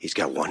He's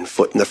got one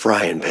foot in the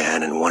frying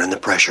pan and one in the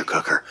pressure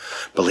cooker.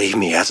 Believe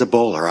me, as a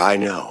bowler, I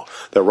know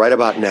that right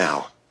about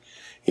now,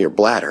 your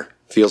bladder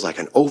feels like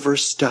an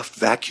overstuffed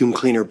vacuum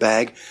cleaner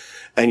bag,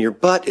 and your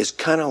butt is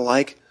kind of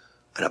like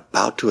an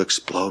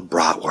about-to-explode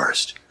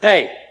bratwurst.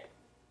 Hey,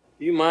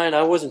 do you mind?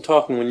 I wasn't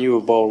talking when you were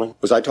bowling.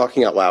 Was I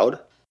talking out loud?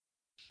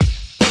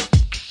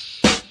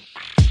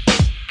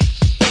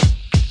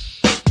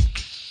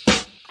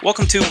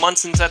 Welcome to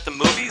Munson's at the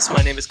Movies.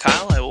 My name is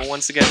Kyle. I will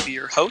once again be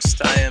your host.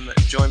 I am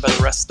joined by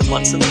the rest of the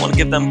Munsons. I want to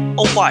give them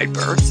a wide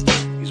berth.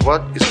 He's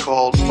what is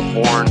called a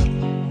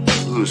born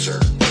loser.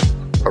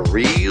 A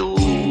real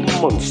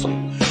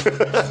Munson.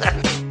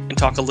 And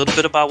talk a little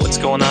bit about what's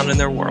going on in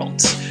their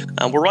worlds.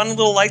 We're running a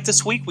little light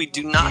this week. We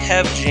do not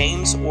have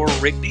James or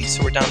Rigby,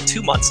 so we're down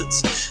 2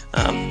 Munsons.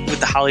 With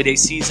the holiday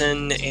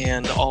season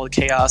and all the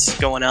chaos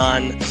going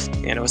on,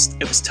 and it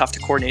was tough to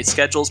coordinate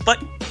schedules, but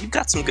you've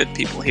got some good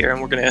people here,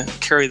 and we're going to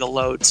carry the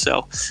load.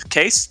 So,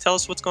 Case, tell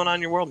us what's going on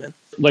in your world, man.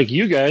 Like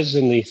you guys,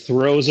 in the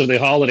throes of the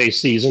holiday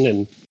season,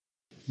 and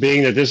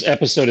being that this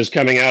episode is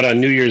coming out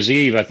on New Year's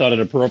Eve, I thought it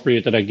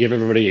appropriate that I give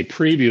everybody a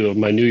preview of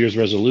my New Year's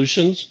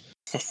resolutions.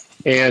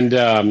 And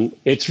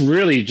it's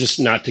really just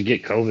not to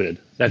get COVID.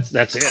 That's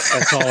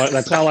it.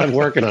 That's all I'm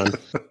working on.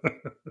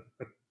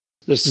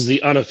 This is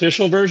the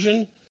unofficial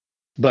version,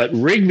 but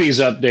Rigby's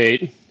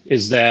update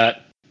is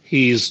that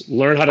he's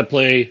learned how to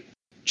play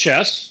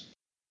chess,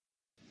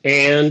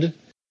 and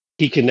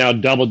he can now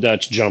double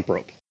Dutch jump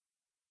rope.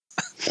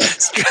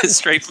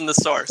 Straight from the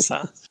source,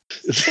 huh?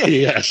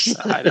 Yes.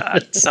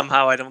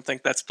 Somehow I don't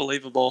think that's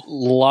believable.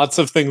 Lots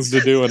of things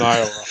to do in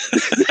Iowa.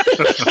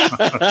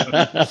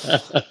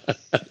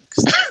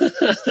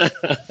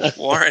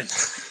 Warren.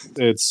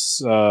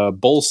 It's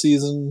bowl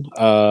season.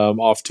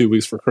 Off 2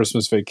 weeks for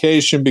Christmas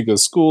vacation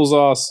because school's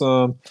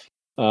awesome.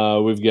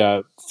 We've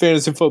got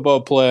fantasy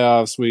football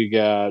playoffs. We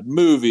got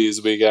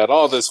movies. We got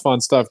all this fun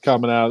stuff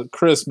coming out.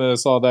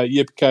 Christmas, all that.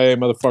 Yippee-ki-yay,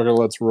 motherfucker,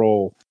 let's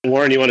roll.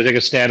 Warren, you want to take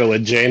a stab at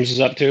what James is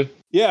up to?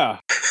 Yeah.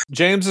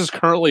 James is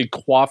currently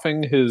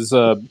quaffing his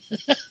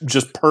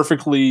just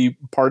perfectly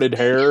parted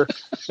hair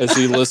as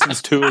he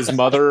listens to his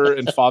mother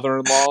and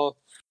father-in-law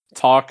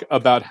talk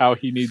about how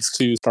he needs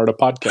to start a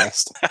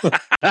podcast.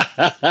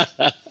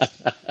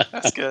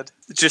 That's good.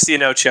 Just so you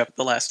know, Chip,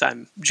 the last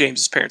time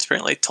James's parents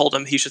apparently told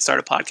him he should start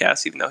a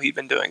podcast, even though he'd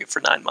been doing it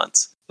for 9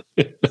 months.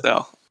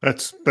 So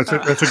that's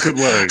a good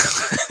way.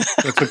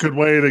 That's a good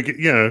way to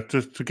get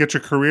to get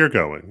your career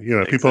going.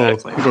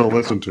 People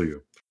listen to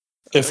you.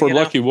 If we're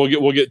lucky,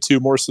 we'll get 2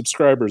 more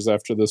subscribers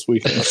after this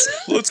weekend.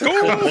 Let's go!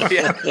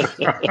 Yeah.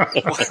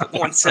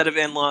 One set of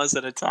in-laws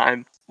at a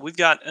time. We've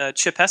got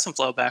Chip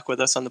Hessenflow back with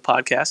us on the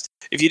podcast.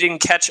 If you didn't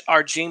catch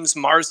our James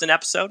Marsden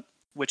episode,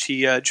 which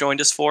he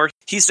joined us for,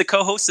 he's the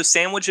co-host of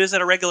Sandwiches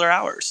at Irregular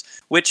Hours,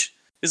 which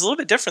is a little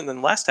bit different than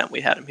the last time we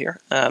had him here.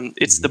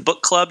 It's the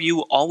book club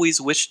you always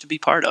wish to be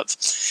part of.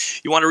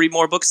 You want to read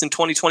more books in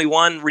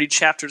 2021? Read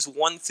chapters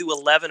 1 through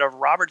 11 of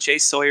Robert J.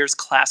 Sawyer's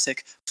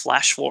classic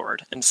Flash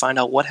Forward and find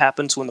out what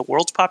happens when the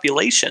world's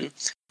population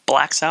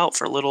blacks out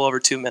for a little over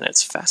 2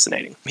 minutes.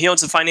 Fascinating. He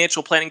owns a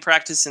financial planning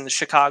practice in the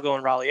Chicago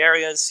and Raleigh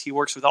areas. He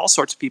works with all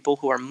sorts of people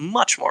who are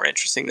much more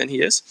interesting than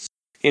he is.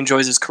 He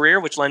enjoys his career,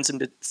 which lends him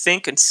to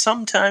think and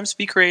sometimes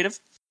be creative.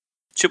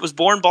 Chip was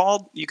born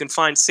bald. You can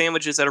find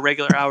Sandwiches at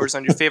Irregular Hours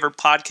on your favorite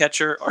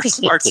podcatcher or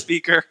smart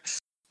speaker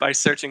by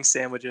searching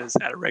Sandwiches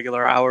at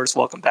Irregular Hours.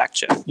 Welcome back,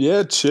 Chip.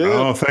 Yeah, Chip.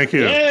 Oh, thank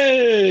you.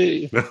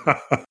 Yay!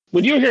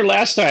 When you were here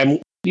last time,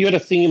 you had a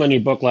theme on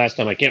your book last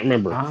time. I can't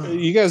remember.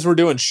 You guys were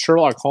doing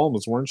Sherlock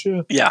Holmes, weren't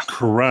you? Yeah.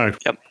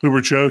 Correct. Yep. We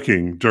were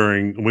joking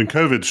when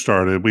COVID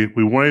started.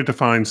 We wanted to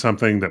find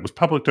something that was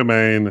public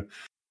domain,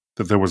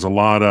 that there was a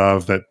lot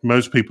of, that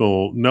most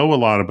people know a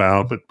lot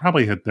about, but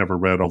probably had never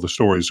read all the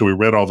stories. So we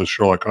read all the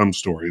Sherlock Holmes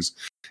stories.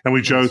 And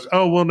we joked,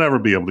 we'll never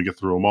be able to get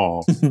through them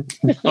all.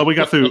 We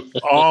got through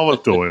all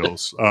of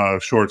Doyle's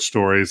short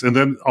stories and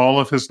then all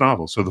of his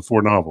novels. So the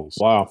 4 novels.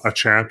 Wow. A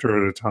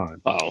chapter at a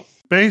time. Wow.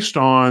 Based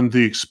on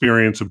the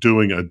experience of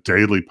doing a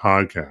daily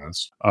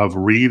podcast, of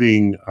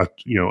reading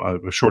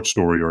a short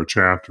story or a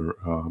chapter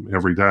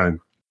every day,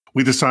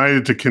 we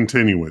decided to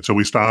continue it. So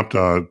we stopped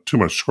too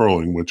much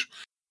scrolling, which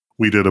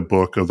we did a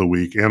book of the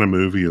week and a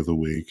movie of the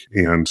week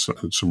and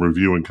some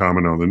review and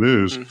comment on the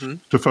news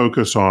to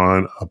focus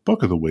on a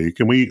book of the week.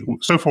 And we've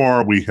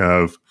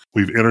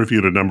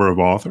interviewed a number of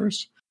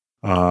authors.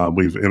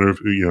 We've had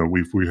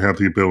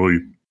the ability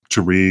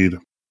to read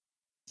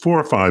 4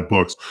 or 5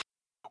 books.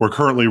 We're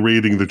currently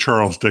reading the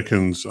Charles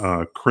Dickens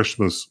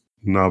Christmas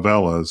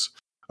novellas.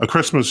 A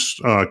Christmas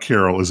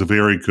Carol is a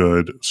very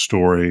good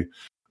story.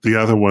 The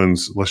other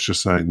ones, let's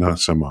just say, not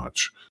so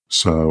much.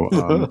 So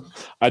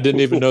I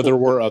didn't even know there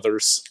were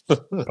others.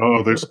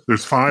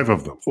 There's 5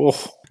 of them. Oh.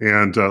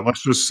 And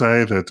let's just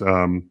say that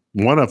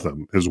one of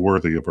them is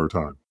worthy of our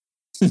time.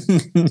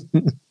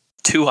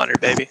 200,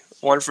 baby.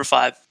 1 for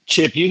 5.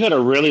 Chip, you had a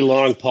really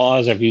long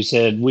pause after you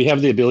said, we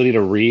have the ability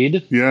to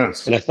read.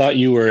 Yes. And I thought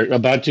you were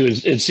about to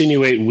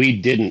insinuate we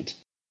didn't.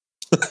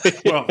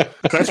 Well,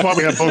 that's why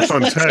we have books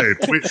on tape.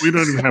 We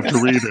don't even have to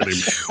read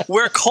anymore.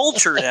 We're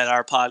cultured at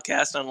our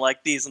podcast,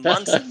 unlike these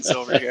Munsons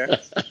over here.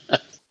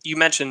 You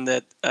mentioned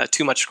that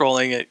too much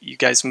scrolling, you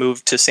guys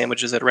moved to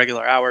sandwiches at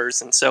regular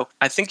hours. And so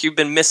I think you've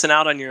been missing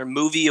out on your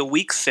movie a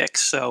week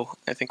fix. So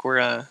I think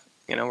we're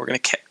going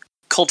to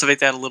cultivate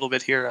that a little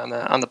bit here on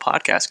the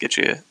podcast, get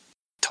you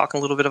talking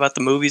a little bit about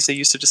the movies they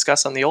used to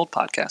discuss on the old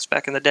podcast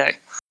back in the day.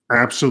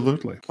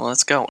 Absolutely. Well,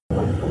 let's go.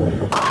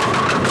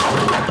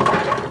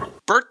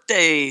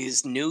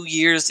 Birthdays, New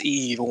Year's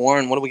Eve.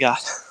 Warren, what do we got?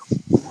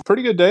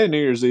 Pretty good day, New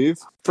Year's Eve.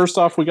 First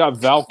off, we got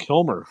Val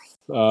Kilmer,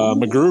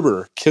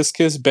 MacGruber, Kiss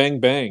Kiss Bang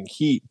Bang,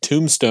 Heat,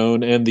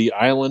 Tombstone, and The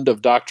Island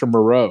of Dr.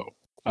 Moreau.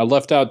 I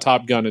left out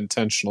Top Gun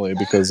intentionally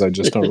because I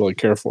just don't really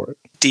care for it.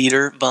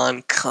 Dieter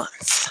von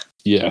Kuntz.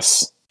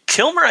 Yes.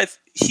 Kilmer, I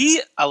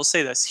will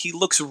say this, he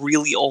looks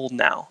really old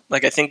now.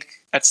 Like, I think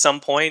at some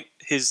point,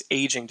 his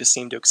aging just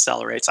seemed to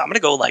accelerate. So I'm going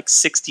to go like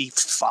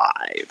 65.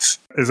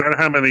 Is that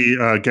how many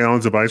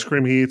gallons of ice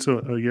cream he eats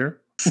a year?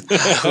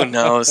 Who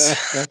knows?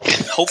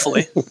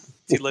 Hopefully.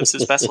 He lives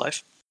his best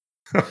life.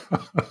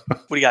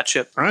 What do you got,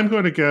 Chip? I'll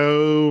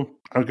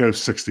go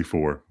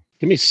 64.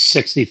 Give me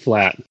 60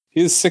 flat.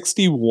 He's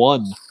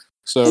 61.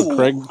 So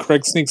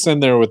Craig sneaks in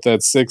there with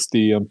that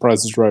 60 on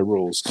Price is Right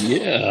rules.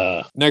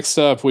 Yeah. Next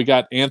up, we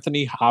got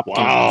Anthony Hopkins.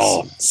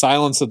 Wow.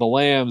 Silence of the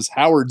Lambs,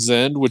 Howard's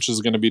End, which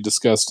is going to be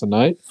discussed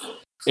tonight.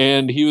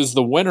 And he was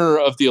the winner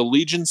of the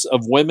Allegiance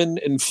of Women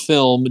in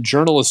Film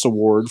Journalist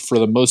Award for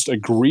the most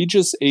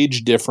egregious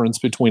age difference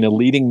between a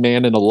leading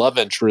man and a love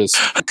interest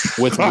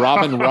with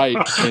Robin Wright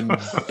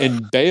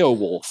in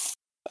Beowulf.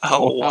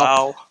 Oh,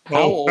 wow.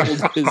 How old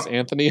is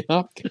Anthony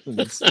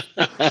Hopkins?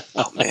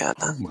 Oh, man.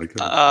 Oh, my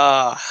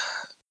God.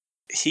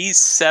 He's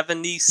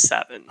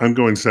 77. I'm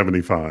going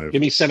 75.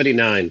 Give me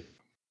 79.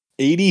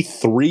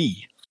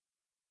 83.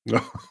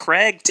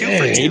 Craig, too,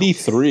 for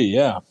 83,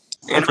 yeah.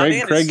 And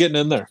Craig getting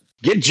in there.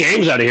 Get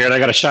James out of here, and I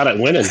got a shot at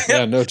winning.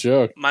 Yeah, no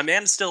joke. My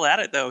man's still at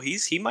it, though.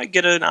 He might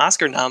get an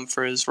Oscar nom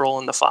for his role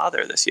in The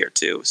Father this year,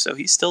 too. So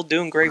he's still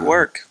doing great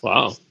work.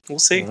 Wow. We'll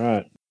see. All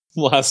right.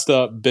 Last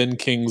up, Ben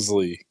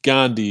Kingsley,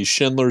 Gandhi,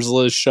 Schindler's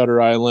List,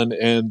 Shutter Island,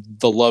 and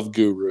The Love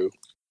Guru.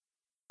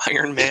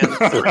 Iron Man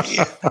 3.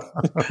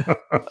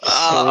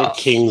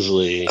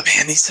 Kingsley.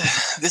 Man,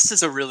 this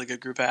is a really good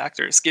group of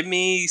actors. Give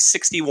me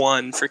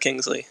 61 for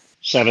Kingsley.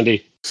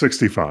 70.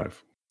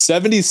 65.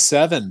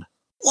 77.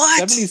 What?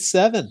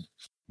 77.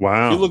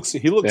 Wow. He looks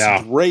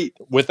great.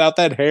 Without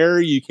that hair,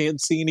 you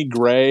can't see any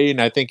gray, and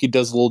I think he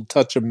does a little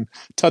touch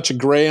of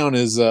gray on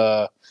his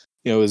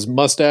his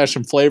mustache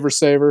and flavor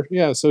saver.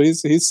 Yeah, so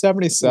he's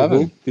 77.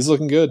 Mm-hmm. He's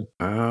looking good.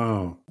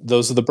 Oh.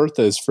 Those are the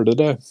birthdays for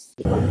today.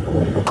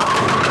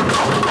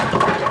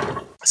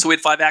 So we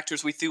had 5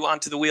 actors we threw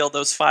onto the wheel.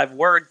 Those 5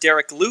 were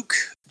Derek Luke,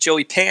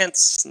 Joey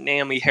Pants,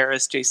 Naomi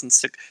Harris, Jason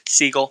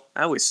Segel.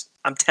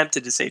 I'm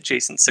tempted to say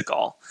Jason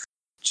Segal,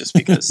 just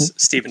because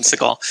Steven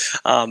Seagal.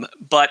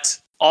 But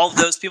all of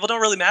those people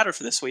don't really matter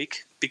for this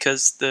week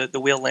because the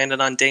wheel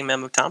landed on Dame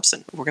Emma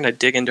Thompson. We're going to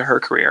dig into her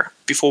career.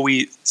 Before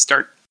we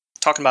start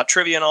talking about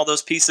trivia and all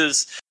those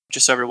pieces,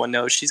 just so everyone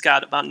knows, she's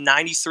got about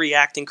 93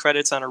 acting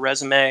credits on her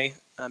resume.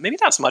 Maybe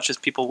not as much as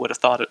people would have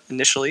thought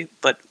initially,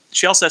 but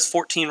she also has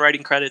 14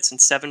 writing credits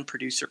and 7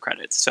 producer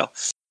credits. So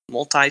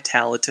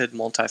multi-talented,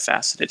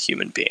 multifaceted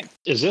human being.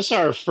 Is this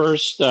our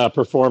first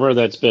performer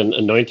that's been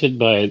anointed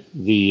by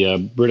the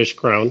British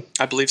Crown?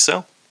 I believe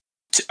so.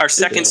 Our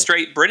second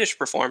straight British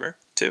performer,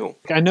 too.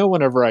 I know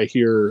whenever I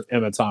hear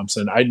Emma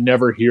Thompson, I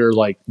never hear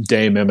like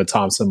Dame Emma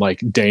Thompson, like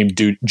Dame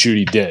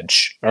Judi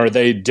Dench. Are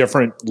they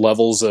different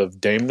levels of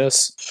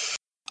dameness?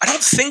 I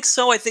don't think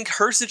so. I think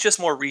hers is just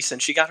more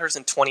recent. She got hers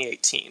in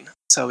 2018.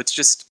 So it's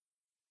just,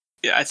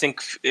 I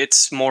think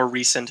it's more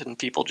recent and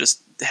people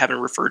just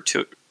haven't referred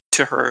to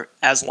her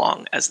as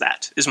long as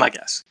that, is my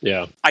guess.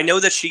 Yeah. I know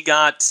that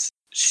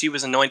she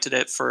was anointed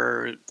it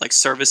for like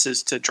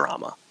services to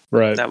drama.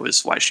 Right. That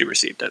was why she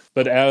received it.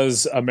 But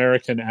as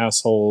American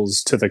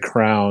assholes to the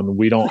crown,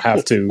 we don't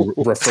have to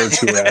refer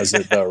to her as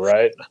it, though,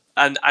 right?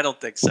 And I don't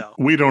think so.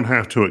 We don't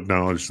have to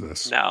acknowledge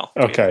this. No.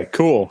 Okay,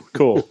 cool.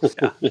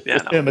 Yeah,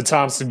 no. Emma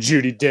Thompson,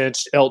 Judi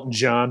Dench, Elton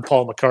John,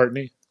 Paul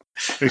McCartney.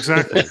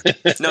 Exactly.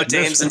 No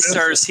dames and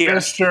sirs here.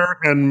 Mr.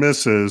 and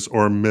Mrs.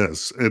 or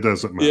Miss. It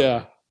doesn't matter.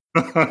 Yeah.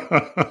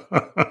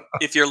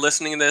 If you're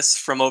listening to this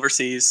from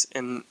overseas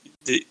in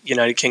the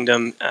United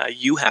Kingdom,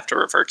 you have to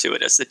refer to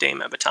it as the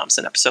Dame Emma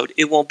Thompson episode.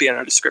 It won't be in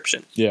our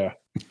description. Yeah.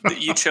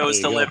 You chose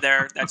to live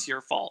there. That's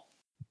your fault.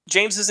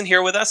 James isn't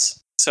here with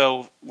us,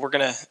 so we're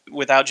going to,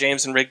 without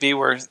James and Rigby,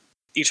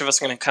 each of us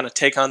are going to kind of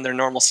take on their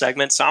normal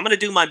segment. So I'm going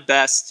to do my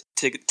best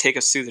to take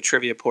us through the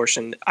trivia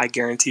portion. I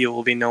guarantee it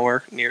will be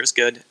nowhere near as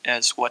good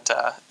as what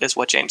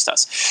James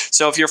does.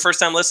 So if you're a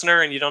first-time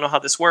listener and you don't know how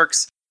this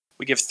works,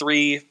 we give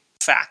 3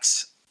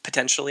 facts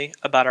potentially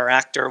about our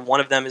actor. One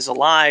of them is a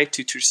lie,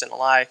 2 truths and a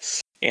lie,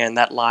 and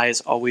that lie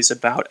is always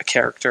about a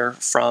character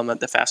from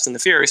the Fast and the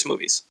Furious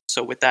movies.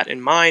 So with that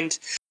in mind,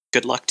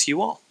 good luck to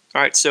you all.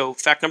 All right, so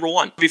fact number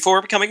 1. Before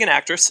becoming an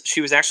actress,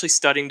 she was actually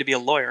studying to be a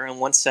lawyer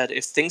and once said,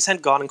 if things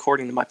had gone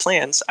according to my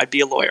plans, I'd be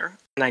a lawyer.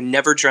 and I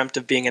never dreamt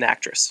of being an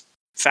actress.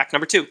 Fact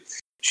number 2,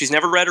 she's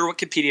never read her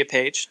Wikipedia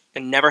page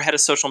and never had a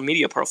social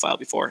media profile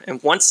before,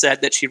 and once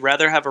said that she'd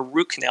rather have a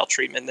root canal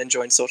treatment than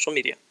join social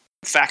media.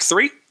 Fact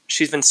 3,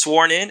 she's been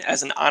sworn in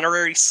as an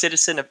honorary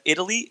citizen of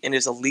Italy and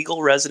is a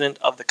legal resident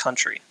of the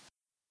country.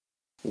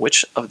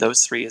 Which of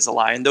those 3 is a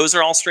lie? And those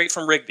are all straight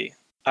from Rigby.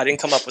 I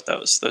didn't come up with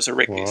those. Those are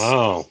Rigby's.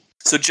 Wow.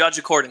 So judge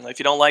accordingly. If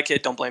you don't like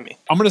it, don't blame me.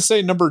 I'm going to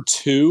say number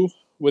 2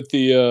 with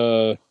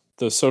the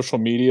social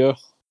media.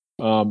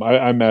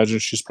 I imagine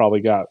she's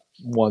probably got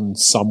one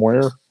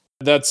somewhere.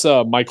 That's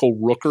Michael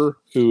Rooker,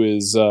 who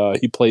is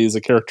he plays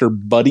a character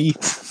Buddy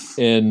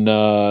in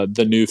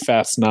the new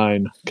Fast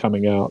 9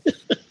 coming out.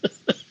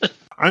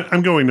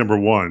 I'm going number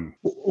 1.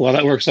 Well,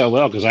 that works out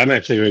well because I'm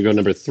actually going to go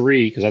number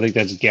 3 because I think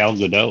that's Gal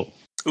Gadot.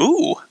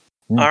 Ooh.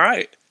 All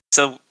right.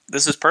 So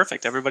this is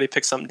perfect. Everybody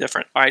picked something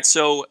different. All right.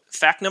 So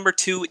fact number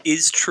 2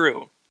 is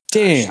true.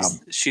 Damn.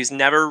 She's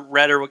never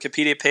read her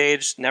Wikipedia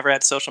page, never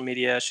had social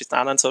media. She's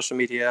not on social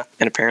media.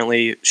 And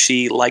apparently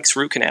she likes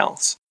root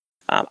canals.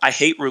 I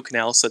hate root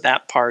canals, so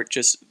that part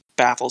just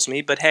baffles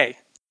me. But hey,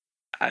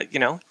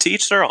 to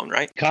each their own,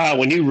 right? Kyle,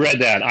 when you read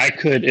that, I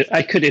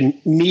could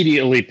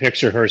immediately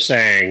picture her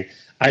saying,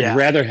 I'd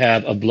rather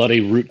have a bloody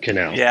root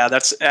canal. Yeah,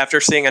 that's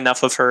after seeing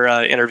enough of her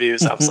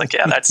interviews. I was like,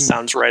 yeah, that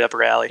sounds right up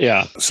her alley.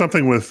 Yeah.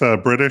 Something with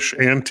British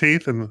and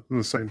teeth in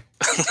the same.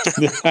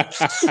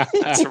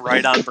 That's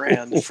right on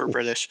brand for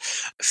British.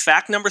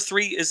 Fact number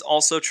 3 is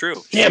also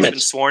true. She's been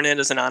sworn in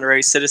as an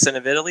honorary citizen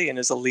of Italy and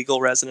is a legal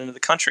resident of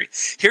the country.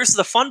 Here's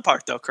the fun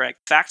part, though, Craig.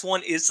 Fact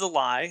 1 is the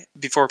lie.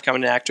 Before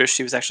becoming an actress,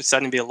 she was actually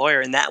studying to be a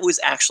lawyer, and that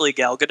was actually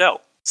Gal Gadot.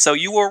 So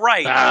you were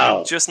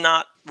right, just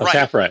not right. That's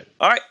half right.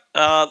 All right,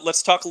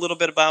 let's talk a little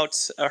bit about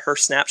her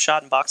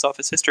snapshot and box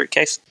office history.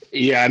 Case.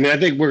 Yeah, I mean, I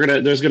think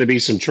there's gonna be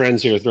some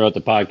trends here throughout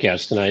the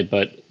podcast tonight.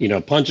 But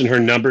punching her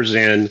numbers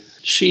in,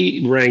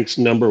 she ranks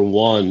number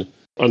 1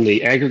 on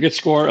the aggregate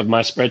score of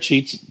my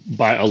spreadsheets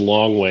by a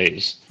long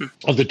ways.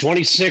 Of the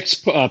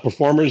 26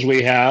 performers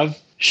we have,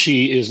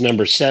 she is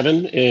number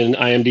 7 in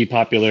IMDb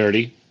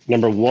popularity,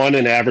 number 1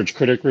 in average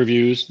critic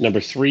reviews,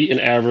 number 3 in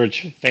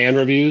average fan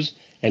reviews,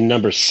 and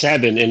number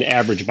 7 in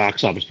average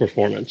box office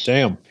performance.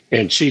 Damn.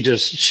 And she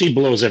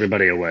blows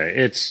everybody away.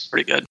 It's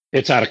pretty good.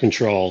 It's out of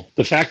control.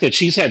 The fact that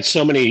she's had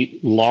so many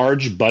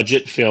large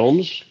budget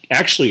films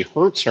actually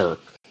hurts her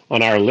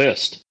on our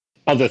list.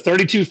 Of the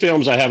 32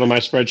 films I have on my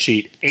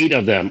spreadsheet, 8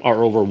 of them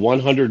are over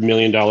 $100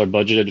 million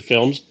budgeted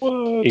films,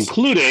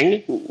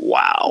 including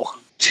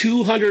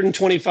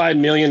 $225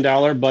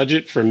 million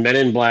budget for Men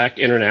in Black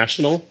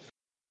International,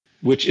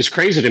 which is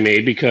crazy to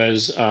me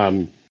because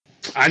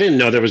I didn't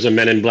know there was a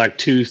Men in Black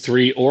 2,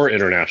 3, or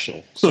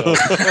International. So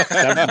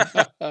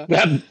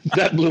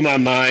that blew my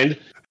mind.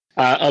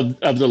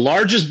 Of the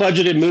largest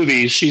budgeted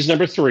movies, she's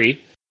number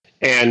 3.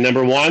 And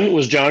number 1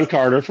 was John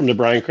Carter from the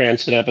Bryan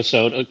Cranston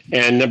episode.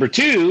 And number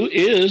 2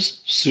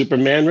 is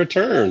Superman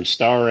Returns,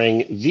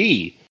 starring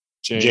the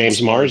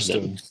James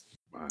Marsden.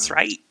 That's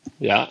right.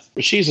 Yeah,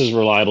 she's as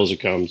reliable as it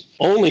comes.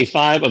 Only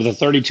 5 of the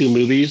 32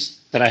 movies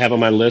that I have on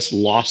my list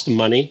lost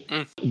money.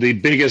 The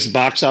biggest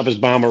box office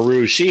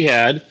bombaroo she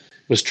had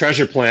was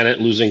Treasure Planet,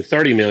 losing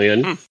 $30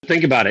 million.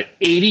 Think about it.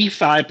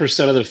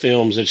 85% of the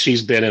films that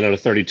she's been in out of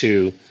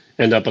 32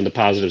 end up on the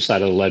positive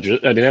side of the ledger.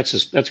 I mean,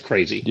 that's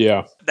crazy.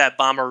 Yeah. That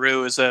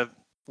Bombaroo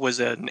was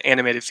an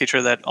animated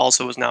feature that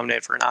also was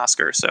nominated for an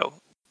Oscar, so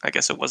I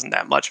guess it wasn't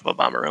that much of a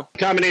Bombaroo.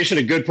 Combination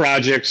of good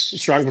projects,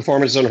 strong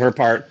performances on her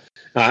part,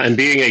 and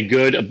being a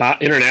good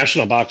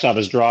international box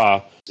office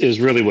draw is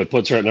really what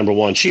puts her at number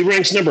 1. She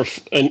ranks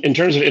in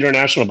terms of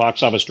international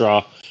box office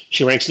draw,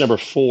 she ranks number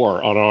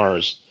 4 on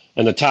ours.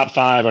 And the top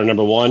 5 are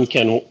number 1,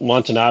 Ken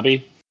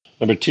Watanabe,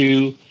 number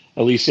 2,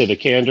 Alicia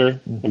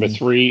Vikander, number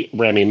 3,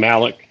 Rami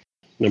Malek,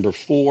 number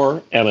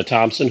 4, Emma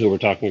Thompson, who we're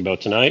talking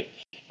about tonight,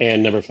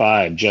 and number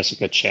 5,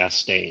 Jessica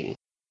Chastain.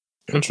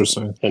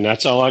 Interesting. And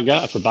that's all I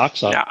got for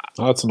box office. Yeah.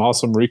 Oh, that's an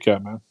awesome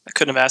recap, man. I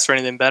couldn't have asked for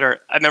anything better.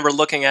 I remember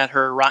looking at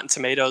her Rotten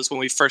Tomatoes when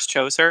we first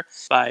chose her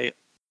by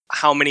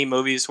how many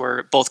movies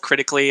were both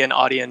critically and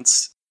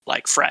audience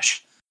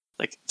fresh.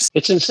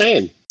 It's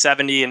insane.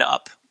 70 and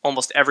up.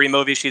 Almost every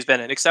movie she's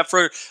been in, except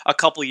for a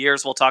couple of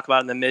years we'll talk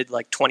about in the mid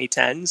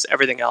 2010s.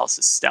 Everything else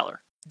is stellar.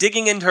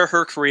 Digging into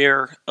her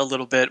career a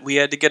little bit, we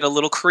had to get a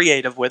little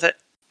creative with it.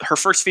 Her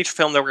first feature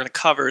film that we're going to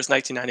cover is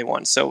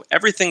 1991, so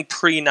everything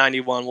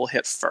pre-91 will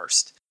hit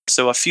first.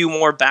 So a few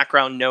more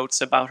background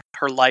notes about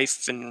her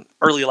life and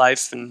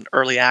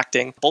early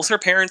acting. Both her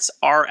parents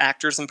are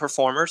actors and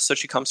performers, so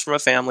she comes from a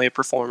family of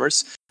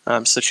performers.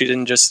 So she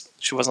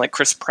wasn't like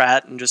Chris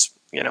Pratt and just,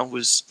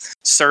 was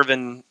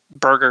serving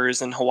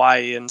burgers in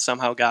Hawaii and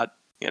somehow got,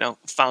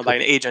 found by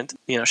an agent.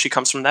 She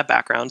comes from that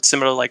background,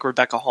 similar to like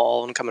Rebecca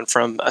Hall and coming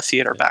from a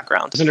theater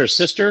background. Isn't her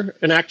sister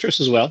an actress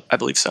as well? I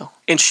believe so.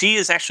 And she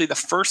is actually the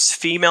first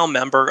female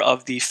member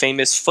of the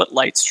famous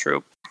Footlights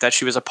troupe that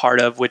she was a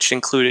part of, which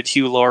included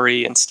Hugh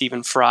Laurie and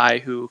Stephen Fry,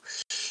 who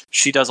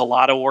she does a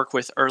lot of work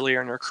with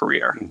earlier in her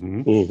career.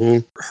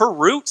 Her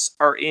roots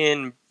are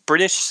in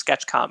British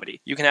sketch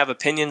comedy. You can have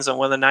opinions on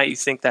whether or not you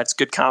think that's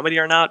good comedy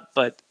or not,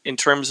 but in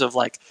terms of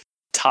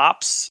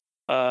tops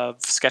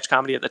of sketch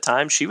comedy at the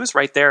time. She was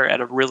right there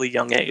at a really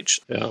young age.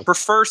 Yeah. Her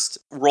first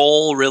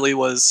role really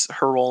was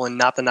her role in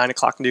Not the 9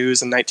 O'Clock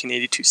News, in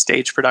 1982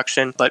 stage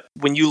production. But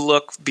when you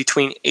look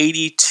between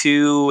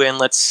 82 and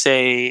let's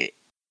say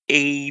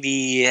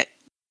 89,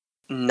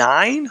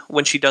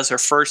 when she does her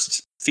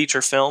first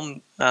feature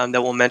film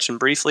that we'll mention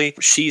briefly,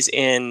 she's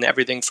in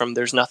everything from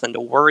There's Nothing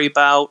to Worry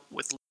About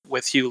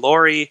with Hugh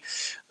Laurie.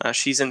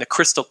 She's in The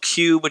Crystal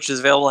Cube, which is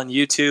available on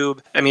YouTube.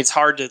 I mean, it's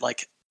hard to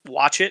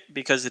watch it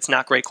because it's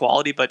not great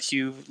quality, but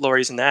Hugh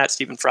Laurie's in that,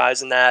 Stephen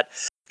Fry's in that.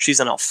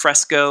 She's in Al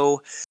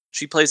Fresco.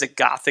 She plays a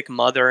gothic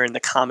mother in the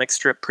comic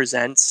strip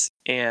Presents,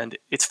 and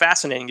it's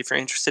fascinating if you're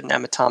interested in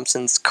Emma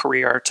Thompson's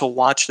career to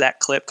watch that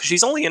clip because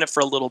she's only in it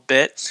for a little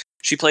bit.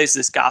 She plays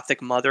this gothic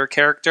mother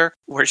character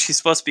where she's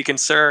supposed to be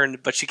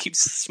concerned, but she keeps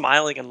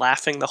smiling and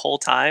laughing the whole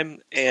time,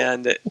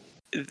 and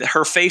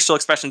her facial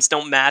expressions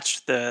don't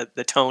match the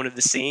tone of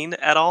the scene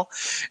at all.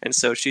 And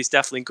so she's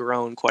definitely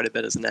grown quite a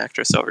bit as an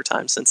actress over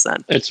time since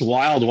then. It's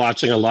wild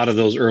watching a lot of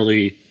those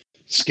early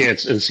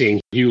skits and seeing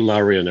Hugh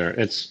Laurie in there.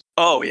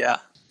 Oh, yeah.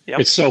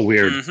 Yep. It's so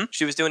weird. Mm-hmm.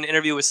 She was doing an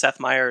interview with Seth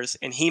Meyers,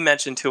 and he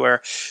mentioned to her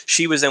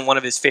she was in one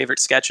of his favorite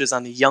sketches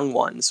on The Young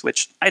Ones,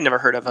 which I'd never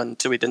heard of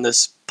until we did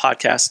this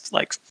podcast,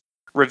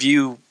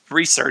 review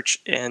research,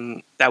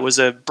 and that was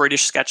a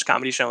British sketch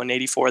comedy show in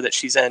 84 that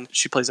she's in.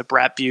 She plays a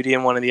brat beauty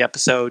in one of the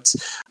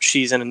episodes.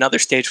 She's in another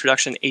stage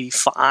production,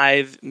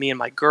 85, Me and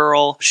My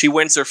Girl. She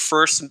wins her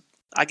first,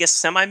 I guess,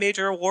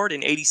 semi-major award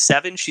in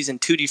 87. She's in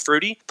Tutti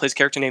Frutti, plays a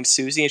character named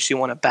Susie, and she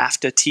won a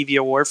BAFTA TV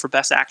award for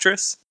Best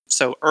Actress.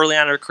 So early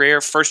on in her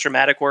career, first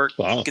dramatic work,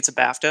 gets a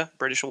BAFTA,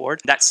 British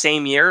award. That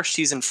same year,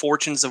 she's in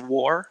Fortunes of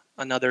War,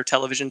 another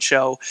television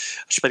show.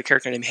 She played a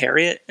character named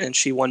Harriet, and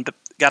she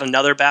got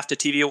another BAFTA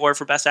TV award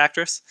for Best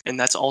Actress. And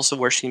that's also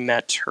where she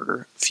met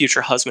her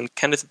future husband,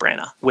 Kenneth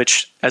Branagh,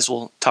 which, as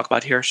we'll talk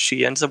about here,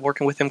 she ends up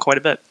working with him quite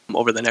a bit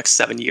over the next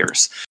 7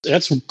 years.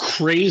 That's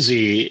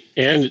crazy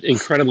and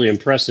incredibly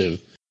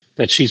impressive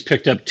that she's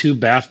picked up 2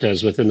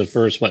 BAFTAs within the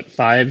first,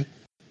 5-6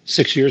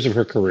 years of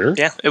her career?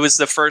 Yeah, it was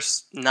the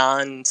first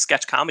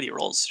non-sketch comedy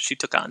roles she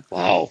took on.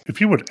 Wow.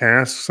 If you would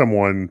ask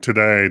someone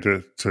today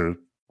to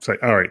say,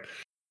 all right,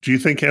 do you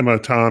think Emma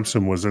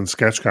Thompson was in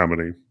sketch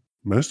comedy?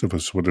 Most of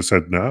us would have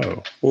said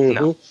no. Mm-hmm.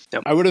 No.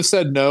 Yep. I would have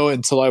said no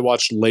until I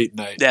watched Late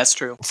Night. That's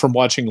true. From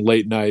watching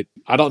Late Night,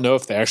 I don't know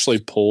if they actually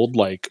pulled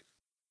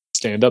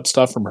stand-up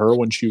stuff from her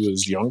when she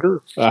was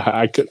younger.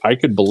 I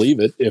could believe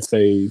it if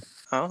they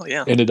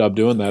ended up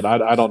doing that.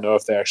 I don't know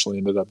if they actually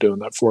ended up doing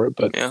that for it,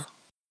 but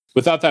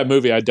without that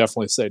movie, I'd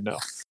definitely say no.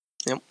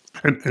 Yep.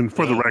 And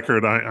for the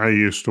record, I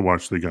used to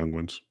watch The Young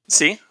Ones.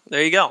 See,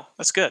 there you go.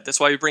 That's good. That's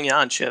why we bring you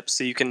on, Chip,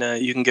 so you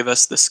can give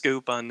us the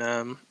scoop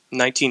on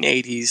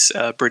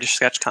 1980s British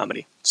sketch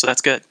comedy. So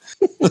that's good.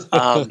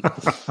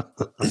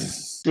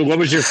 What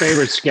was your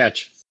favorite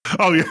sketch?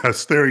 Oh,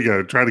 yes. There you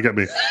go. Try to get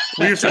me.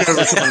 We used to go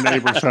over to my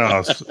neighbor's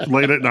house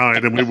late at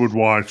night, and we would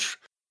watch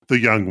The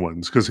Young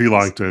Ones because he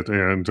liked it,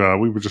 and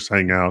we would just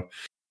hang out.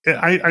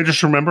 I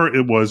just remember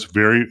it was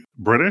very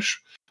British.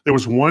 There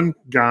was one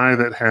guy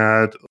that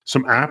had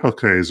some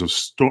appliques of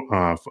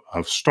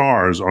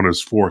stars on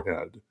his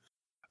forehead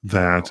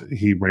that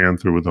he ran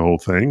through with the whole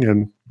thing,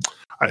 and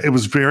it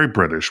was very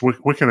British.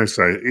 What can I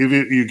say?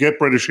 Either you get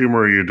British humor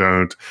or you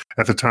don't.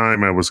 At the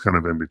time, I was kind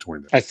of in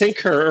between. I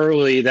think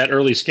that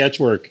early sketch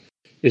work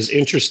is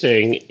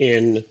interesting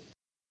in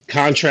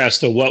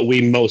contrast to what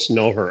we most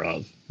know her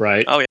of,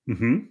 right? Oh, yeah.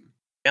 Mm-hmm.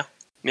 Yeah.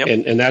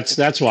 Yep. And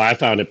that's why I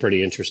found it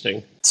pretty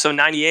interesting. So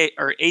 98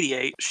 or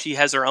 88, she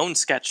has her own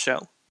sketch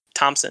show,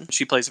 Thompson.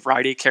 She plays a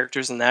variety of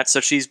characters in that. So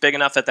she's big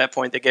enough at that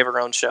point, they gave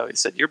her own show. He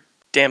said, "You're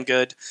damn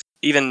good."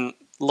 Even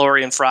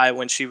Laurie and Fry,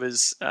 when she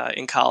was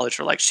in college,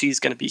 were like, she's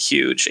going to be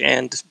huge.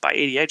 And by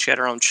 88, she had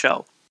her own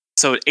show.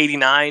 So at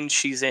 89,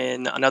 she's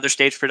in another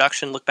stage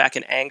production, Look Back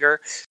in Anger.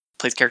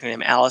 Plays a character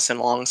named Allison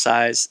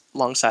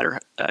alongside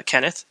her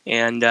Kenneth.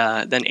 And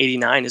then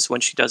 89 is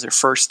when she does her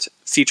first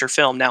feature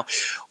film. Now,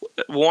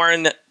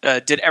 Warren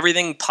did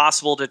everything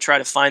possible to try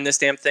to find this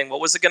damn thing.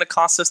 What was it going to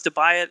cost us to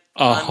buy it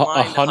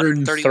online?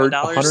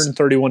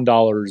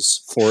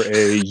 $131 for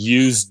a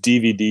used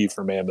DVD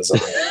from Amazon.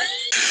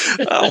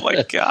 Oh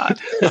my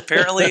God!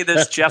 Apparently,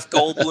 this Jeff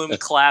Goldblum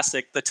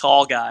classic, The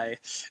Tall Guy,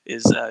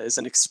 is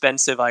an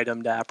expensive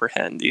item to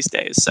apprehend these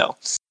days. So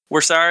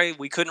we're sorry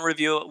we couldn't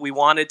review it. We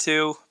wanted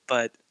to,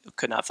 but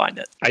could not find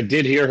it. I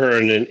did hear her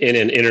in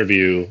an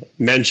interview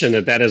mention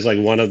that is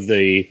one of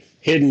the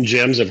hidden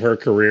gems of her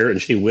career,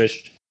 and she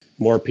wished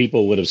more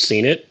people would have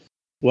seen it.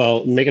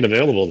 Well, make it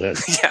available then.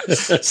 Yeah,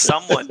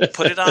 someone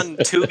put it on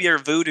Tubi or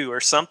Vudu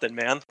or something,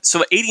 man.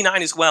 So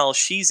 89 as well,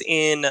 she's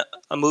in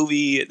a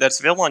movie that's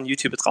available on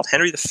YouTube. It's called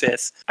Henry V.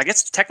 I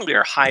guess technically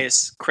her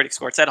highest critic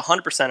score. It's at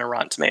 100% on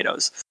Rotten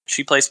Tomatoes.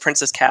 She plays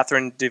Princess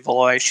Catherine de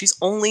Valois. She's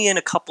only in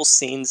a couple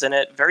scenes in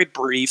it, very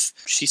brief.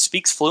 She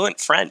speaks fluent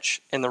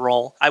French in the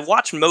role. I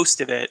watched most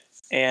of it.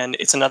 And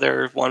it's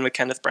another one with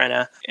Kenneth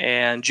Branagh.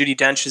 And Judi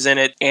Dench is in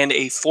it. And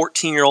a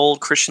 14-year-old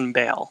Christian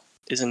Bale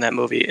is in that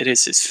movie. It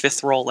is his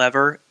 5th role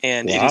ever.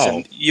 And It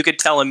is you could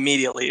tell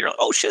immediately, you're like,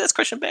 oh shit, that's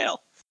Christian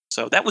Bale.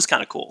 So that was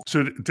kind of cool.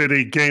 So did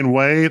he gain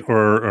weight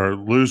or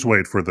lose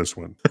weight for this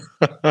one?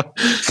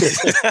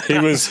 he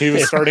was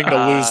starting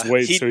to lose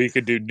weight so he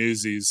could do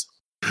Newsies.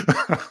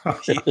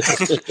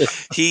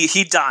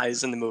 He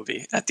dies in the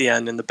movie at the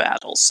end in the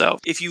battle. So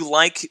if you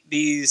like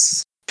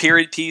these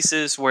period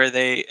pieces where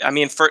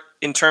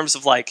in terms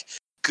of like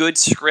good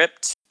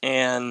script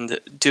and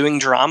doing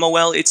drama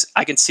well,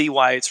 I can see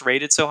why it's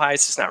rated so high.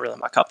 It's just not really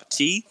my cup of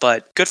tea,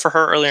 but good for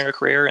her early in her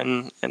career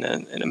and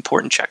an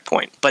important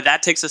checkpoint. But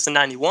that takes us to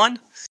 91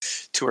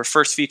 to her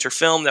first feature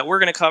film that we're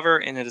going to cover,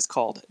 and it is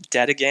called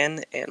Dead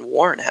Again, and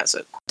Warren has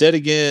it. Dead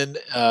Again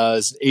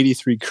is an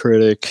 83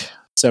 critic,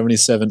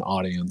 77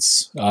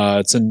 audience.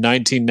 It's a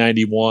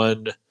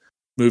 1991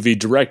 movie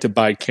directed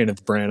by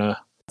Kenneth Branagh.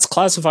 It's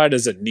classified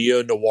as a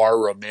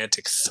neo-noir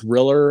romantic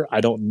thriller.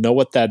 I don't know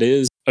what that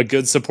is. A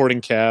good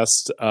supporting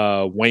cast,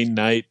 Wayne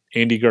Knight,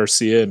 Andy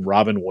Garcia, and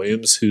Robin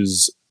Williams,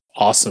 who's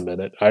awesome in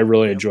it. I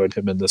really enjoyed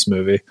him in this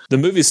movie. The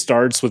movie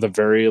starts with a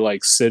very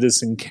like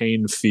Citizen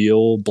Kane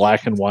feel,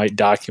 black and white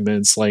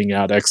documents laying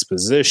out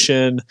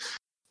exposition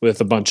with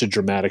a bunch of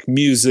dramatic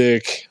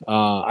music.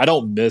 I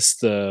don't miss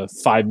the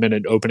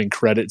 5-minute opening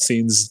credit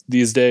scenes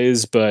these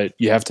days, but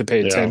you have to pay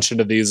attention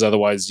to these,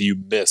 otherwise you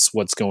miss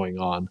what's going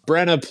on.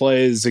 Branagh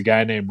plays a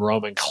guy named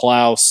Roman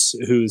Klaus,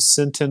 who's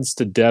sentenced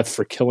to death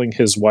for killing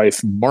his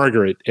wife,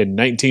 Margaret, in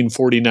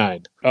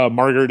 1949.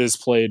 Margaret is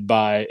played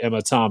by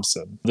Emma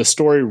Thompson. The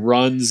story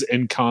runs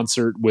in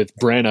concert with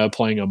Branagh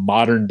playing a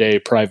modern-day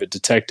private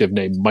detective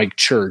named Mike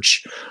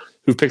Church,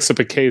 who picks up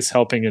a case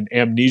helping an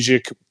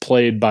amnesiac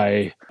played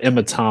by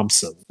Emma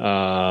Thompson.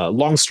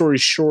 Long story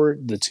short,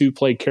 the two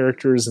play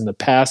characters in the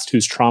past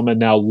whose trauma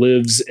now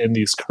lives in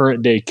these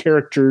current-day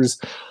characters.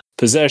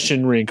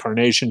 Possession,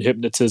 reincarnation,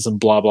 hypnotism,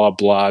 blah, blah,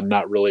 blah.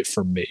 Not really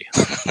for me.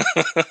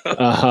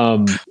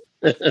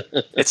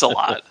 It's a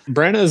lot.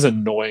 Branagh is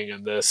annoying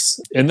in this.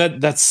 And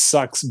that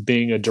sucks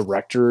being a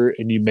director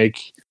and you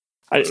make...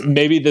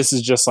 maybe this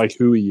is just like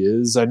who he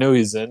is. I know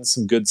he's in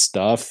some good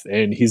stuff,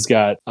 and he's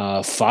got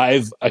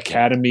 5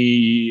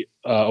 Academy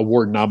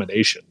Award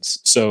nominations.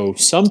 So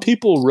some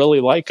people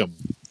really like him.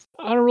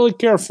 I don't really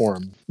care for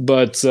him,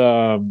 but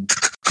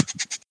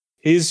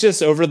he's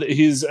just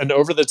he's an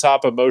over the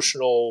top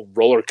emotional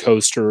roller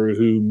coaster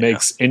who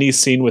makes any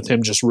scene with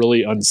him just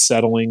really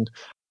unsettling.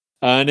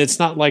 And it's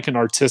not like an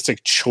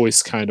artistic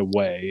choice kind of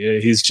way.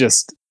 He's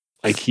just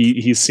like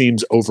he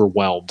seems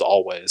overwhelmed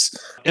always.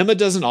 Emma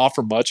doesn't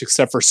offer much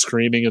except for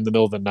screaming in the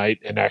middle of the night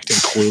and acting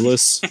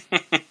clueless.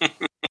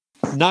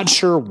 Not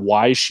sure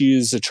why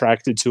she's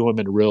attracted to him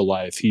in real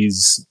life.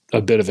 He's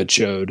a bit of a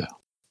chode.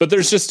 But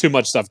there's just too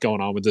much stuff going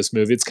on with this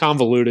movie. It's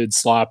convoluted,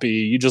 sloppy.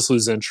 You just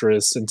lose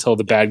interest until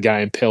the bad guy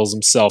impales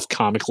himself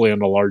comically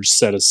on a large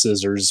set of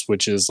scissors,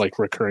 which is like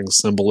recurring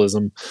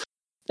symbolism.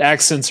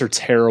 Accents are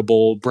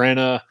terrible.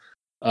 Branagh,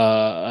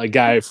 a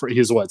guy,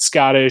 he's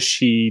Scottish.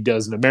 He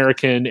does an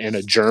American and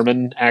a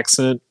German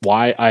accent.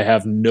 Why? I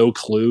have no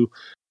clue.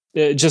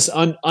 Just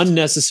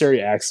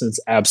unnecessary accents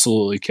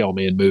absolutely kill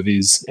me in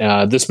movies.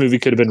 This movie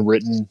could have been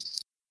written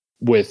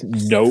with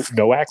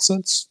no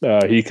accents.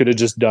 He could have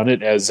just done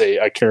it as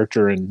a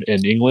character in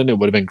England. It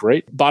would have been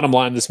great. Bottom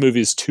line, this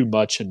movie is too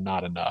much and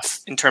not enough.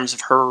 In terms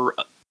of her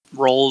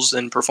roles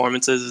and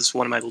performances, is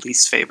one of my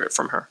least favorite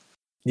from her.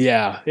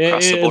 Yeah,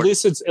 at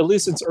least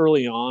it's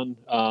early on.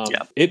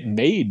 It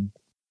made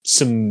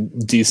some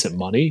decent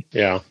money.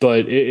 Yeah,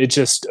 but it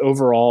just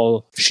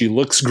overall, she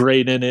looks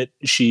great in it.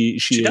 She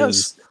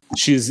does.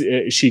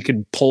 She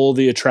can pull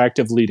the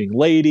attractive leading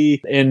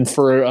lady, and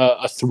for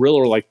a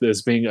thriller like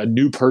this, being a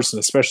new person,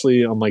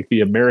 especially on like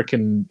the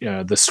American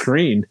the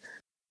screen,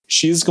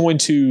 she's going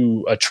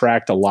to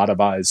attract a lot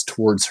of eyes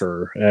towards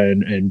her.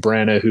 And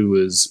Branagh,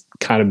 who is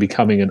kind of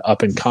becoming an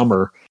up and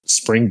comer,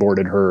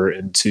 springboarded her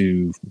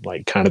into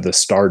like kind of the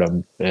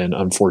stardom, and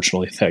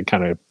unfortunately that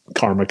kind of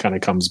karma kind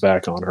of comes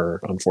back on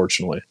her,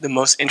 unfortunately. The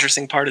most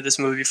interesting part of this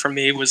movie for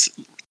me was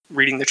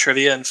reading the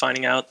trivia and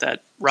finding out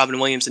that Robin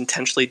Williams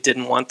intentionally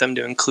didn't want them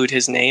to include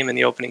his name in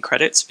the opening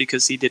credits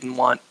because he didn't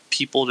want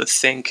people to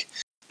think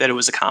that it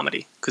was a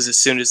comedy, because as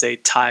soon as they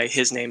tie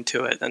his name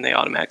to it, then they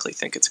automatically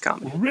think it's a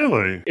comedy.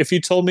 Really? If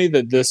you told me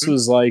that this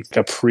was like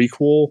a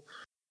prequel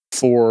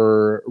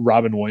for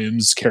Robin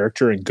Williams'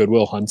 character in Good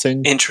Will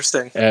Hunting,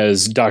 interesting,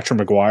 as Dr.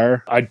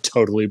 McGuire, I'd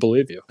totally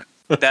believe you.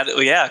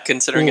 That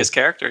considering his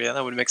character,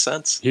 that would make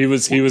sense. He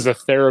was a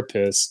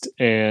therapist,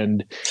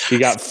 and he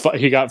got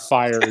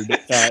fired in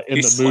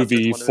the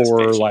movie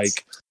for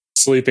like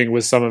sleeping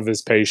with some of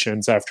his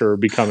patients after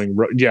becoming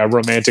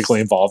romantically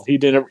involved. He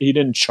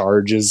didn't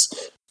charge his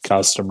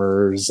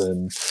customers,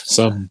 and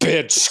some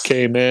bitch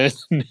came in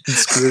and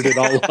screwed it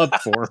all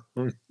up for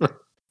him.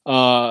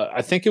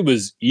 I think it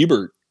was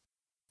Ebert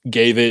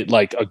gave it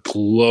like a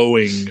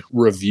glowing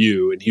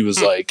review, and he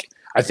was like,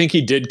 I think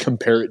he did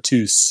compare it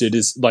to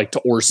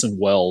to Orson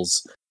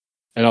Welles,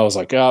 and I was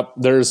like,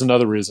 there's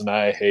another reason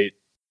I hate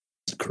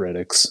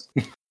critics.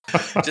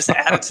 Just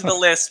add it to the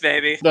list,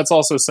 baby. That's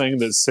also saying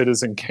that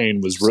Citizen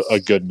Kane was a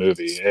good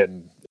movie,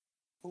 and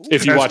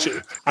If you watch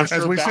it, I'm As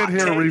sure we sit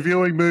here Batman-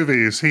 reviewing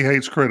movies, he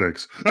hates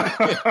critics. The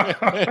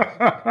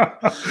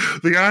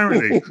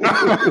irony.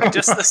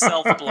 Just the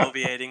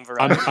self-bloviating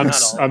variety. I'm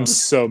not all of I'm them.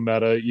 so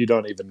meta. You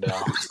don't even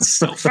know. It's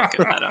so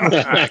fucking meta. All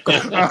right, cool.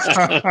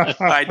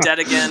 All right, Dead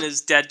Again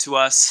is dead to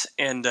us,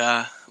 and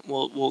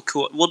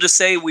we'll just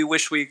say we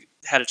wish we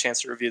had a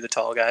chance to review The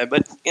Tall Guy,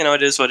 but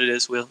it is what it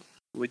is.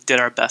 We did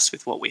our best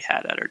with what we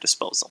had at our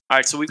disposal. All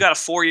right, so we've got a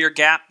 4-year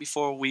gap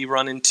before we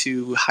run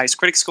into highest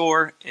critic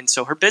score, and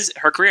so her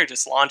career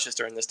just launches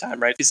during this time,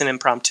 right? She's an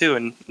Impromptu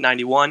in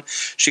 91.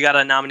 She got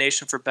a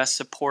nomination for Best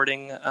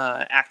Supporting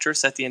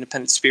Actress at the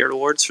Independent Spirit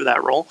Awards for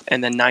that role,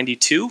 and then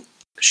 92,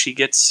 she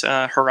gets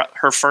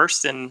her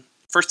first of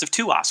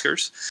 2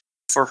 Oscars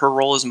for her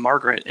role as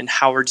Margaret in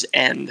Howard's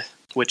End,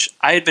 which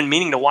I had been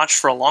meaning to watch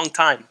for a long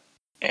time.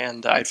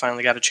 And I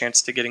finally got a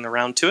chance to getting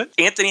around to it.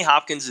 Anthony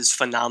Hopkins is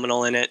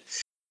phenomenal in it.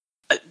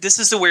 This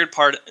is the weird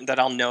part that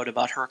I'll note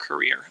about her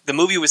career. The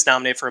movie was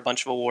nominated for a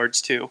bunch of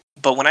awards too.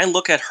 But when I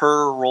look at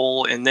her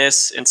role in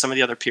this and some of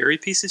the other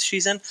period pieces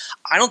she's in,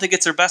 I don't think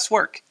it's her best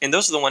work. And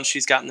those are the ones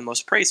she's gotten the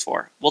most praise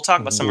for. We'll talk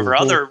about some of her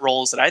other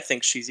roles that I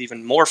think she's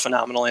even more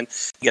phenomenal in,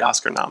 get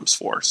Oscar noms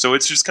for. So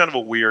it's just kind of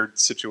a weird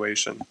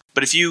situation.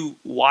 But if you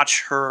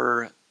watch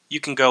her, you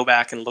can go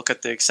back and look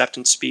at the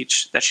acceptance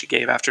speech that she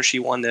gave after she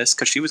won this,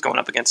 because she was going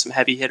up against some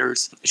heavy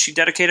hitters. She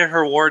dedicated her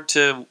award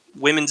to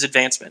women's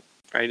advancement,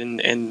 right?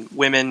 And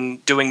women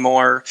doing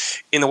more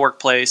in the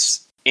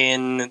workplace,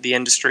 in the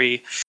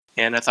industry.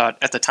 And I thought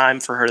at the time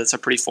for her, that's a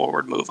pretty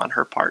forward move on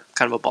her part,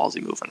 kind of a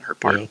ballsy move on her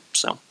part. Yeah.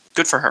 So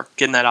good for her,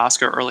 getting that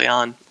Oscar early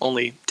on,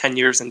 only 10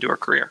 years into her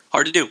career.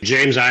 Hard to do.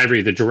 James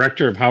Ivory, the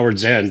director of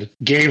Howard's End,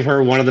 gave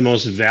her one of the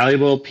most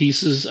valuable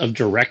pieces of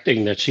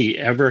directing that she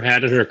ever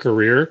had in her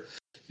career.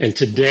 And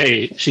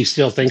today, she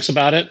still thinks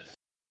about it.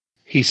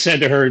 He said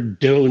to her,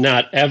 do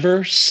not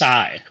ever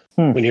sigh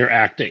when you're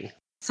acting,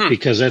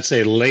 because that's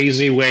a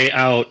lazy way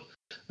out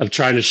of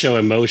trying to show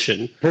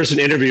emotion. The person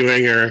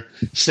interviewing her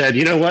said,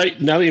 you know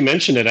what? Now that you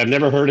mention it, I've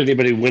never heard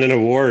anybody win an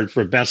award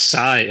for best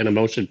sigh in a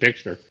motion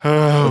picture.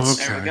 Oh,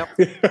 okay.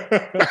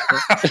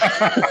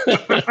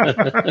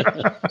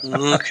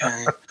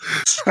 Okay.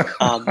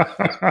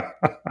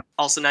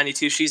 Also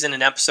 92, she's in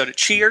an episode of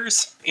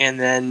Cheers. And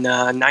then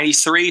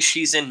 93,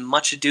 she's in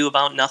Much Ado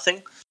About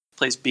Nothing.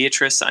 Plays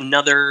Beatrice,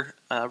 another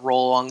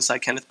role alongside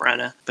Kenneth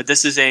Branagh. But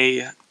this is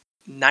it's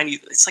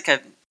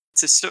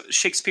a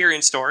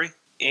Shakespearean story.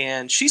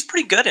 And she's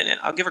pretty good in it.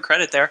 I'll give her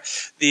credit there.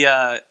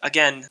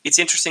 Again, it's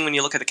interesting when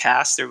you look at the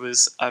cast. There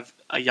was a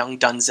young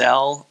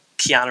Denzel,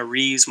 Keanu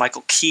Reeves,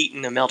 Michael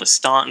Keaton, Imelda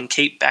Staunton,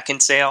 Kate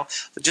Beckinsale.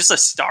 Just a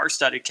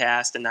star-studded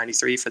cast in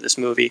 93 for this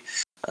movie.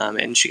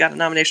 And she got a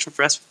nomination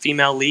for Best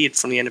Female Lead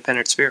from the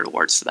Independent Spirit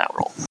Awards for that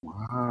role.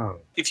 Wow.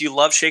 If you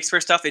love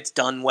Shakespeare stuff, it's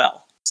done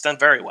well. It's done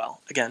very well.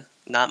 Again,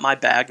 not my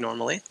bag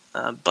normally,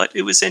 but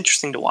it was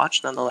interesting to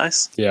watch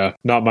nonetheless. Yeah,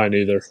 not mine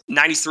either.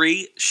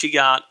 93, she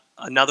got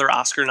another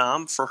Oscar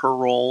nom for her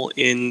role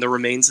in The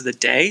Remains of the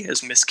Day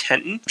as Miss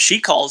Kenton. She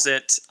calls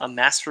it a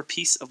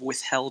masterpiece of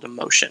withheld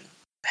emotion.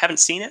 I haven't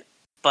seen it,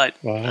 but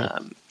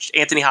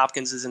Anthony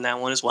Hopkins is in that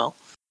one as well.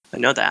 I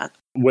know that.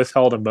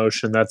 Withheld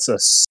emotion, that's a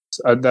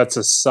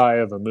sigh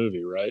of a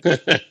movie, right?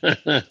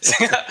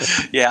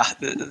 Yeah,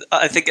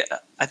 I think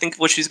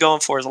what she's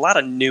going for is a lot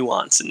of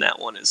nuance in that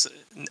one. Is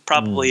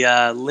probably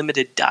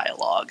limited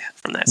dialogue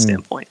from that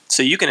standpoint.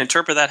 So you can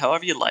interpret that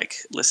however you like,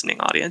 listening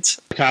audience.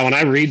 Kyle, when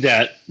I read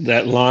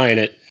that line,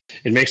 it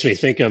makes me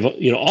think of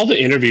all the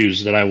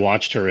interviews that I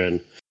watched her in.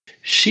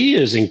 She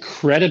is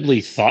incredibly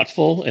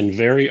thoughtful and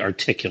very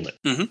articulate.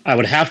 Mm-hmm. I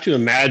would have to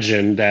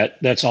imagine that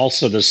that's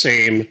also the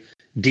same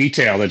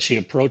detail that she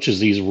approaches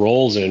these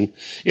roles in.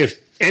 If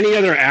any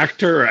other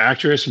actor or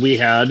actress we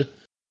had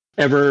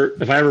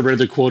if I ever read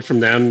the quote from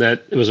them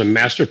that it was a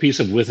masterpiece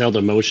of withheld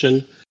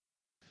emotion,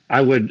 I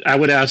would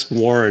ask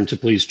Warren to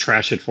please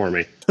trash it for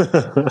me,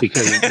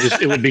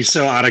 because it would be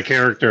so out of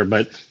character.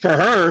 But for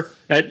her,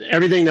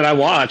 everything that I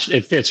watched,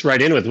 it fits right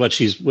in with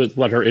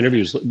what her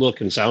interviews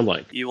look and sound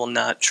like. You will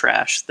not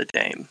trash the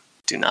dame.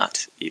 Do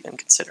not even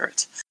consider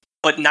it.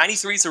 But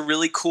 93 is a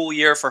really cool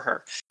year for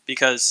her,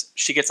 because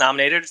she gets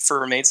nominated for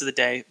Remains of the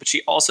Day, but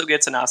she also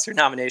gets an Oscar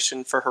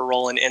nomination for her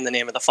role in The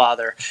Name of the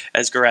Father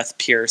as Gareth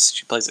Pierce.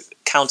 She plays a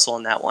counsel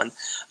in that one.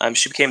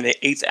 She became the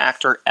 8th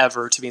actor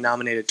ever to be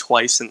nominated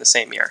twice in the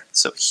same year.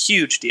 So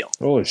huge deal.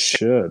 Oh,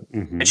 shit.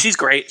 Mm-hmm. And she's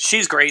great.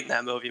 She's great in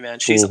that movie, man.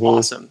 She's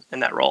awesome in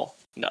that role.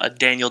 A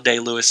Daniel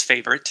Day-Lewis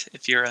favorite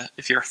if you're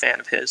a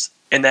fan of his.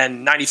 And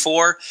then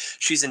 94,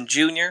 she's in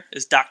Junior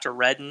as Dr.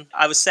 Redden.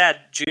 I was sad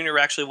Junior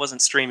actually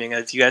wasn't streaming.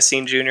 Have you guys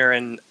seen Junior,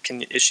 and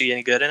is she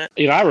any good in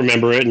it? I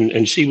remember it,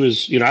 and she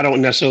was, I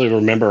don't necessarily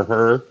remember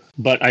her,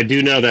 but I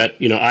do know that,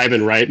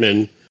 Ivan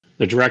Reitman,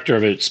 the director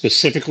of it,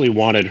 specifically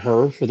wanted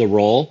her for the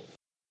role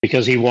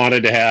because he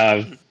wanted to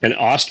have an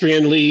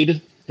Austrian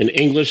lead, an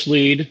English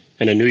lead,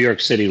 and a New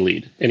York City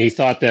lead. And he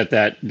thought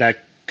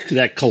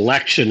that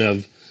collection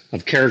of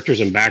characters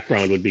and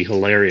background would be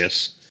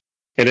hilarious.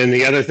 And then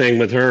the other thing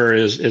with her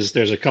is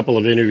there's a couple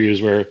of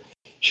interviews where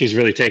she's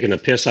really taking the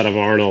piss out of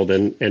Arnold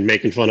and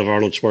making fun of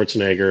Arnold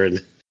Schwarzenegger.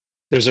 And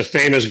There's a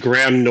famous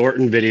Graham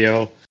Norton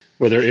video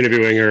where they're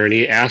interviewing her, and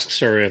he asks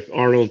her if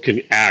Arnold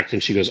can act,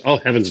 and she goes, "Oh,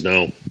 heavens,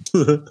 no."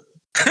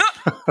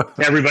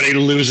 Everybody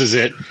loses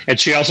it. And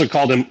she also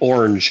called him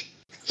orange.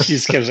 She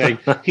just kept saying,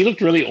 he looked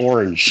really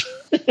orange.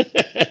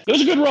 It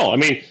was a good role. I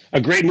mean,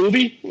 a great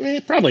movie?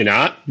 Probably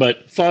not,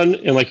 but fun.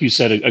 And like you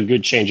said, a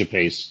good change of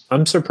pace.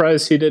 I'm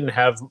surprised he didn't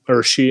have,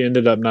 or she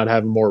ended up not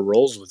having more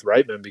roles with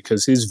Reitman,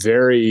 because he's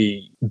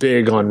very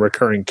big on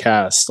recurring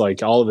cast.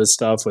 Like all of his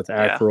stuff with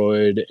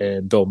Aykroyd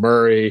and Bill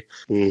Murray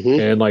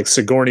and like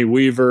Sigourney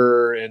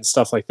Weaver and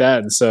stuff like that.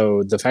 And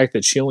so the fact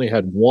that she only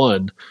had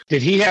one.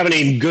 Did he have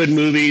any good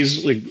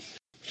movies like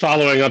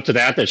following up to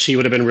that she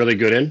would have been really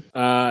good in?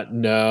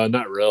 No,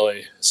 not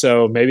really.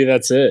 So maybe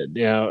that's it.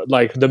 You know,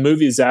 like the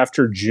movies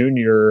after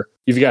Junior,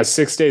 you've got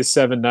 6 Days,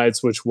 7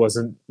 Nights, which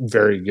wasn't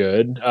very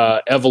good.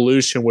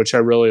 Evolution, which I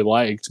really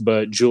liked,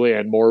 but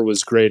Julianne Moore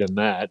was great in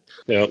that.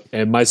 Yep.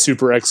 And My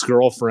Super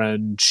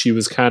Ex-Girlfriend, she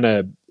was kind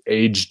of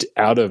aged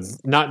out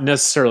of, not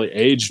necessarily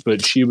aged,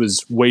 but she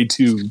was way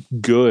too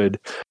good.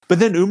 But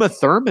then Uma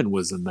Thurman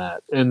was in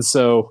that. And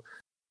so,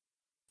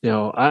 you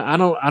know, I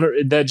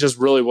don't, that just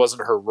really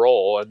wasn't her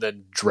role. And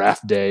then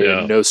Draft Day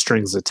and No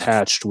Strings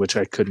Attached, which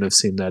I couldn't have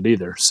seen that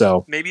either.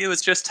 So maybe it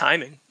was just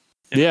timing.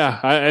 Yeah,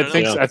 I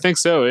think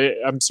so.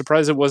 I'm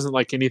surprised it wasn't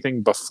like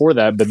anything before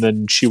that, but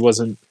then she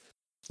wasn't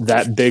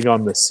that big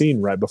on the scene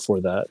right before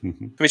that. I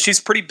mean, she's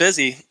pretty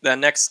busy the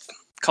next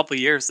couple of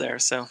years there,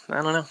 so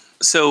I don't know.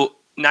 So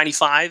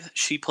 95,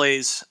 she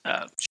plays,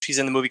 she's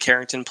in the movie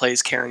Carrington,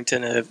 plays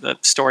Carrington, a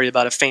story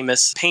about a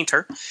famous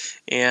painter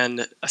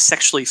and a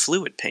sexually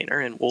fluid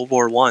painter in World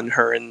War I.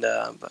 Her and,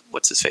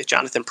 what's his face,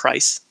 Jonathan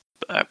Pryce,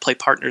 play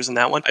partners in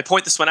that one. I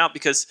point this one out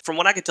because from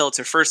what I could tell, it's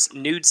her first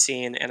nude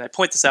scene, and I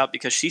point this out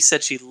because she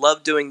said she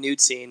loved doing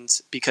nude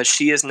scenes because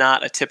she is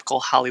not a typical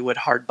Hollywood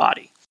hard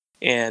body.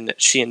 And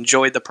she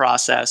enjoyed the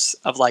process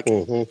of like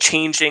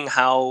changing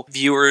how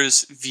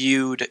viewers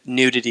viewed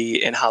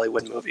nudity in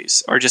Hollywood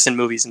movies or just in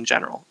movies in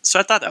general. So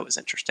I thought that was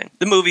interesting.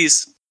 The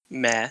movie's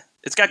meh.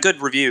 It's got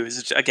good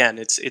reviews. Again,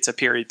 it's a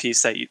period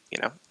piece that you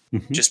know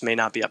just may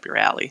not be up your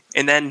alley.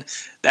 And then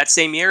that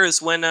same year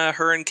is when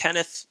her and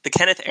the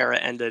Kenneth era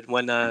ended,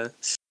 when it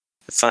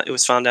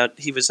was found out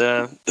he was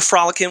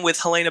frolicking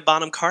with Helena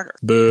Bonham Carter.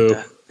 Boo.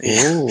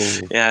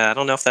 Yeah, I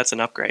don't know if that's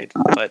an upgrade,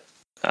 but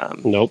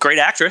nope. Great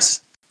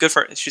actress. Good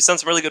for her. She's done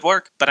some really good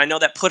work, but I know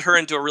that put her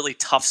into a really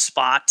tough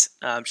spot.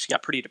 She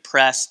got pretty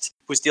depressed,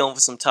 was dealing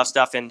with some tough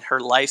stuff, and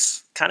her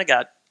life kind of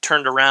got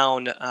turned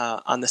around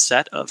on the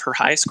set of her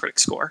highest critic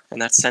score,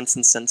 and that's Sense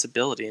and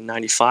Sensibility in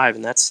 95,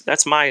 and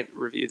that's my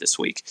review this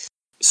week.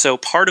 So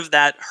part of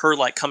that, her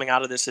like coming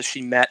out of this, is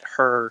she met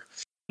her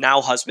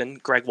now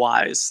husband, Greg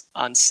Wise,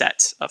 on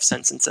set of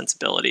Sense and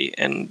Sensibility,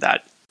 and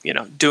that, you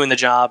know, doing the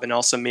job and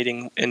also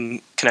meeting and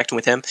connecting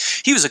with him.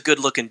 He was a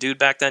good-looking dude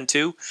back then,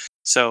 too.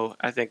 So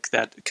I think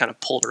that kind of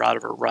pulled her out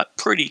of her rut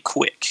pretty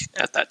quick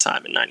at that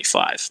time in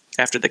 95,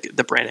 after the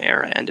Branagh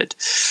era ended.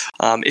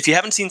 If you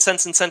haven't seen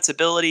Sense and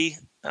Sensibility,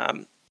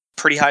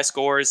 pretty high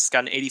scores. It's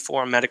got an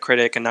 84 on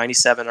Metacritic, a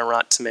 97 on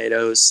Rotten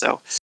Tomatoes.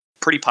 So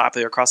pretty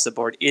popular across the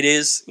board. It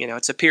is, you know,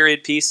 it's a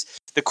period piece.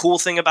 The cool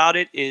thing about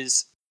it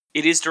is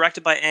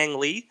directed by Ang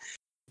Lee,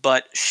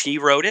 but she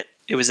wrote it.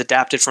 It was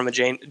adapted from a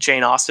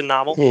Jane Austen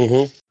novel.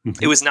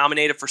 It was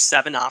nominated for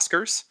 7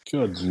 Oscars.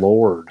 Good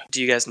Lord.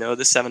 Do you guys know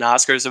the 7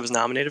 Oscars it was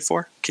nominated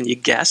for? Can you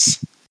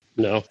guess?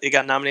 No. It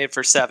got nominated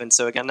for 7.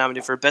 So it got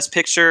nominated for Best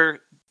Picture,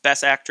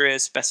 Best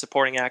Actress, Best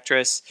Supporting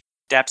Actress,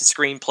 Adapted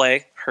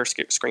Screenplay, her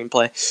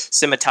screenplay,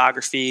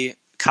 Cinematography,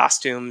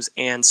 Costumes,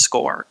 and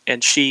Score.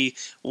 And she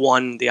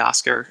won the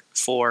Oscar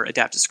for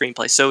Adapted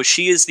Screenplay. So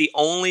she is the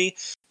only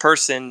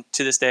person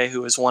to this day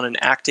who has won an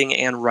acting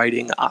and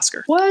writing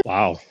Oscar. What?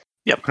 Wow.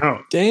 Yep. Oh,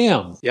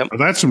 damn. Yep.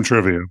 That's some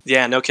trivia.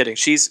 Yeah, no kidding.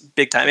 She's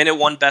big time. And it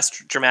won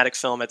Best Dramatic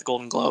Film at the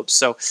Golden Globes.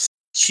 So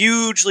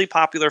hugely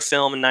popular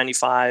film in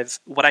 95.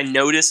 What I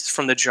noticed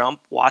from the jump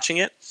watching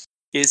it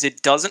is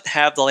it doesn't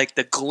have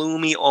the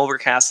gloomy,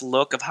 overcast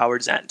look of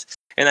Howard's End.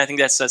 And I think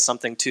that says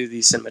something to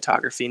the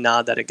cinematography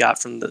nod that it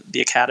got from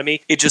the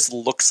Academy. It just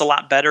looks a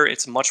lot better.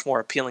 It's much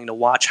more appealing to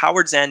watch.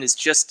 Howard's End is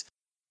just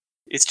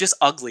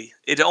ugly.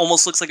 It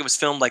almost looks like it was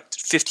filmed like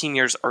 15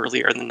 years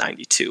earlier than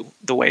 92,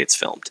 the way it's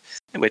filmed,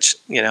 which,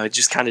 you know, it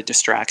just kind of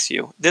distracts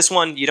you. This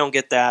one, you don't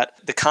get that.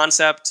 The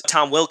concept,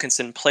 Tom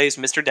Wilkinson plays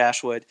Mr.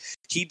 Dashwood.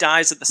 He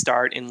dies at the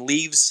start and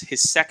leaves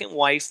his second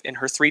wife and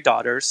her 3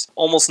 daughters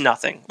almost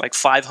nothing, like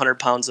 500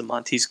 pounds a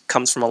month. He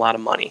comes from a lot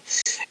of money.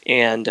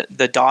 And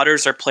the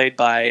daughters are played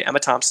by Emma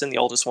Thompson, the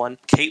oldest one,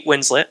 Kate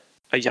Winslet,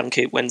 a young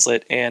Kate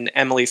Winslet, and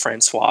Emily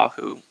Francois,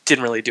 who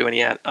didn't really do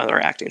any other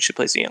acting. She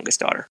plays the youngest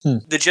daughter.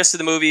 The gist of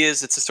the movie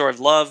is it's a story of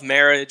love,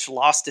 marriage,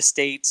 lost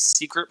estates,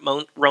 secret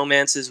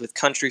romances with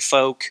country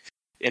folk,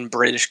 and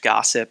British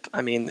gossip.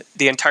 I mean,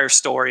 the entire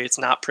story, it's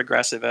not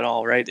progressive at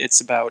all, right?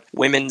 It's about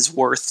women's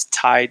worth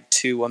tied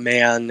to a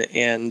man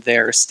and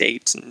their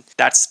estate. And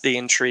that's the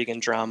intrigue and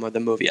drama of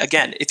the movie.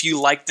 Again, if you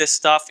like this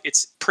stuff,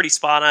 it's pretty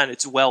spot on.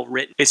 It's well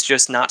written. It's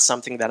just not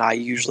something that I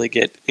usually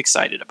get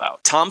excited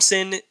about.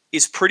 Thompson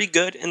is pretty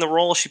good in the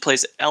role. She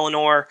plays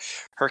Eleanor.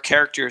 Her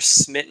character is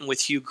smitten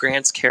with Hugh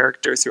Grant's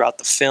character throughout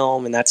the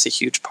film, and that's a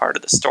huge part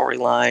of the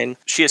storyline.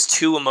 She has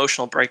 2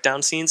 emotional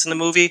breakdown scenes in the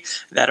movie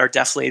that are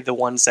definitely the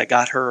ones that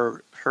got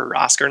her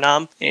Oscar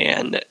nom.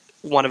 And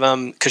one of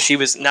them, because she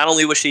was, not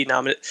only was she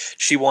nominated,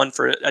 she won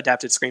for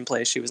adapted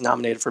screenplay, she was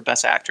nominated for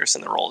Best Actress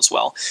in the role as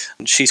well.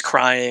 And she's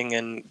crying,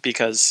 and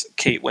because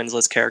Kate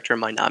Winslet's character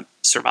might not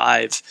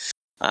survive.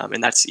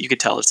 And that's, you could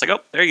tell, it's like, oh,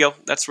 there you go.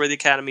 That's where the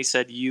Academy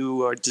said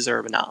you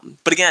deserve a nom.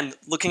 But again,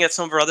 looking at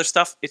some of her other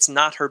stuff, it's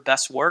not her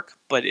best work,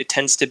 but it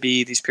tends to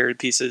be these period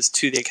pieces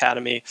to the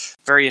Academy,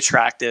 very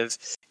attractive,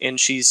 and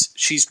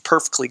she's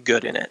perfectly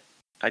good in it.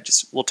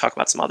 We'll talk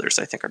about some others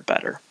I think are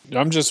better.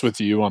 I'm just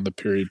with you on the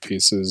period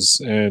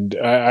pieces, and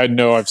I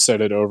know I've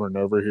said it over and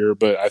over here,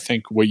 but I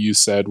think what you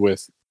said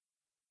with,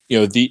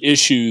 the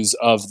issues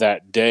of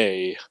that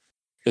day,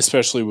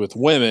 especially with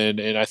women,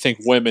 and I think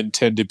women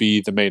tend to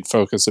be the main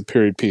focus of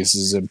period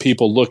pieces, and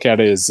people look at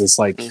it as this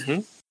like,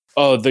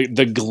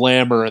 the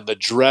glamour and the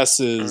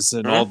dresses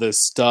and all this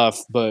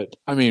stuff. But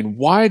I mean,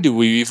 why do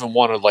we even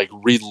want to like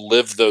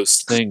relive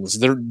those things?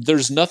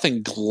 There's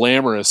nothing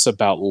glamorous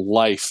about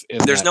life in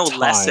There's that no time.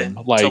 lesson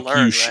Like to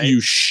learn, right? you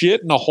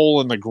shit in a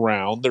hole in the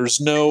ground. There's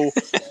no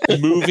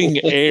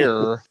moving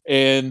air,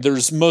 and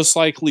there's most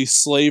likely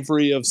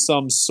slavery of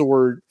some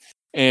sort,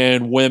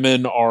 and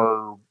women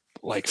are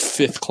like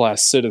 5th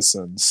class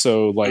citizens.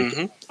 So like,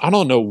 I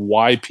don't know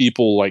why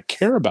people like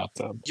care about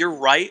them. You're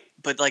right,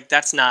 but like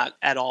that's not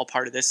at all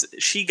part of this.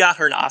 She got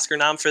her an Oscar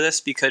nom for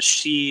this because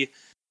she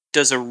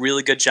does a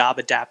really good job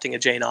adapting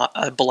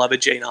a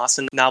beloved Jane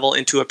Austen novel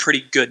into a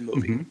pretty good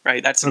movie,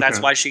 right? That's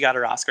why she got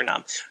her Oscar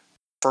nom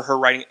for her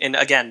writing. And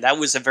again, that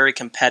was a very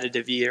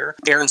competitive year.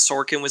 Aaron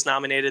Sorkin was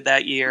nominated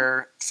that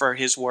year for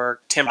his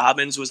work. Tim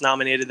Robbins was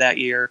nominated that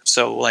year.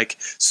 So like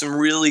some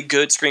really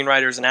good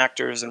screenwriters and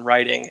actors and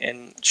writing,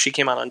 and she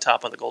came out on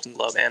top on the Golden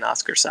Globe and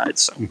Oscar side.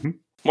 So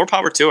more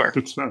power to her.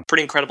 Good stuff.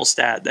 Pretty incredible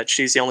stat that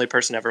she's the only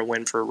person ever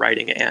win for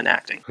writing and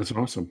acting. That's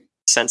awesome.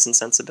 Sense and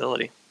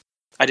Sensibility.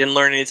 I didn't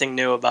learn anything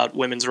new about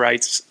women's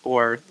rights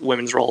or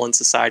women's role in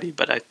society,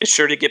 but it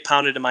sure did get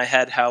pounded in my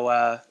head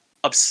how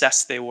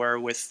obsessed they were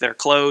with their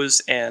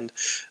clothes and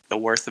the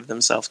worth of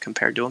themselves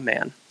compared to a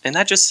man. And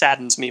that just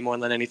saddens me more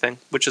than anything,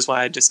 which is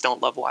why I just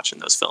don't love watching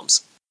those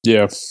films.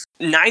 Yeah.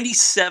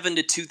 97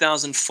 to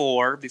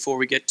 2004, before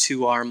we get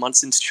to our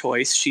Munson's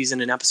Choice, she's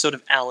in an episode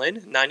of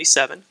Ellen,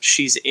 97.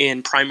 She's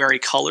in Primary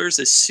Colors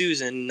as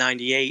Susan,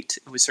 98.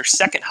 It was her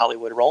second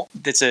Hollywood role.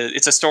 It's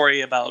a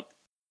story about,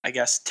 I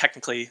guess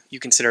technically you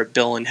consider it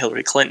Bill and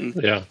Hillary Clinton.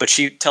 Yeah. But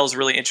she tells a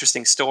really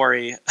interesting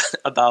story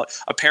about,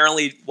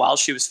 apparently while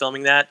she was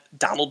filming that,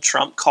 Donald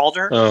Trump called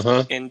her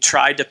and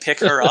tried to pick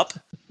her up,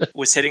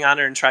 was hitting on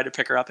her and tried to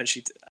pick her up. And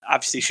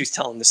she's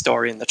telling the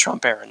story in the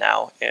Trump era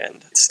now.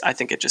 And I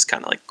think it just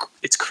kind of like,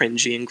 it's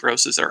cringy and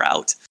grosses her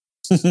out.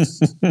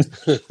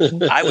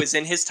 I was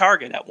in his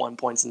target at one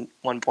point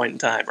in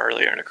time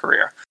earlier in her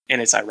career.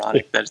 And it's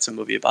ironic that it's a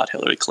movie about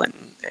Hillary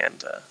Clinton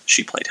and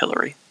she played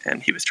Hillary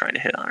and he was trying to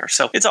hit on her.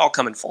 So it's all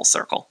coming full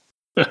circle.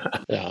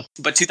 Yeah.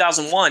 But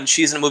 2001,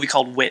 she's in a movie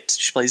called Wit.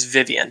 She plays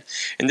Vivian.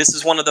 And this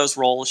is one of those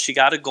roles. She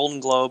got a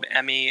Golden Globe,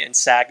 Emmy, and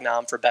SAG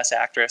nom for Best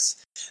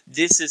Actress.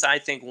 This is, I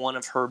think, one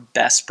of her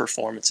best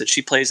performances.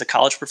 She plays a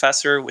college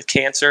professor with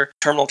cancer,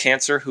 terminal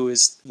cancer, who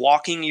is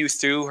walking you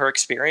through her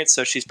experience.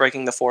 So she's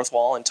breaking the fourth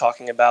wall and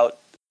talking about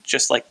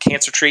just like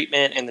cancer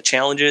treatment and the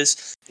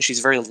challenges. She's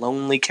a very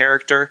lonely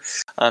character.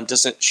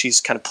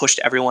 She's kind of pushed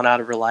everyone out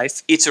of her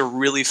life. It's a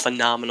really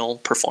phenomenal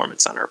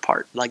performance on her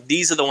part. Like,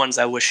 these are the ones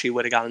I wish she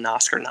would have got an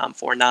Oscar nom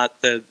for, not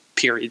the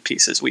period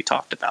pieces we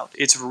talked about.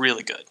 It's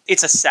really good.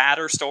 It's a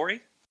sadder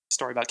story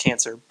about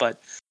cancer,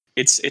 but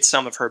it's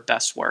some of her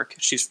best work.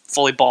 She's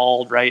fully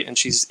bald, right? And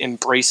she's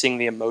embracing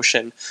the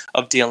emotion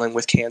of dealing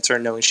with cancer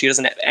and knowing she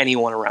doesn't have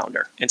anyone around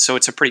her. And so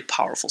it's a pretty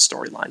powerful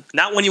storyline.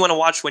 Not one you want to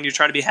watch when you're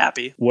trying to be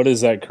happy. What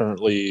is that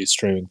currently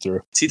streaming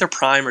through? It's either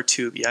Prime or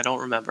Tubi. I don't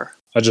remember.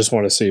 I just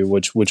want to see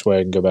which way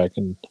I can go back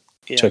and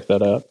check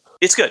that out.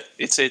 It's good.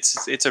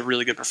 It's a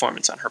really good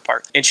performance on her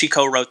part. And she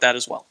co-wrote that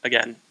as well.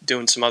 Again,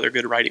 doing some other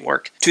good writing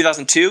work.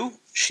 2002,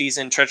 she's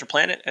in Treasure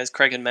Planet, as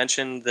Craig had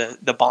mentioned,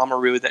 the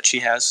bomberoo that she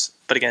has.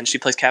 But again, she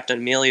plays Captain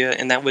Amelia,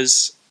 and that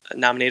was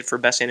nominated for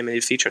Best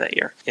Animated Feature that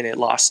year. And it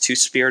lost to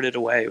Spirited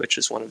Away, which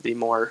is one of the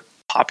more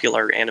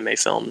popular anime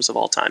films of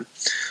all time.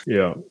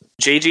 Yeah.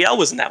 JGL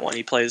was in that one.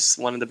 He plays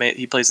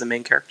the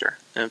main character.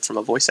 And from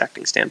a voice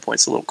acting standpoint,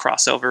 it's a little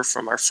crossover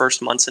from our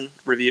first Munson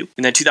review.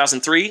 And then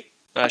 2003,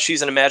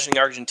 she's in Imagining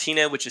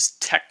Argentina, which is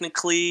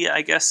technically,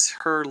 I guess,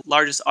 her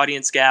largest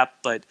audience gap,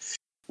 but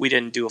we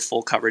didn't do a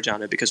full coverage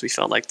on it because we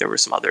felt like there were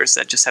some others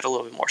that just had a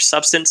little bit more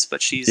substance, but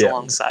she's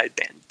alongside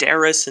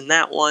Banderas in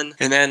that one.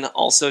 And then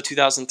also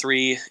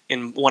 2003,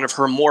 in one of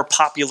her more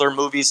popular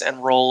movies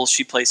and roles,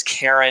 she plays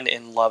Karen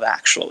in Love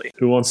Actually.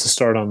 Who wants to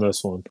start on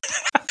this one?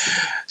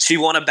 She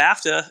won a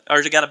BAFTA,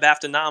 or she got a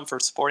BAFTA nom for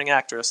supporting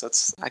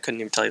actress. I couldn't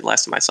even tell you the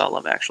last time I saw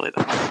Love Actually,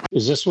 though.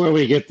 Is this where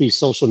we get the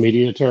social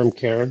media term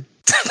Karen?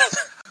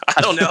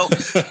 I don't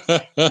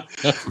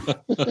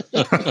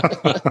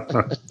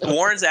know.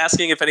 Warren's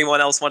asking if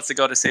anyone else wants to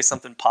go to say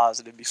something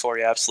positive before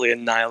he absolutely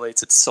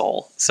annihilates its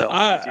soul. So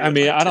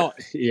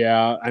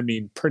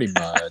pretty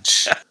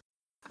much.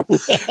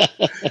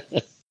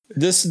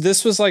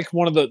 This was like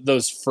one of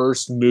those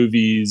first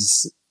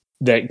movies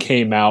that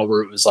came out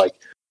where it was like,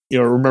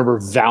 remember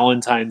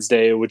Valentine's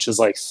Day, which is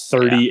like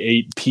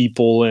 38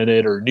 people in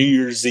it, or New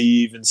Year's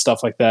Eve and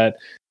stuff like that.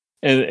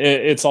 And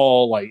it's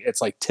all like,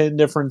 it's like 10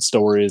 different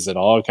stories that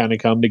all kind of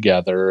come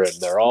together, and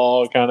they're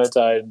all kind of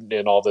tied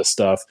in all this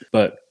stuff.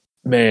 But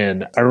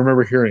man, I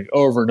remember hearing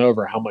over and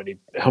over how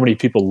many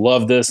people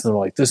love this, and they're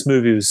like, this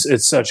movie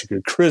it's such a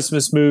good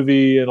Christmas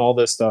movie and all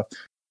this stuff.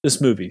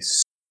 This movie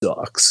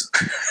sucks.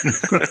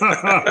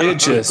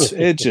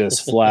 It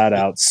just flat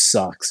out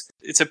sucks.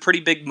 It's a pretty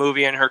big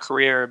movie in her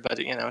career, but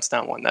it's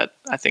not one that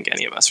I think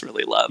any of us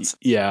really love.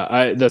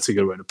 Yeah, that's a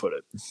good way to put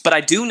it. But I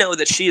do know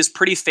that she is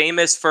pretty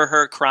famous for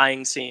her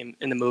crying scene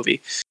in the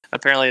movie.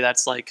 Apparently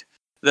that's like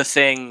the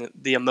thing,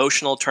 the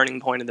emotional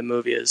turning point of the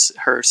movie is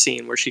her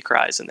scene where she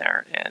cries in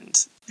there,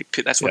 and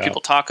that's what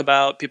people talk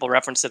about. People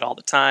reference it all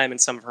the time in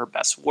some of her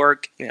best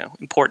work.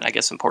 Important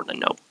to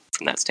note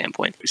from that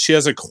standpoint. She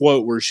has a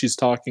quote where she's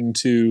talking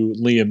to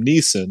Liam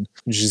Neeson,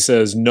 and she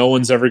says, "No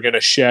one's ever going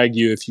to shag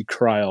you if you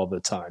cry all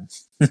the time."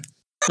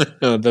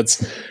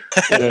 that's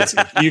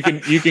you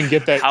can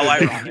get that. How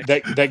ironic.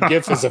 That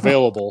GIF is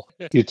available.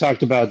 You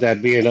talked about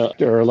that being a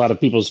lot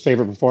of people's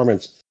favorite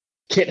performance.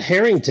 Kit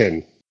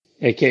Harington,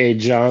 aka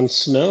Jon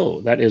Snow,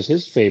 that is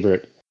his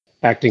favorite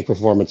acting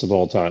performance of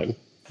all time.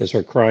 Is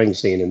her crying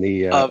scene in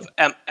the of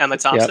Emma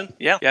Thompson?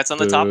 Yep. Yeah, it's on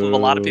the top of a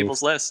lot of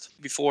people's list.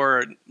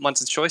 Before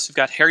Munson's Choice, we've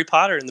got Harry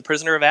Potter and the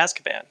Prisoner of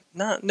Azkaban.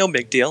 No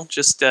big deal.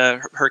 Just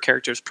her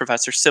character is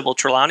Professor Sybil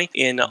Trelawney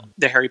in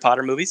the Harry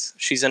Potter movies.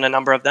 She's in a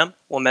number of them.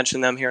 We'll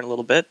mention them here in a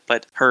little bit,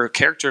 but her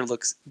character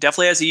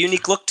definitely has a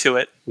unique look to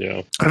it.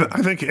 Yeah,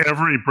 I think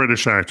every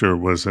British actor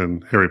was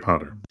in Harry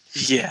Potter.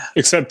 Yeah.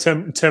 Except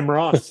Tim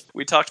Roth.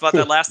 We talked about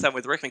that last time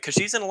with Rickman, because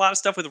she's in a lot of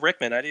stuff with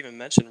Rickman. I didn't even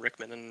mention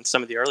Rickman in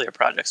some of the earlier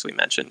projects we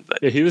mentioned. But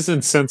yeah, he was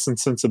in Sense and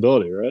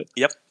Sensibility, right?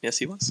 Yep. Yes,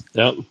 he was.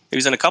 Yep. He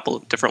was in a couple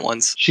of different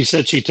ones. She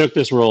said she took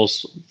this role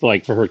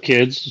like for her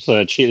kids, so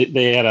that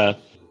they had a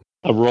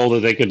role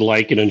that they could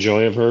like and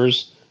enjoy of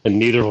hers, and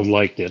neither of them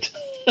liked it.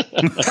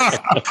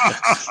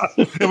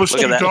 It was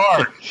too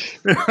dark.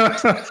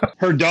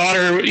 Her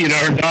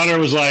daughter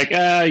was like,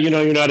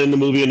 you're not in the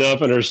movie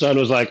enough, and her son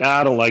was like,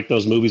 I don't like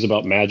those movies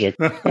about magic.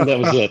 And that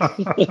was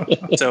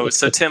it.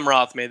 So Tim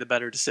Roth made the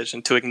better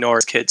decision to ignore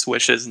his kids'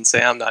 wishes and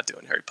say, I'm not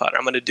doing Harry Potter.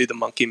 I'm going to do the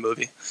monkey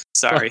movie.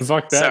 Sorry.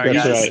 Fuck that. Sorry,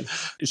 That's guys.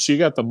 right. She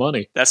got the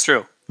money. That's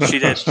true. She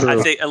did. True. I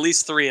think at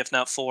least 3, if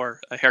not 4,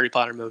 Harry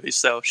Potter movies.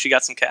 So she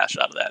got some cash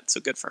out of that. So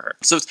good for her.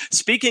 So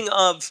speaking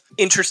of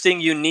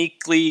interesting,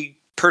 uniquely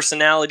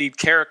personality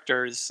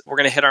characters, we're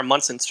going to hit our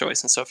Munson's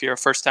Choice. And so if you're a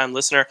first-time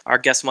listener, our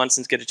guest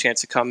Munsons get a chance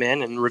to come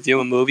in and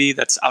review a movie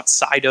that's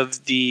outside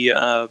of the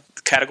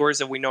categories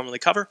that we normally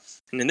cover.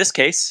 And in this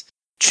case,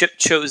 Chip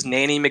chose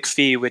Nanny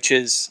McPhee, which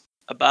is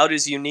about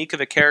as unique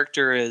of a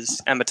character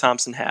as Emma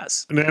Thompson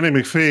has. Nanny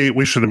McPhee,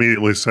 we should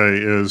immediately say,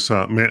 is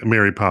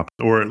Mary Poppins,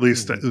 or at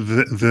least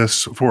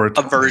this for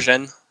a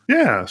version.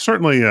 Yeah,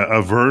 certainly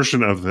a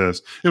version of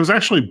this. It was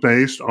actually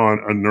based on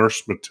a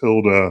Nurse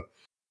Matilda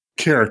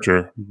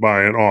character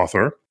by an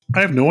author. I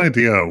have no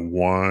idea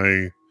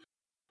why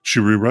she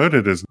rewrote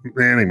it as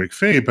Nanny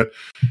McPhee, but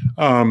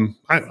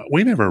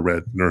we never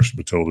read Nurse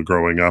Matilda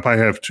growing up. I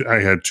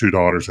had 2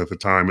 daughters at the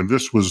time, and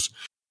this was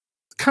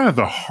kind of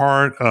the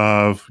heart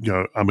of,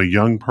 I'm a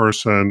young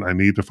person. I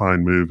need to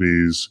find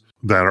movies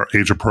that are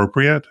age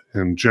appropriate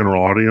and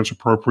general audience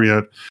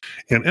appropriate.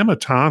 And Emma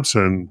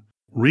Thompson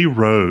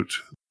rewrote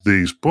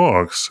these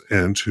books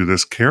into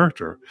this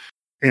character.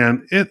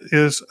 And it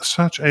is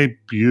such a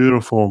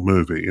beautiful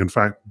movie. In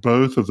fact,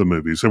 both of the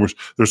movies,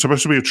 there's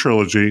supposed to be a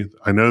trilogy.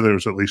 I know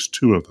there's at least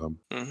 2 of them.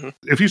 Mm-hmm.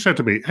 If you said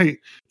to me, hey,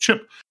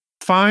 Chip,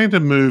 find a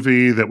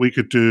movie that we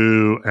could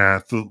do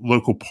at the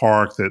local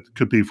park that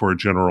could be for a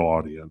general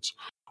audience,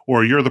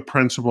 or you're the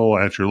principal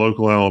at your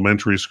local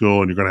elementary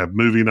school and you're going to have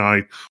movie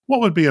night,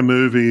 what would be a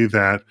movie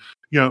that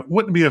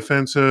wouldn't be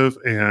offensive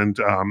and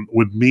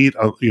would meet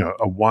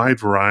a wide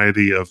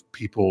variety of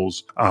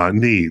people's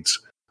needs?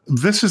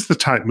 This is the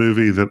type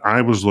movie that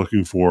I was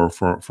looking for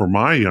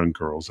my young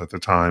girls at the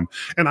time.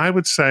 And I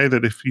would say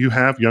that if you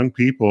have young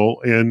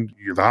people and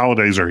the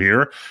holidays are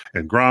here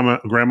and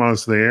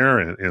grandma's there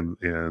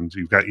and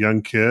you've got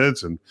young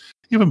kids and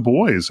even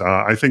boys,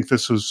 I think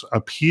this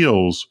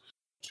appeals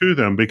to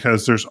them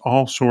because there's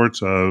all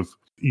sorts of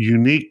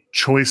unique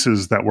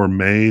choices that were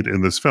made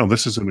in this film.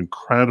 This is an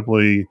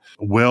incredibly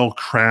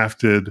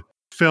well-crafted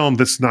film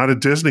that's not a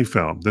Disney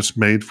film, that's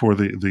made for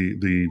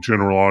the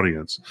general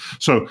audience.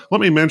 So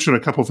let me mention a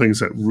couple things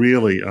that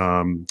really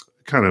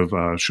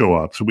show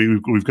up. So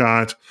we've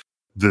got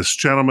this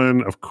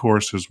gentleman, of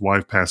course, his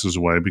wife passes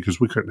away because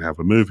we couldn't have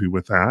a movie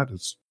with that.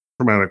 It's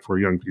traumatic for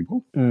young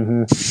people.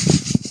 Mm-hmm.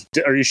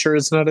 Are you sure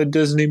it's not a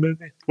Disney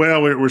movie?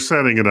 Well, we're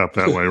setting it up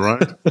that way,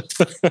 right?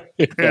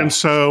 Yeah. And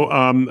so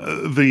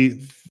the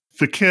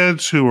the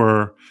kids who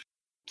are,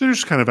 they're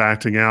just kind of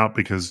acting out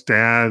because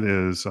dad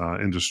is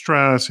in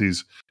distress.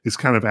 He's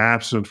kind of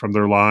absent from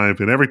their life.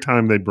 And every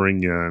time they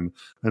bring in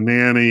a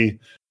nanny,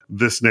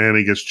 this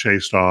nanny gets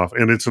chased off,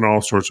 and it's in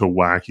all sorts of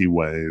wacky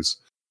ways.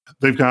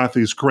 They've got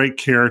these great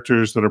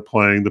characters that are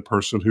playing. The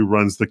person who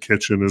runs the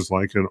kitchen is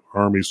like an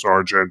army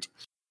sergeant.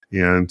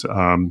 And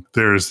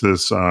there's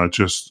this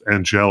just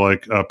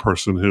angelic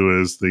person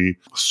who is the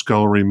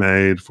scullery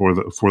maid for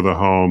the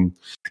home.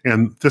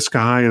 And this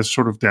guy is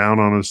sort of down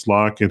on his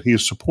luck, and he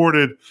is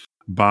supported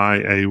by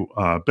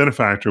a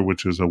benefactor,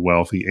 which is a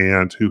wealthy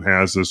aunt who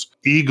has this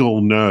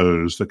eagle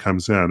nose that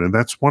comes in. And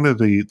that's one of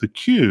the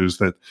cues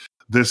that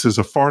this is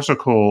a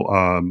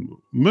farcical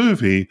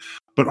movie,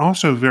 but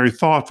also very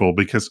thoughtful,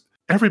 because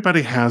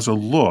everybody has a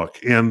look,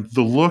 and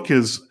the look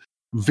is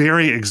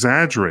very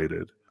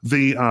exaggerated.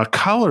 The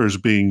colors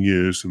being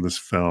used in this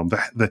film,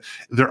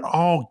 they're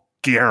all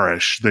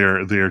garish.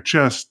 They're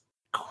just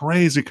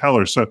crazy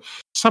colors. So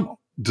some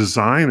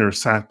designer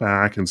sat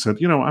back and said,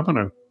 I'm going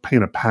to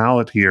paint a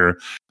palette here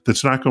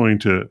that's not going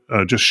to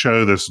just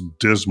show this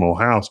dismal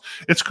house.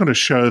 It's going to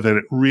show that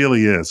it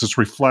really is. It's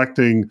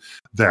reflecting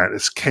that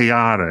it's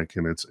chaotic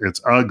and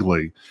it's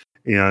ugly.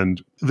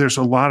 And there's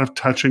a lot of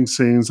touching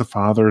scenes. The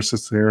father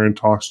sits there and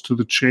talks to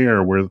the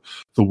chair where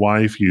the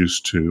wife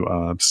used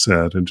to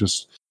sit, and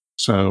just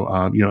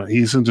so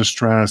he's in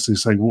distress.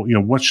 He's saying,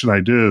 well, what should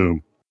I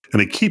do?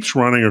 And he keeps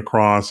running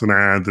across an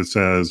ad that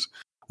says,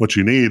 what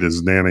you need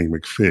is Nanny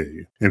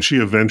McPhee. And she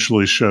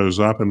eventually shows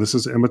up, and this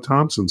is Emma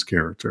Thompson's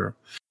character.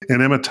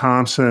 And Emma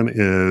Thompson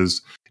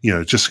is,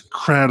 just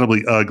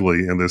incredibly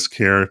ugly in this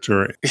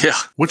character,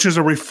 which is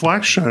a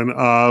reflection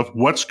of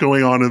what's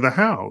going on in the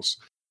house.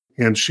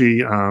 And she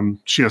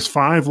has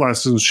 5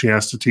 lessons she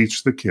has to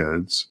teach the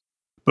kids.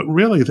 But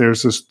really,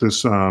 there's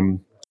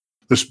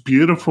this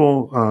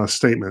beautiful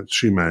statement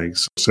she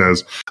makes. It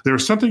says,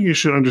 there's something you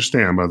should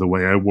understand by the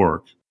way I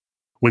work.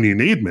 When you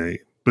need me,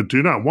 but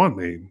do not want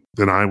me,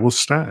 then I will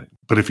stay.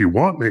 But if you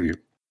want me,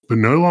 but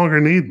no longer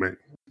need me,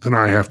 then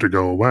I have to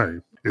go away.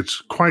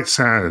 It's quite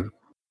sad,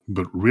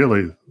 but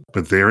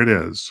there it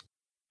is.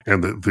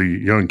 And the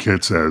young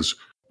kid says,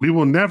 we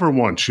will never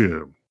want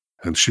you.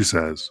 And she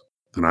says,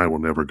 then I will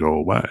never go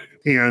away.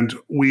 And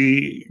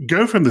we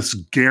go from this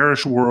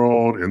garish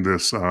world and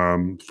this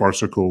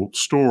farcical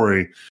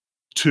story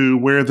to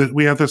where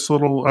we have this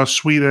little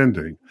sweet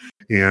ending.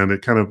 And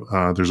it kind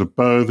of, there's a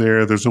bow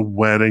there, there's a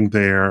wedding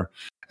there.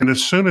 And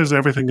as soon as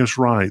everything is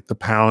right, the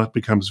palette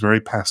becomes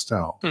very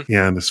pastel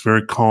and it's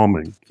very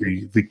calming.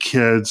 The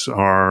kids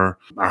are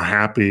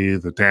happy,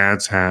 the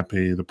dad's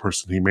happy, the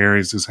person he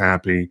marries is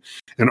happy,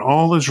 and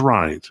all is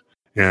right.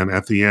 And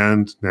at the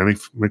end, Nanny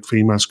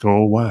McPhee must go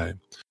away.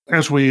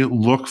 As we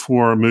look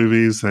for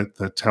movies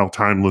that tell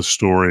timeless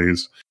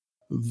stories,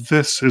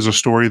 this is a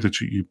story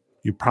that you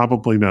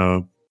probably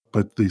know,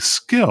 but the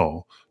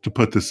skill to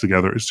put this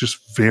together is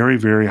just very,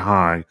 very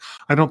high.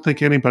 I don't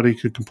think anybody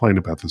could complain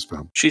about this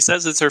film. She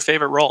says it's her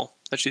favorite role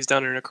that she's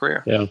done in her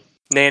career. Yeah.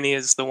 Nanny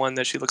is the one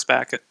that she looks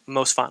back at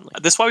most fondly.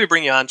 This is why we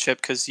bring you on,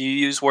 Chip, because you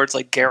use words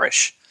like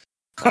garish,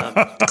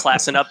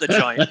 classing up the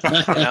joint.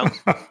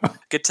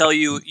 Could tell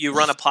you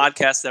run a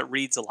podcast that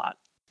reads a lot.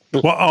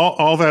 Well,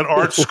 all that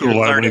art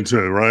school I went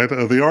to, right?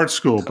 The art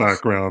school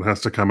background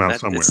has to come out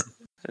somewhere.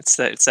 It's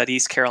that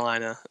East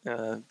Carolina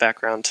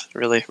background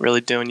really, really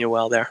doing you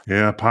well there.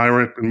 Yeah,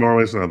 Pirate and more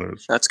ways than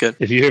others. That's good.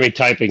 If you hear me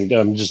typing,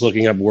 I'm just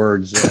looking up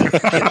words.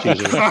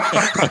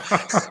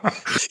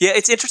 Yeah,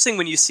 it's interesting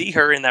when you see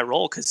her in that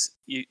role because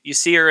you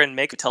see her and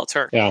make it tell it's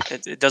her. Yeah.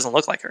 It doesn't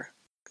look like her.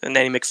 And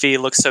Nanny McPhee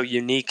looks so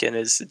unique and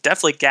is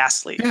definitely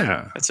ghastly.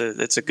 Yeah.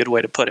 That's a good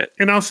way to put it.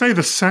 And I'll say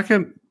the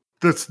second,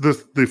 that's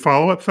the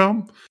follow-up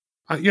film,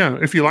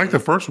 if you like the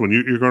first one,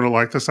 you're going to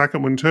like the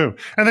second one too.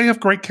 And they have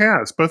great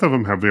casts. Both of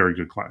them have very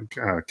good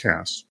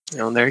casts.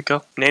 There you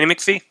go. Nanny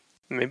McPhee.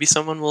 Maybe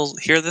someone will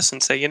hear this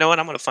and say, you know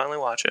what, I'm going to finally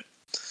watch it.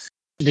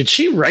 Did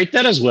she write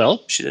that as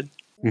well? She did.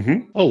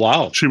 Mm-hmm. Oh,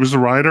 wow. She was the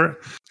writer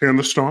and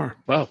the star.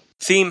 Wow.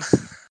 Theme.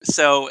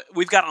 So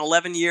we've got an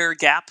 11-year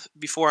gap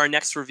before our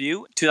next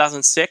review.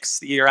 2006,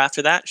 the year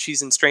after that,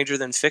 she's in Stranger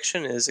Than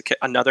Fiction, is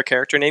another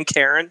character named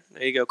Karen.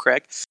 There you go,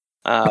 Craig.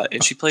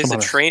 And she plays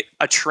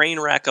a train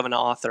wreck of an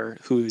author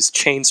who's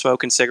chain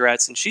smoking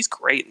cigarettes, and she's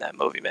great in that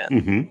movie, man.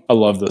 Mm-hmm. I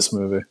love this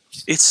movie.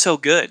 It's so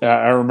good.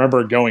 I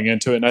remember going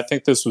into it, and I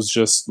think this was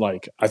just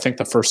I think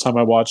the first time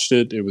I watched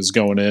it, it was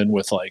going in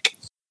with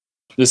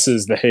this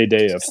is the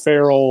heyday of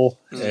Farrell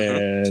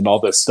and all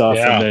this stuff.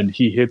 Yeah. And then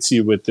he hits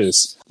you with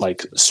this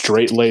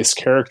straight-laced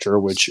character,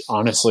 which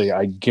honestly,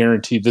 I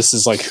guarantee this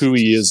is who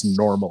he is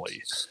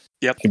normally.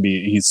 Yep.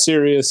 He's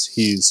serious.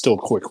 He's still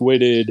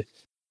quick-witted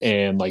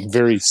and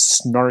very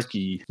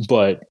snarky,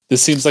 but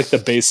this seems like the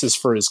basis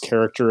for his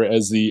character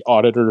as the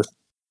auditor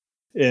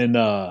in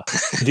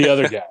The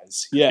Other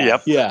Guys. Yeah,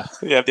 Yep. yeah.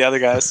 Yeah, the other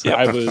guys. Yep.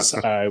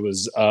 I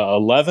was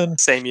 11,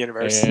 Same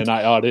universe. and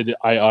I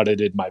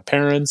audited my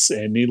parents,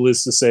 and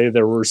needless to say,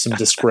 there were some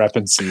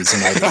discrepancies,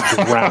 and I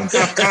was drowned.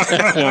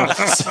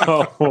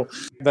 So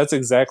that's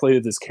exactly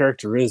what this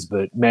character is.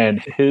 But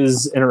man,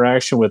 his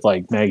interaction with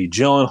like Maggie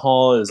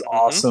Gyllenhaal is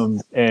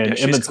awesome, and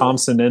she's Emma cool.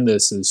 Thompson in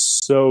this is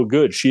so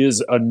good. She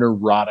is a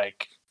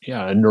neurotic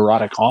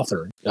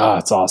author.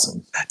 It's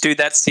awesome. Dude,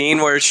 that scene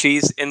where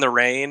she's in the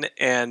rain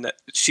and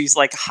she's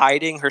like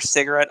hiding her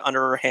cigarette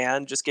under her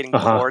hand, just getting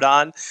poured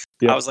on.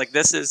 Yeah. I was like,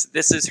 this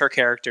is her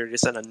character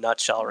just in a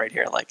nutshell right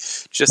here. Like,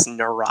 just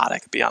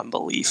neurotic beyond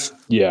belief.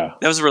 Yeah.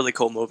 That was a really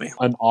cool movie.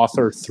 An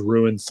author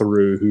through and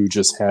through who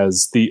just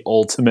has the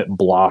ultimate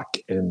block,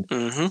 and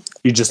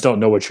you just don't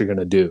know what you're going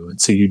to do.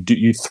 And so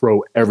you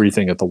throw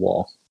everything at the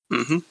wall.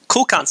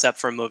 Cool concept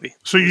for a movie.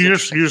 So you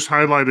just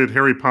highlighted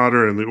Harry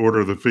Potter and the Order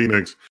of the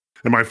Phoenix,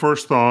 and my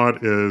first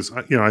thought is,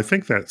 I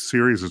think that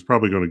series is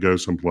probably going to go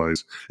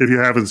someplace if you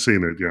haven't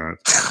seen it yet.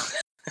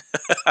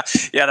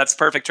 Yeah, that's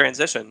perfect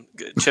transition.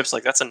 Chip's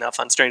like, that's enough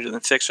on Stranger Than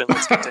Fiction.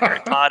 Let's get to Harry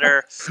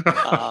Potter.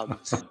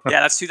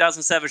 That's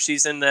 2007.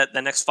 She's in the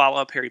next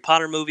follow-up Harry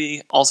Potter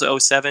movie. Also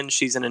 2007,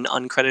 she's in an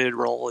uncredited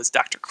role as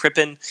Dr.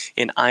 Crippen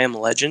in I Am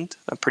Legend,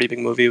 a pretty big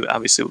movie,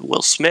 obviously with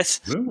Will Smith.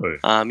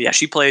 Really?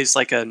 She plays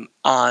like an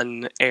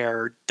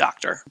on-air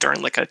doctor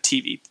during like a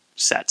TV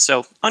set.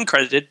 So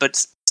uncredited,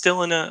 but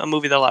still in a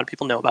movie that a lot of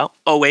people know about.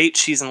 2008,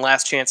 she's in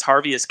Last Chance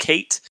Harvey as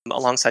Kate,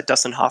 alongside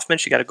Dustin Hoffman.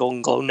 She got a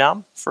Golden Globe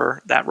nom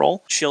for that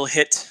role. She'll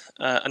hit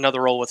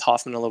another role with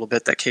Hoffman a little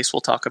bit that Case will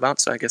talk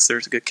about, so I guess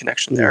there's a good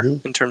connection there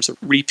in terms of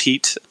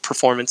repeat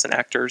performance and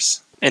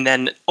actors. And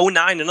then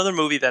 2009, another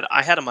movie that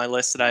I had on my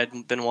list that I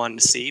had been wanting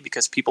to see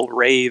because people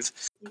rave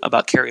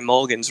about Carey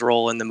Mulligan's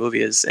role in the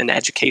movie is in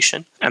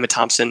Education. Emma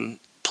Thompson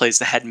plays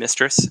the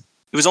headmistress.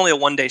 It was only a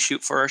one-day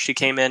shoot for her. She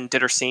came in,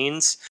 did her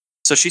scenes.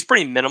 So she's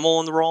pretty minimal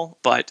in the role,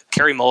 but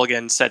Carey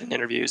Mulligan said in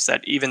interviews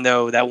that even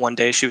though that one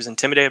day she was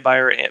intimidated by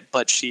her,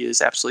 but she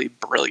is absolutely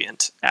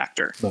brilliant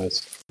actor.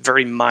 Nice.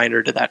 Very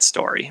minor to that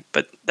story,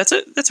 but that's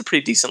a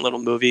pretty decent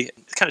little movie.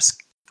 It's kind of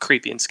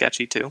creepy and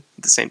sketchy too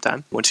at the same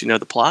time once you know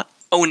the plot.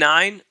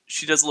 2009,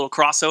 she does a little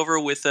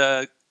crossover with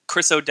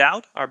Chris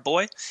O'Dowd, our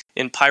boy,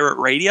 in Pirate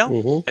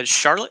Radio as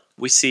Charlotte.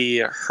 We see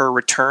her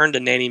return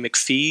to Nanny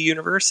McPhee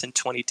universe in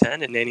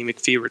 2010 and Nanny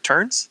McPhee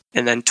Returns.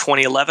 And then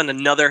 2011,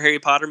 another Harry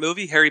Potter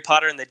movie, Harry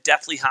Potter and the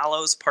Deathly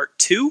Hallows Part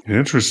 2.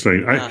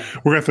 Interesting. We're going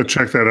to have to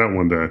check that out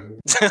one day.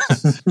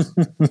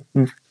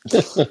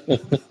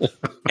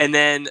 And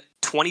then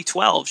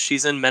 2012,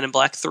 she's in Men in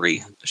Black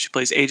 3. She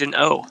plays Agent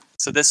O.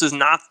 So this is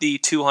not the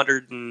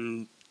 $200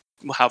 and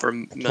however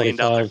 $1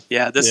 million.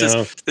 Yeah, this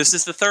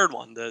is the third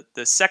one,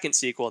 the second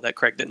sequel that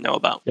Craig didn't know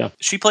about. Yeah.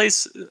 She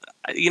plays,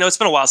 it's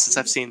been a while since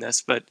I've seen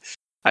this, but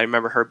I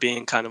remember her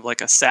being kind of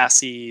like a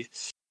sassy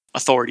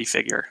authority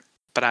figure,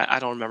 but I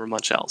don't remember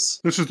much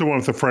else. This is the one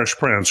with the Fresh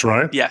Prince,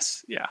 right?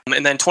 Yes, yeah.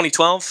 And then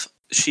 2012,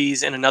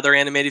 she's in another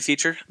animated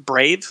feature,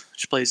 Brave.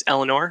 She plays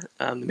Eleanor,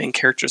 the main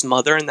character's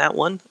mother in that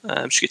one.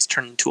 She gets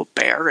turned into a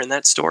bear in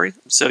that story.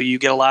 So you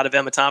get a lot of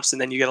Emma Thompson,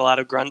 then you get a lot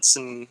of grunts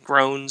and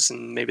groans,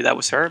 and maybe that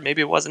was her.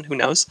 Maybe it wasn't. Who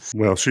knows?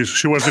 Well, she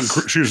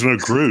wasn't. She was no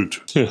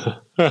Groot.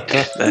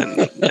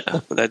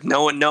 That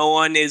no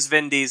one is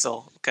Vin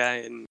Diesel.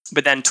 Okay,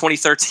 but then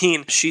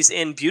 2013, she's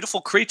in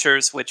Beautiful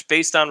Creatures, which,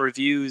 based on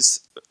reviews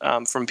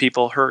from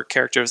people, her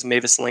character as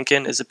Mavis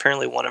Lincoln is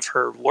apparently one of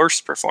her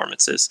worst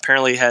performances.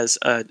 Apparently has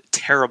a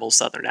terrible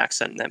Southern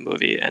accent in that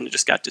movie, and it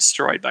just got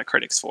destroyed by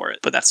critics for it.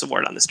 But that's the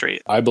word on the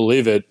street. I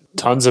believe it.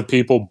 Tons of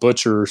people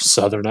butcher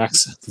Southern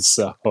accents.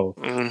 So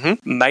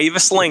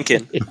Mavis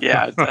Lincoln,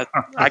 yeah,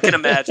 I can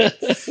imagine.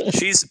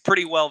 She's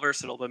pretty well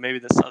versatile, but maybe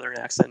the Southern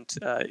accent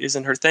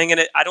isn't her thing,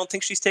 and I don't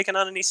think she's taken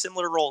on any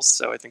similar roles.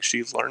 So I think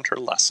she's learned her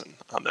lesson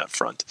on that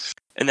front.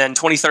 And then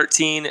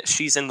 2013,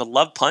 she's in The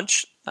Love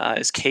Punch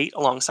as Kate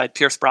alongside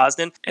Pierce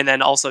Brosnan. And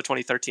then also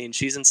 2013,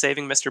 she's in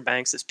Saving Mr.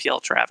 Banks as P.L.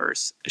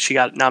 Travers. She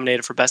got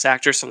nominated for Best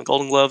Actress from the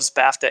Golden Globes,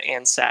 BAFTA,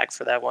 and SAG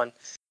for that one.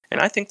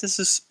 And I think this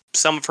is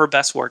some of her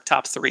best work,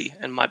 top 3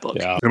 in my book.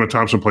 yeah. Emma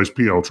Thompson plays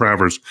P.L.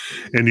 Travers,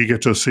 and you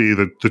get to see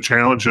the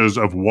challenges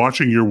of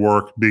watching your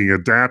work being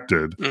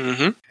adapted.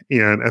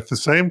 And at the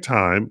same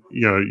time,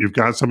 you've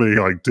got somebody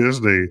like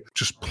Disney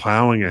just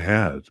plowing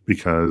ahead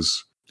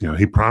because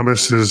he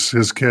promises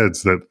his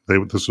kids that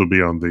this will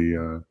be on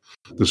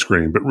the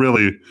screen, but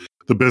really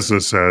the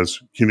business says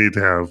you need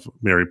to have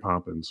Mary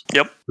Poppins.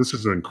 Yep. This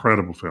is an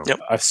incredible film. Yep.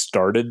 I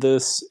started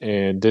this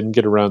and didn't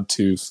get around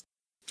to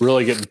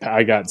really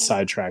I got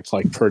sidetracked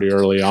like pretty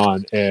early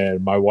on,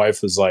 and my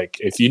wife was like,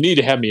 if you need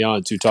to have me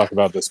on to talk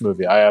about this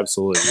movie, I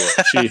absolutely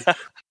will.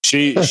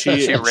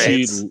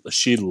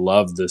 She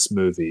loved this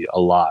movie a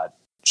lot.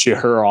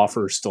 Her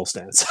offer still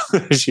stands.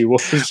 If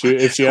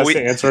she has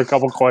to answer a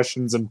couple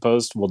questions in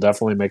post, we'll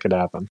definitely make it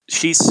happen.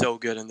 She's so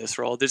good in this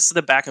role. This is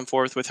the back and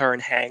forth with her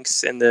and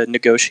Hanks and the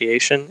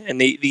negotiation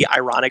and the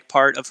ironic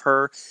part of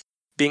her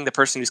being the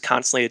person who's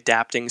constantly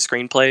adapting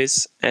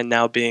screenplays and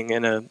now being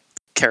in a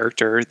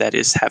character that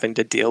is having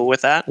to deal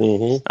with that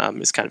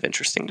Mm-hmm. is kind of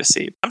interesting to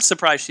see. I'm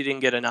surprised she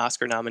didn't get an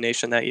Oscar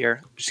nomination that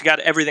year. She got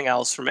everything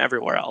else from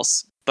everywhere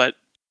else, but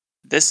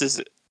this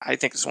is, I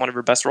think, is one of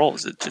her best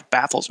roles. It just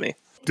baffles me.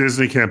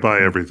 Disney can't buy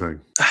everything.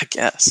 I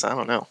guess. I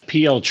don't know.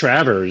 P.L.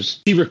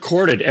 Travers, he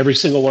recorded every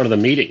single one of the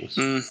meetings.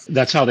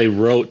 That's how they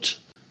wrote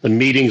the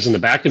meetings and the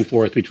back and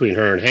forth between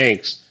her and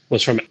Hanks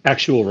was from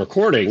actual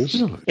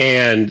recordings.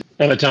 And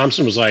Emma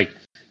Thompson was like,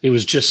 it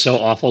was just so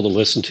awful to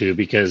listen to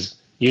because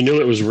you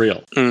knew it was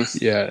real.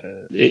 Yeah.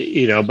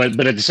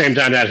 But at the same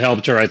time, that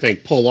helped her, I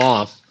think, pull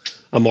off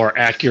a more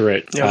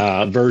accurate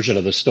version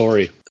of the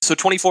story. So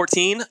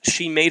 2014,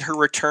 she made her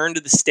return to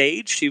the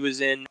stage. She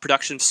was in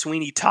production of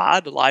Sweeney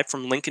Todd, live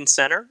from Lincoln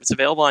Center. It's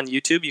available on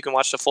YouTube. You can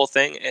watch the full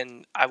thing.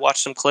 And I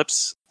watched some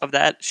clips of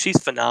that. She's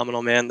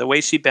phenomenal, man. The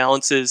way she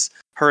balances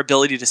her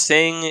ability to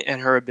sing and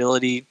her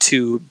ability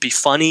to be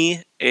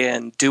funny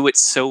and do it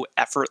so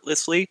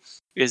effortlessly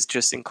is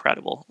just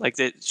incredible. Like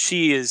that,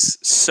 she is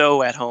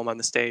so at home on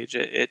the stage.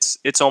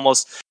 It's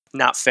almost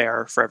not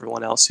fair for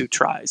everyone else who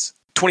tries.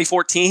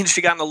 2014,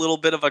 she got in a little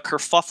bit of a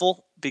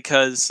kerfuffle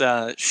because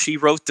she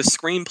wrote the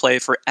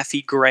screenplay for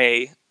Effie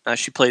Gray.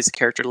 She plays the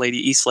character Lady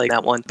Eastlake in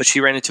that one, but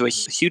she ran into a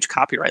huge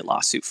copyright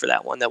lawsuit for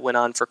that one that went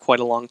on for quite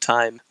a long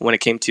time when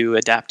it came to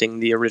adapting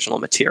the original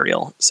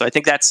material. So I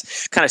think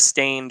that's kind of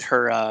stained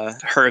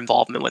her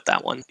involvement with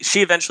that one.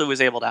 She eventually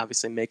was able to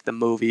obviously make the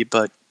movie,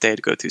 but they had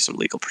to go through some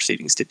legal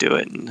proceedings to do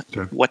it and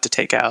what to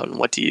take out and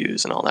what to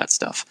use and all that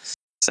stuff.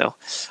 So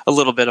a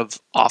little bit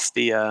of off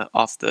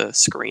the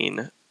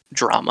screen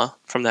drama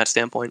from that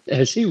standpoint.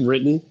 Has she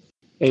written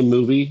a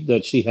movie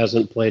that she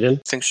hasn't played in?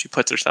 I think she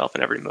puts herself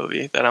in every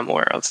movie that I'm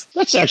aware of.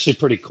 That's actually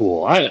pretty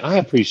cool. I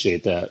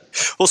appreciate that.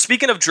 Well,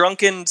 speaking of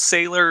drunken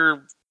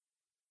sailor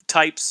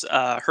types,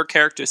 her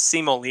character is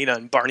Semolina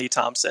in Barney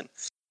Thompson.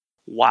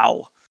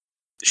 Wow.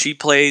 She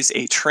plays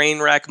a train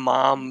wreck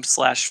mom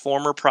 /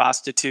 former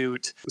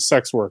prostitute.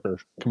 Sex worker.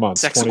 Come on.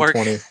 Sex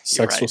 2020. worker.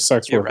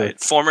 Sex You're worker. right.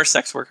 Former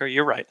sex worker.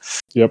 You're right.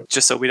 Yep.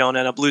 Just so we don't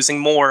end up losing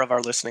more of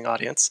our listening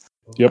audience.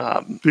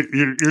 Yep.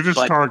 You're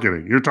just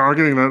targeting. You're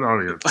targeting that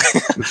audience.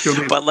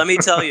 But let me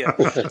tell you,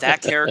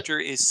 that character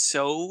is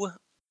so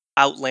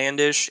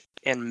outlandish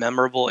and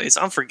memorable. It's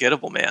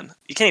unforgettable, man.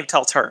 You can't even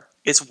tell it's her.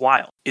 It's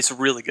wild. It's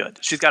really good.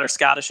 She's got her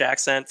Scottish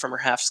accent from her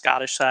half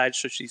Scottish side,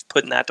 so she's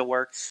putting that to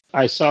work.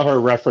 I saw her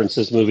reference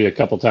this movie a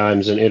couple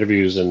times in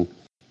interviews and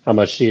how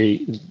much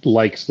she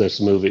likes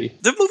this movie.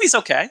 The movie's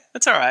okay.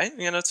 It's all right.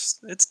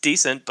 It's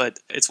decent, but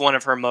it's one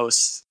of her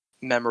most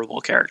memorable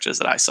characters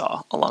that I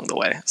saw along the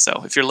way.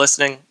 So if you're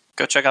listening,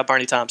 go check out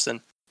Barney Thompson.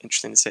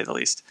 Interesting to say the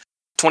least.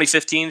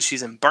 2015,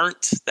 she's in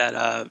Burnt,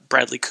 that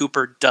Bradley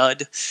Cooper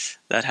dud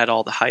that had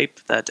all the hype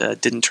that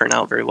didn't turn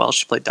out very well.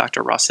 She played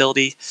Dr. Ross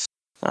Hildy.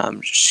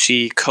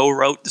 She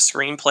co-wrote the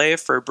screenplay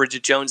for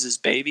Bridget Jones's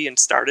Baby and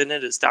starred in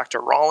it as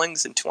Dr.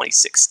 Rawlings in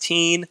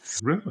 2016.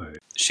 Really?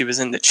 She was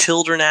in The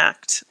Children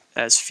Act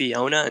as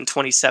Fiona in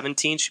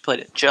 2017. She played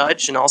a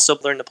judge and also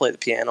learned to play the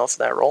piano for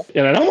that role.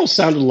 And it almost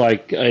sounded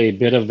like a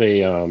bit of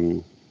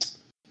a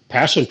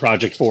passion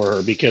project for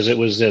her because it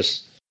was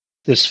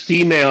this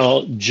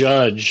female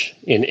judge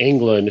in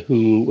England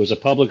who was a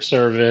public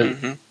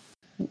servant,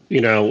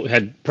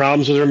 had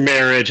problems with her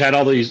marriage, had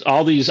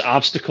all these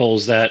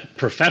obstacles that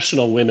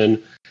professional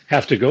women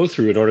have to go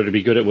through in order to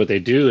be good at what they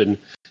do.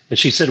 And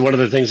she said one of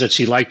the things that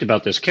she liked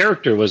about this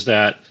character was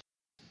that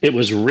it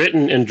was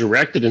written and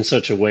directed in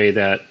such a way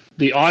that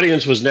the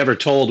audience was never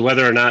told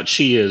whether or not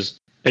she is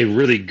a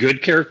really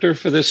good character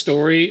for this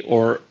story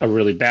or a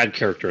really bad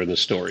character in the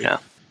story. Yeah.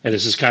 And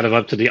this is kind of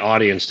up to the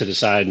audience to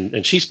decide.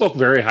 And she spoke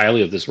very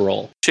highly of this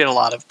role. She had a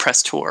lot of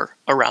press tour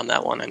around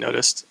that one, I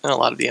noticed, in a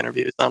lot of the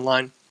interviews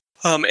online.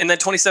 And then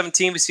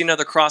 2017, we see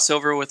another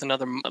crossover with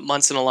another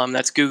Munson alum.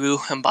 That's Gugu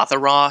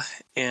Mbatha-Raw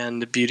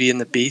and Beauty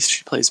and the Beast.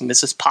 She plays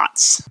Mrs.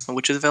 Potts,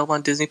 which is available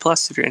on Disney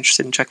Plus if you're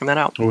interested in checking that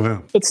out. Oh, yeah.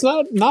 It's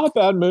not a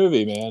bad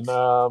movie, man.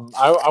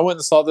 I went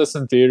and saw this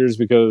in theaters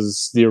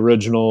because the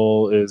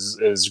original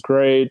is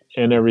great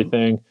and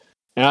everything.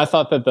 And I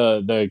thought that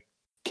the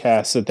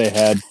cast that they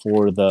had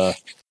for the,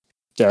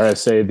 dare I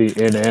say, the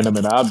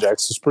inanimate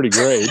objects was pretty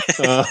great.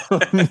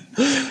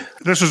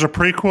 This is a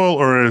prequel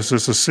or is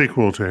this a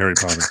sequel to Harry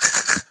Potter?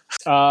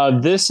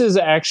 This is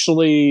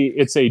actually,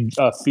 it's a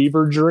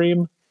fever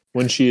dream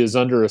when she is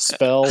under a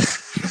spell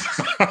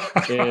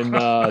in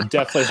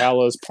Deathly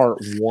Hallows Part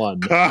 1.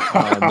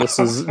 This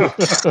is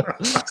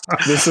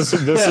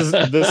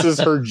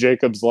her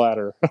Jacob's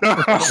Ladder.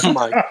 Oh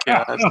my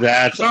god,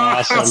 that's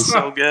awesome! That's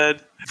so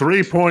good.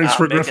 3 points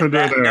for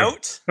Gryffindor there.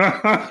 Note.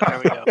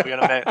 There we go. We're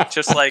gonna make,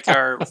 just like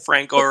our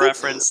Franco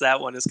reference, that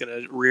one is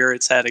gonna rear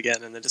its head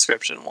again in the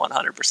description,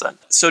 100%.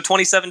 So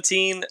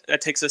 2017,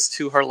 that takes us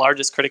to her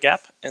largest critic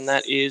app, and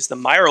that is the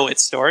Meyerowitz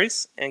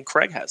Stories, and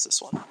Craig has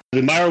this one. The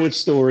Meyerowitz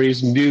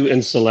Stories, New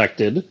and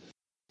Selected,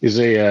 is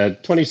a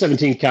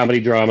 2017 comedy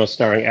drama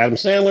starring Adam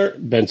Sandler,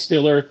 Ben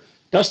Stiller,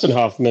 Dustin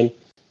Hoffman,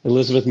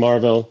 Elizabeth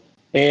Marvel,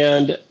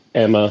 and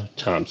Emma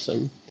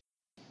Thompson.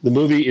 The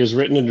movie is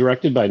written and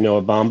directed by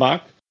Noah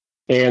Baumbach,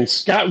 and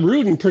Scott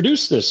Rudin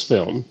produced this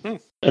film.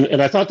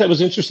 And I thought that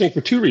was interesting for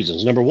two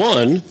reasons. Number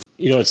one,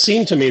 it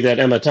seemed to me that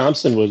Emma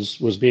Thompson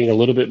was being a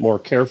little bit more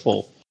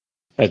careful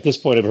at this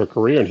point of her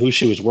career and who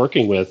she was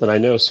working with. And I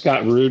know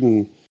Scott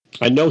Rudin,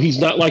 I know he's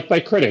not liked by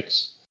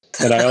critics,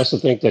 but I also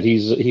think that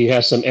he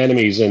has some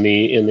enemies in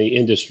the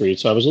industry.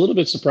 So I was a little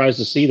bit surprised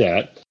to see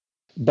that.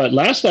 But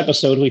last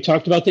episode, we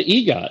talked about the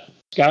EGOT.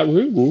 Scott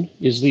Rudin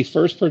is the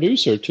first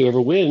producer to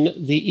ever win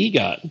the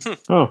EGOT.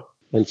 Oh.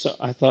 And so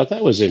I thought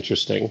that was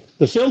interesting.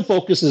 The film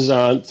focuses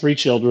on three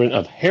children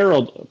of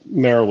Harold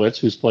Merowitz,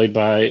 who's played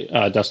by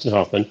Dustin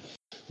Hoffman.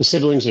 The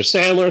siblings are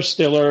Sandler,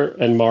 Stiller,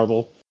 and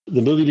Marvel.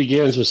 The movie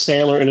begins with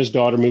Sandler and his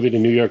daughter moving to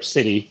New York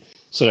City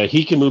so that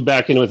he can move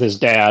back in with his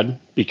dad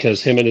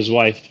because him and his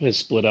wife has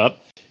split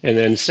up. And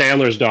then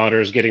Sandler's daughter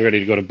is getting ready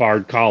to go to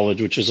Bard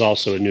College, which is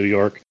also in New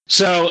York.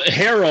 So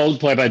Harold,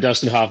 played by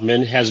Dustin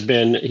Hoffman,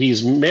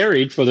 he's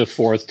married for the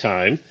fourth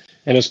time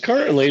and is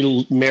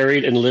currently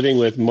married and living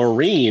with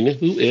Maureen,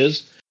 who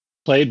is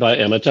played by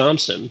Emma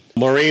Thompson.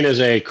 Maureen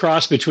is a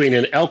cross between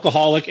an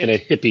alcoholic and a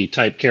hippie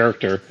type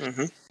character.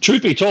 Mm-hmm.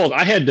 Truth be told,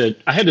 I had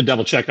to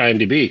double check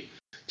IMDb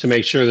to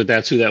make sure that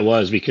that's who that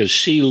was because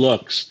she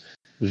looks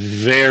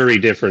very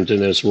different in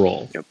this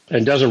role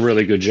and does a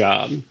really good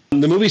job.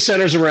 The movie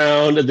centers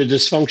around the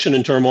dysfunction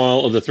and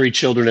turmoil of the three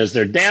children as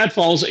their dad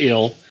falls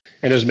ill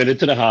and is admitted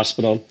to the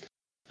hospital.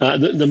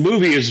 The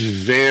movie is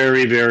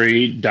very,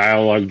 very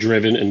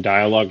dialogue-driven and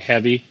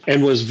dialogue-heavy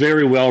and was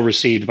very well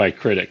received by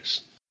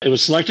critics. It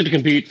was selected to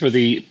compete for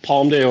the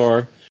Palme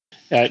d'Or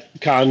at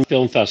Cannes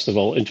Film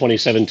Festival in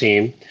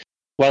 2017.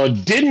 While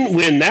it didn't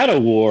win that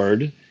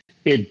award,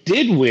 it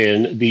did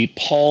win the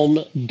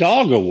Palme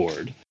Dog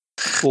Award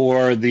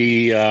for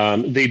the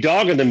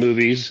dog in the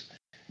movie's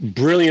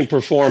brilliant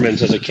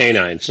performance as a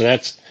canine. So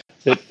that's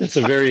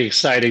a very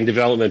exciting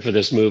development for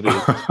this movie.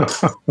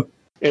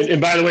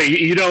 And by the way,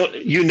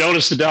 you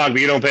notice the dog,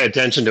 but you don't pay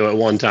attention to it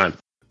one time.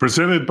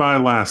 Presented by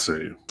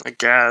Lassie. I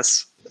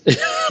guess.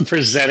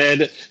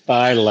 Presented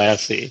by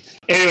Lassie.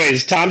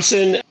 Anyways,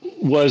 Thompson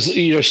was,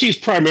 she's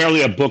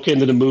primarily a bookend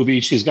to the movie.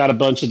 She's got a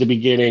bunch at the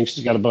beginning.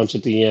 She's got a bunch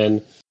at the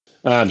end.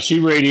 She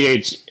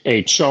radiates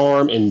a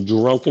charm and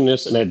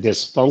drunkenness and a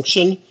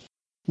dysfunction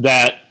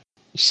that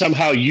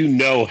somehow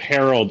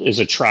Harold is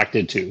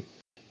attracted to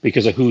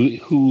because of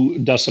who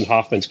Dustin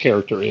Hoffman's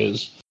character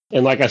is.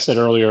 And like I said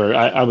earlier,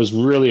 I was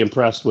really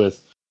impressed with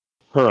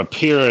her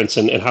appearance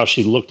and how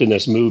she looked in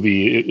this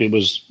movie. It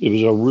was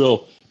a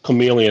real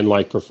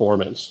chameleon-like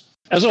performance.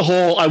 As a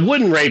whole, I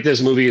wouldn't rate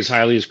this movie as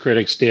highly as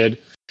critics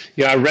did.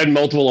 I read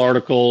multiple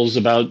articles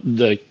about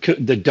the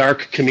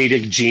dark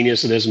comedic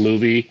genius of this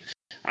movie.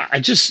 I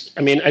just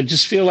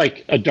feel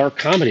like a dark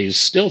comedy is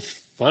still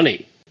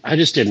funny. I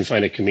just didn't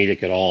find it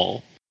comedic at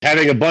all.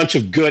 Having a bunch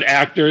of good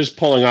actors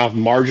pulling off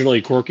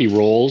marginally quirky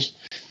roles,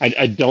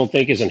 I don't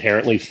think is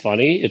inherently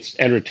funny. It's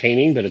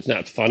entertaining, but it's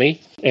not funny.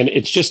 And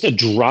it's just a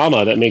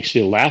drama that makes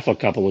you laugh a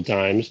couple of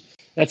times.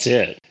 That's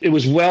it. It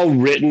was well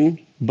written,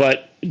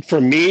 but for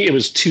me, it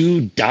was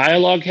too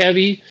dialogue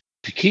heavy.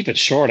 To keep it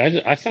short,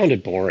 I found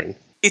it boring.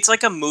 It's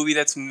like a movie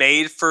that's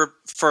made for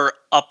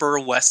Upper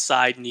West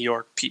Side New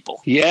York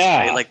people.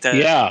 Yeah. Right? Like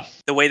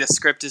the way the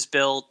script is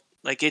built,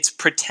 like it's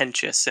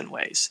pretentious in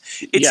ways.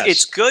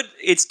 It's good.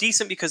 It's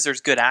decent because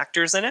there's good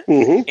actors in it.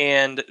 Mm-hmm.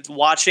 And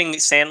watching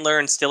Sandler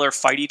and Stiller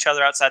fight each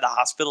other outside the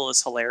hospital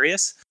is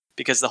hilarious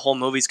because the whole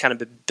movie's kind of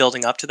been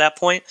building up to that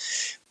point.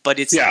 But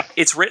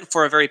it's written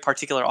for a very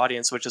particular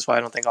audience, which is why I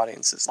don't think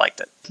audiences liked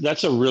it.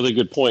 That's a really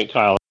good point,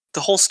 Kyle. The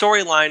whole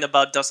storyline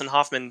about Dustin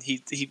Hoffman,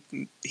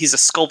 he's a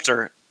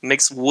sculptor,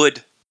 makes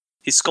wood.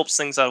 He sculpts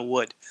things out of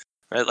wood.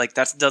 Right? Like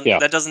that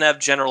doesn't have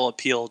general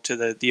appeal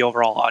to the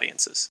overall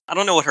audiences. I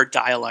don't know what her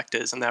dialect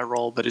is in that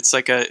role, but it's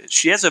like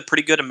she has a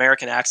pretty good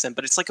American accent,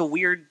 but it's like a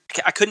weird,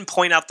 I couldn't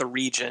point out the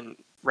region,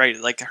 right?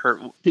 Like her.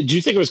 Did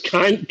you think it was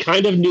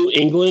kind of New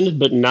England,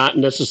 but not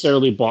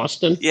necessarily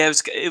Boston? Yeah,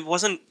 it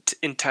wasn't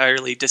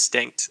entirely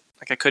distinct.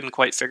 Like I couldn't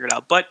quite figure it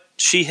out, but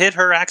she hit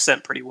her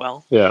accent pretty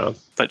well. Yeah.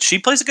 But she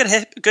plays a good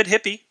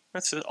hippie.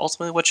 That's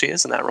ultimately what she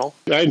is in that role.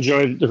 I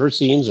enjoyed her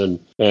scenes and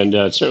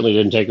it certainly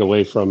didn't take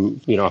away from,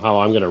 how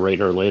I'm going to rate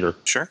her later.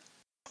 Sure.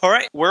 All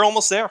right. We're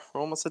almost there.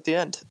 We're almost at the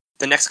end.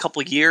 The next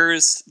couple of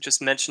years,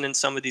 just mentioning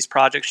some of these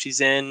projects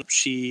she's in.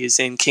 She is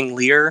in King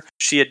Lear.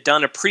 She had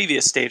done a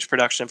previous stage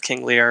production of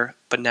King Lear,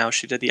 but now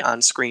she did the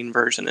on-screen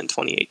version in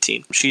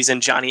 2018. She's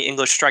in Johnny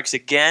English Strikes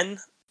Again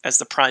as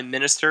the Prime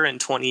Minister in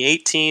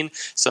 2018.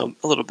 So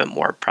a little bit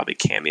more probably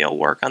cameo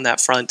work on that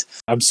front.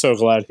 I'm so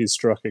glad he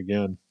struck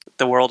again.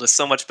 The world is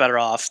so much better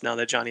off now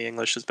that Johnny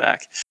English is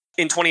back.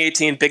 In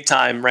 2018, big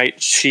time,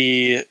 right?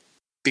 She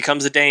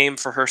becomes a dame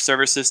for her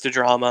services to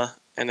drama.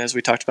 And as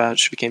we talked about,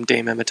 she became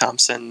Dame Emma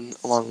Thompson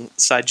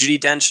alongside Judi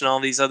Dench and all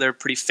these other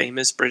pretty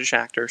famous British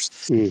actors.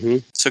 Mm-hmm.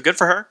 So good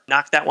for her.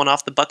 Knocked that one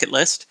off the bucket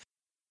list.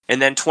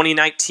 And then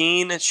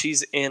 2019,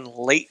 she's in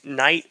Late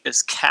Night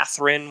as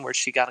Catherine, where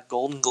she got a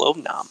Golden Globe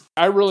nom.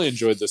 I really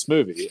enjoyed this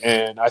movie,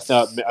 and I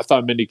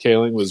thought Mindy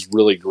Kaling was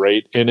really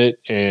great in it,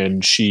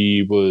 and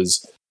she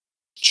was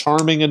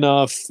charming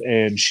enough,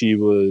 and she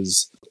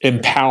was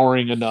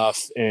empowering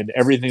enough, and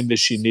everything that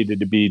she needed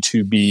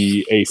to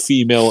be a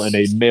female in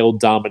a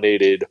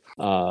male-dominated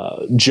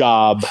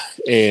job.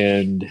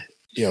 And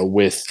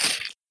with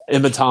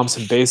Emma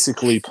Thompson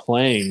basically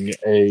playing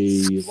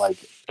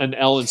an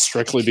Ellen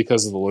strictly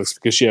because of the looks,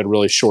 because she had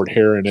really short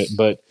hair in it.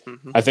 But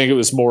I think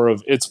it's more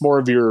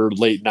of your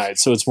late night.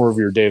 So it's more of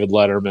your David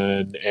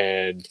Letterman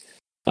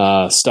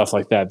and stuff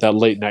like that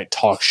late night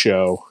talk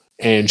show.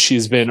 And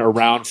she's been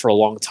around for a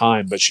long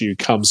time, but she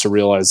comes to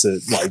realize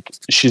that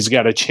she's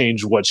got to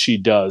change what she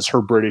does.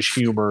 Her British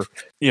humor,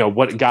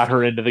 what got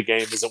her into the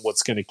game isn't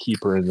what's going to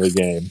keep her in the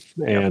game.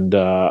 And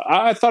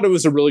I thought it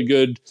was a really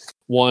good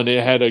one.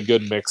 It had a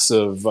good mix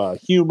of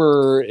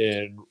humor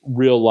and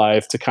real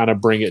life to kind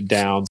of bring it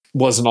down.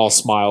 Wasn't all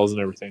smiles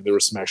and everything. There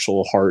was some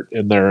actual heart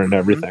in there and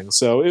everything.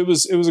 So it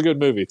was a good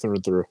movie through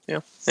and through. Yeah,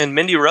 and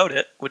Mindy wrote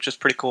it, which is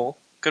pretty cool.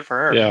 Good for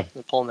her. Yeah,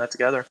 pulling that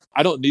together.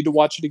 I don't need to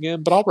watch it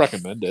again, but I'll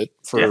recommend it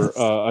for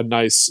a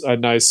nice a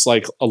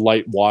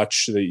light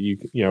watch that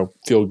you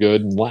feel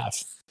good and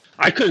laugh.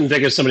 I couldn't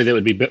think of somebody that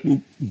would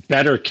be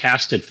better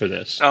casted for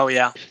this. Oh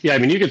yeah, yeah. I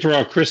mean, you could throw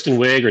out Kristen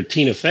Wiig or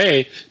Tina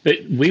Fey, but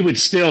we would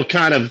still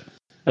kind of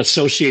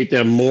associate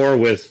them more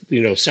with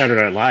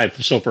Saturday Night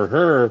Live. So for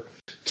her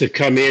to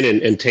come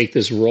in and take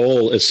this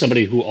role as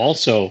somebody who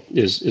also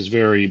is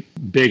very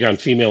big on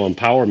female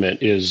empowerment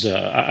is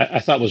I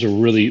thought was a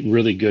really,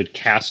 really good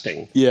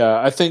casting. Yeah,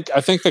 I think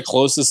the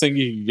closest thing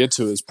you can get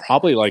to is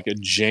probably like a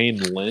Jane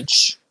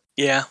Lynch.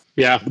 Yeah.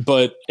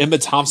 But Emma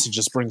Thompson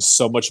just brings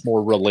so much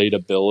more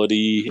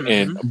relatability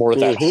and more of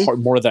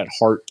that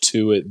heart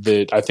to it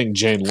that I think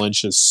Jane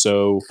Lynch is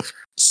so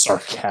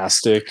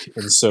sarcastic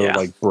and so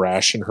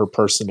brash in her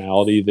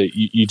personality that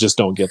you just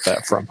don't get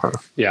that from her.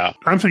 Yeah.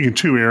 I'm thinking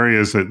two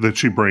areas that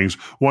she brings.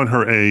 One,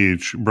 her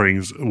age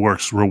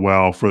works real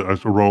well for a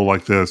role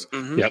like this.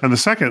 Yep. And the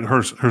second,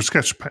 her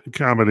sketch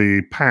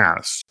comedy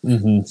past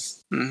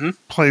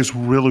plays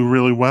really,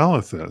 really well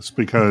at this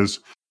because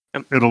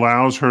it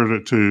allows her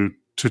to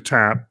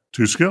tap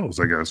two skills,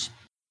 I guess.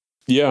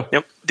 Yeah.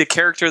 Yep. The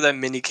character that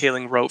Mindy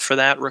Kaling wrote for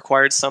that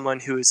required someone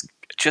who is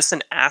just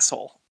an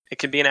asshole. It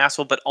can be an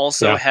asshole, but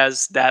also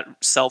has that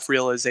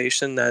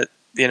self-realization that,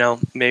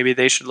 maybe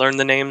they should learn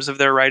the names of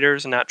their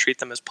writers and not treat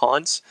them as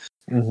pawns.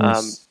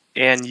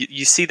 And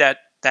you see that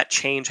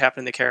change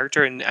happen in the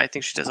character, and I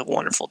think she does a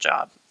wonderful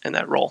job in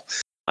that role.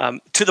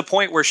 To the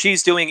point where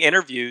she's doing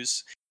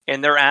interviews,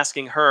 and they're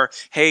asking her,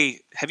 hey,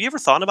 have you ever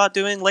thought about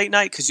doing late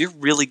night? Because you're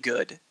really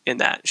good in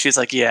that. She's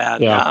like, yeah,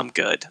 I'm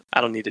good.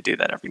 I don't need to do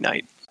that every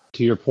night.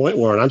 To your point,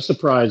 Warren, I'm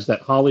surprised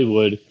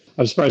Hollywood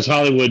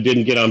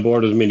didn't get on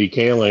board with Mindy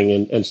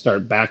Kaling and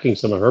start backing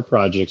some of her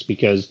projects,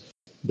 because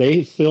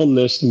they filmed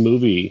this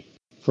movie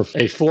for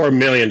a $4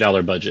 million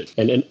budget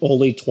and in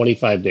only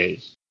 25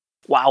 days.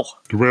 Wow.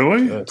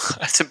 Really?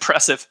 That's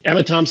impressive.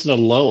 Emma Thompson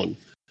alone,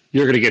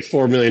 you're going to get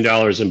 $4 million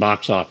in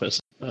box office.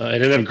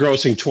 It ended up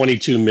grossing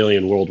 $22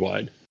 million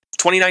worldwide.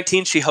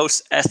 2019, she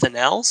hosts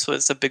SNL, so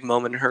it's a big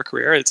moment in her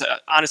career. It's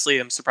honestly,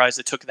 I'm surprised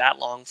it took that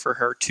long for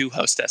her to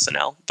host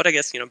SNL. But I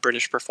guess,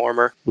 British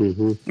performer.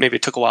 Maybe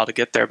it took a while to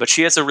get there. But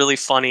she has a really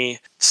funny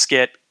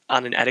skit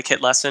on an etiquette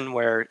lesson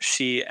where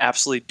she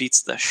absolutely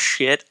beats the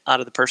shit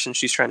out of the person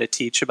she's trying to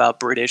teach about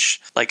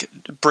British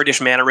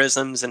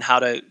mannerisms and how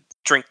to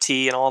drink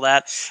tea and all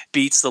that.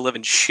 Beats the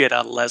living shit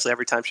out of Leslie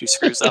every time she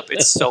screws up.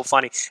 It's so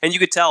funny. And you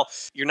could tell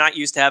you're not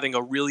used to having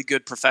a really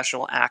good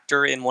professional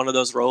actor in one of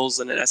those roles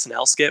in an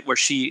SNL skit where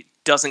she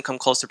doesn't come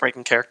close to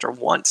breaking character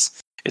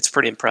once. It's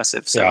pretty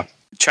impressive. So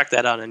check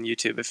that out on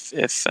YouTube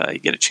if you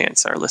get a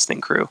chance, our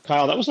listening crew.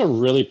 Kyle, that was a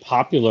really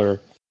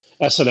popular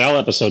SNL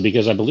episode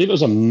because I believe it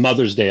was a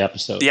Mother's Day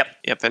episode. Yep.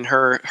 And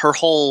her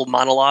whole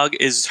monologue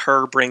is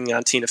her bringing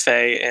on Tina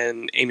Fey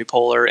and Amy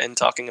Poehler and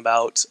talking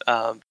about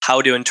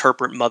how to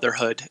interpret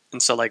motherhood.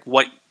 And so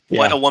what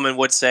a woman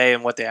would say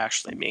and what they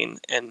actually mean,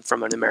 and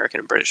from an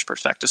American and British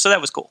perspective. So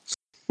that was cool.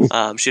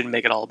 She didn't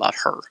make it all about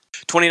her.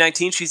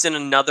 2019, she's in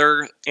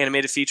another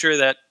animated feature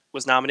that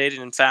was nominated,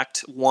 in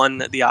fact,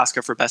 won the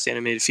Oscar for Best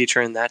Animated Feature,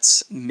 and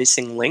that's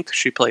Missing Link.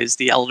 She plays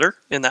the elder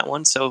in that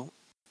one. So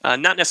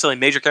not necessarily a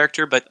major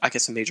character, but I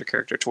guess a major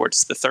character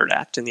towards the third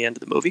act in the end of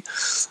the movie.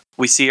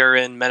 We see her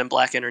in Men in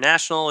Black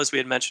International, as we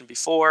had mentioned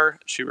before.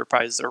 She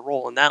reprises her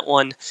role in that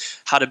one.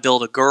 How to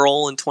Build a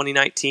Girl in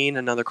 2019,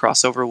 another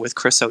crossover with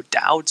Chris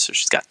O'Dowd, so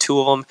she's got two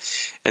of them.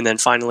 And then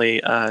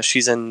finally,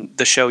 she's in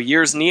the show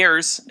Years and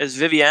Years as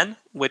Vivienne,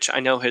 which I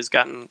know has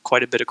gotten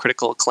quite a bit of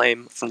critical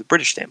acclaim from the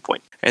British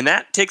standpoint. And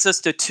that takes us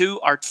to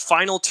our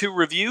final two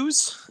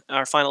reviews.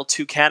 Our final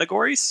two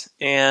categories,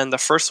 and the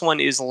first one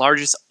is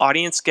largest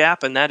audience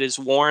gap, and that is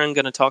Warren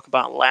going to talk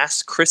about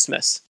Last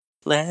Christmas.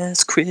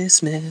 Last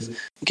Christmas,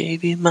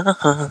 gave you my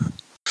heart.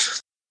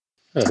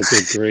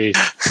 Good grief.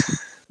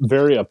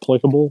 Very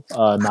applicable,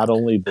 not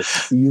only this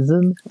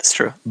season. That's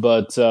true.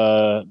 But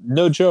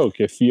no joke,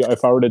 if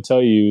I were to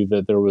tell you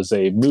that there was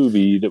a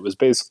movie that was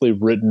basically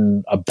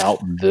written about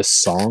this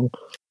song,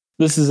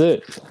 This is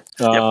it.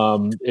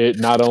 It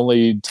not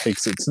only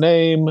takes its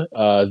name,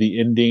 the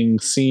ending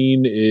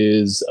scene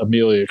is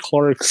Amelia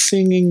Clark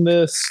singing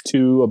this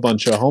to a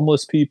bunch of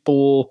homeless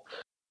people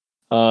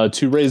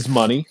to raise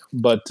money,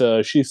 but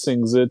she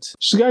sings it.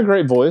 She's got a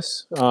great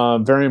voice.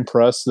 Very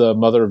impressed. The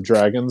Mother of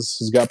Dragons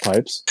has got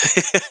pipes.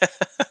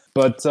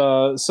 But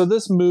so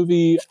this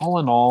movie, all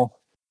in all,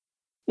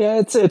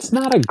 yeah, it's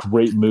not a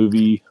great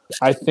movie.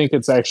 I think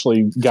it's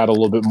actually got a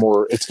little bit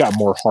more. It's got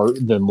more heart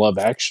than Love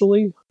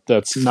Actually.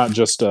 That's not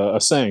just a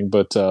saying,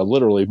 but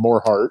literally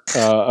more heart.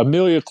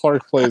 Amelia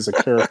Clark plays a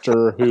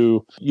character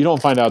who you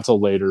don't find out till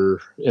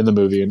later in the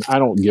movie, and I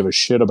don't give a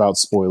shit about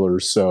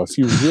spoilers. So if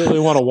you really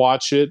want to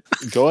watch it,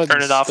 go ahead.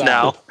 Turn it off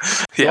now.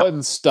 Go ahead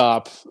and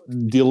stop.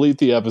 Delete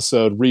the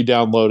episode.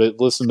 Re-download it.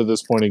 Listen to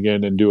this point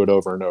again, and do it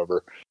over and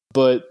over.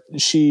 But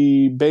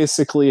she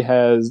basically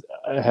has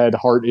had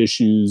heart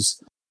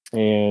issues,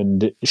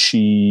 and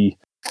she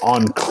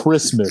on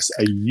Christmas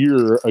a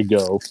year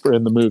ago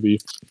in the movie.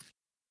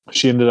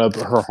 She ended up,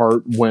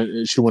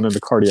 she went into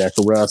cardiac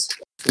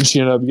arrest, and she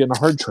ended up getting a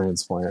heart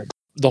transplant.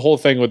 The whole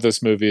thing with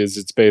this movie is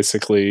it's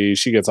basically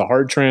she gets a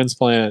heart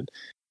transplant,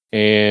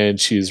 and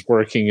she's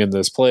working in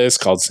this place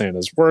called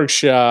Santa's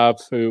Workshop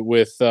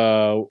with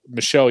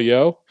Michelle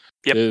Yeoh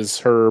is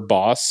her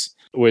boss,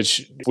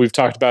 which we've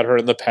talked about her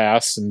in the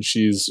past, and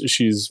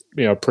she's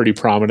a pretty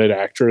prominent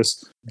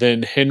actress.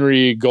 Then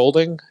Henry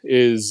Golding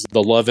is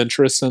the love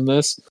interest in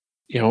this.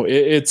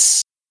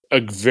 It's a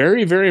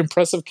very, very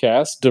impressive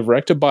cast,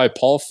 directed by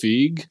Paul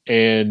Feig,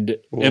 and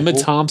Emma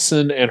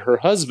Thompson and her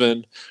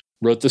husband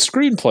wrote the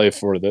screenplay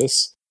for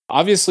this.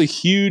 Obviously,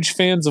 huge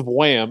fans of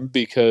Wham,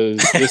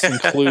 because this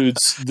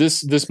includes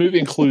this movie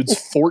includes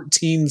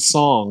 14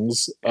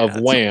 songs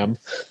of Wham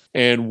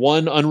and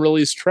one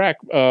unreleased track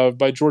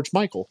by George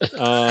Michael.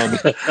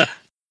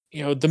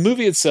 The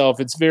movie itself,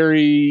 it's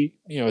very,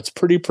 it's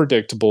pretty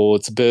predictable.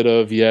 It's a bit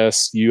of,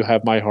 yes, you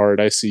have my heart,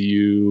 I see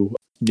you.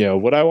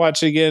 Would I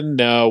watch it again?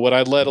 No. Would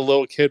I let a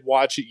little kid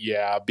watch it?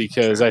 Yeah,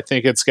 because I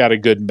think it's got a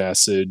good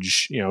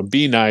message.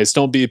 Be nice.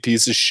 Don't be a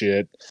piece of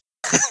shit.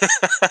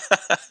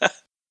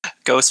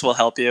 Ghosts will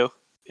help you.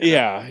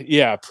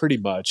 Yeah, pretty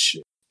much.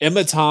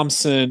 Emma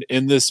Thompson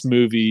in this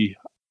movie,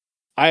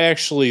 I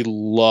actually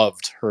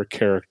loved her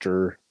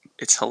character.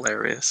 It's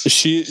hilarious.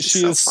 She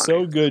is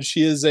so good.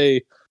 She is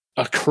a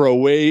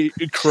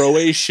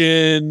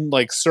Croatian,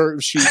 like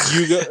she's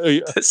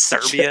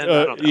Serbian,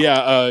 I don't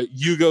know.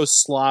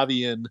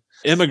 Yugoslavian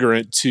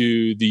immigrant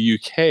to the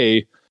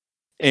UK,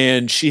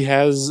 and she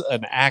has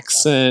an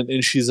accent,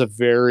 and she's a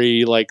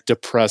very like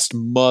depressed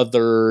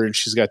mother, and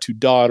she's got 2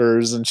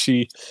 daughters, and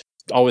she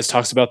always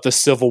talks about the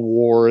Civil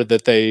War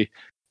that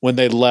when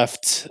they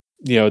left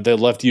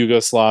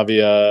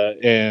Yugoslavia,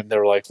 and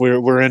they're like,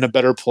 we're in a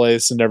better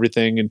place and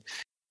everything, and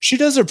she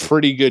does a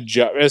pretty good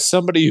job as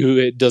somebody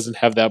who doesn't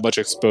have that much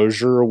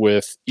exposure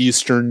with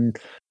Eastern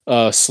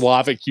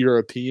Slavic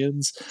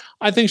Europeans.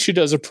 I think she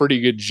does a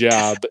pretty good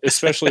job,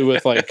 especially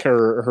with like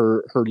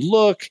her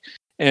look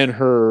and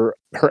her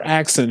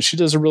accent. She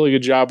does a really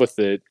good job with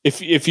it.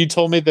 If you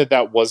told me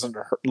that wasn't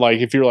her, like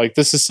if you're like,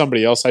 this is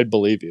somebody else, I'd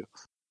believe you.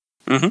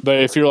 Mm-hmm.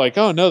 But if you're like,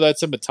 oh no,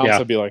 that's Emma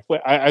Thompson, I'd be like,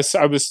 wait, I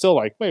was still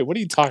like, wait, what are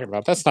you talking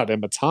about? That's not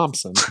Emma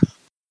Thompson.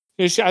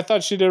 I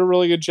thought she did a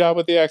really good job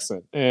with the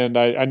accent, and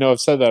I know I've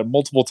said that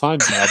multiple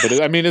times now, but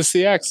it's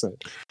the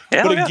accent.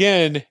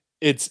 Again,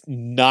 it's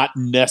not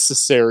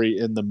necessary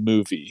in the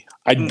movie.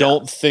 I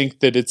don't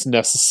think that it's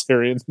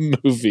necessary in the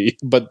movie,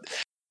 but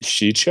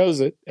she chose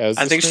it as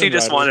I think she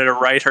just wanted to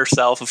write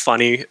herself a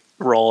funny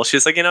role.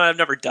 She's like, I've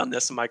never done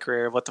this in my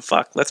career. What the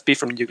fuck? Let's be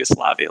from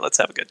Yugoslavia. Let's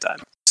have a good time.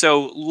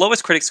 So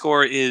lowest critic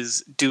score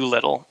is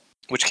Dolittle,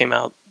 which came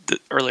out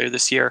earlier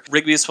this year.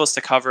 Rigby is supposed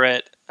to cover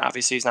it.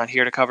 Obviously, he's not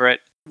here to cover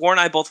it. Warren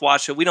and I both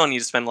watched it. We don't need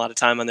to spend a lot of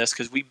time on this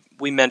because we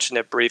mentioned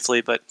it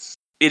briefly, but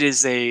it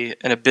is an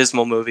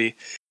abysmal movie.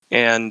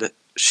 And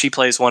she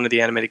plays one of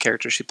the animated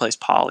characters. She plays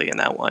Polly in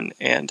that one.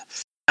 And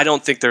I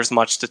don't think there's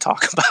much to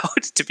talk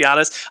about, to be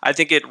honest. I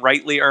think it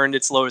rightly earned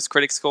its lowest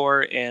critic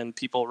score, and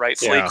people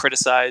rightfully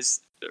criticize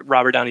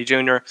Robert Downey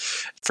Jr.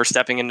 for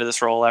stepping into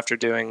this role after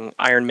doing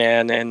Iron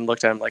Man and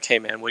looked at him like, hey,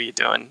 man, what are you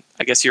doing?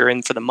 I guess you're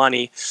in for the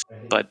money,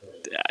 but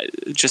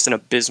just an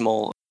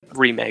abysmal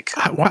remake.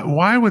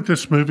 Why would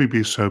this movie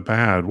be so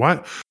bad?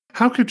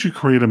 How could you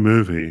create a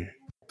movie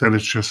that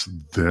is just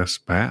this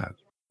bad?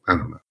 I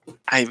don't know.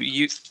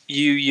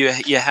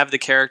 You have the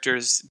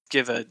characters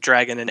give a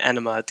dragon an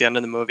enema at the end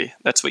of the movie.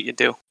 That's what you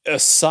do.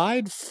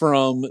 Aside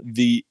from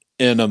the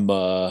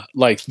enema,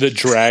 like the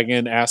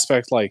dragon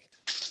aspect, like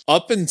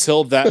up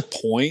until that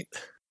point,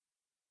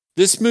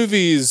 this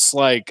movie's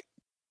like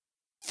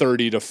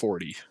 30 to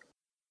 40.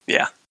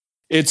 Yeah.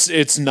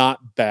 It's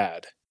not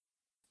bad.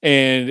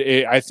 And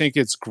I think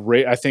it's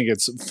great. I think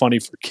it's funny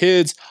for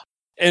kids.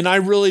 And I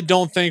really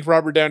don't think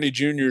Robert Downey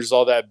Jr. is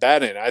all that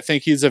bad in it. I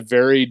think he's a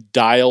very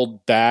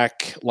dialed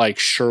back, like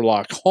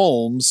Sherlock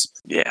Holmes.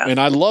 Yeah. And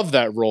I love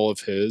that role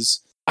of his.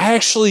 I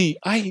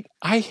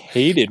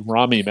hated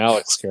Rami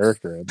Malek's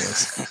character in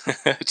this.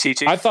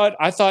 Chi-Chi.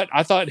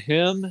 I thought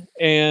him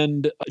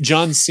and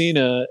John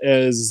Cena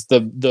as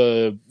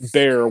the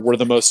bear were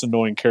the most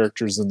annoying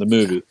characters in the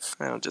movie.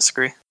 I don't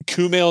disagree.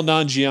 Kumail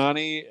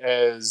Nanjiani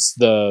as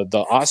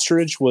the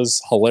ostrich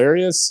was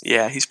hilarious.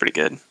 Yeah, he's pretty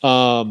good.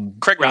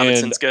 Craig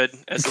Robinson's good.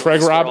 As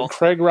Craig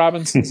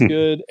Robinson's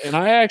good, and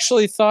I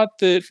actually thought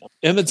that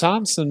Emma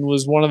Thompson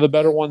was one of the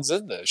better ones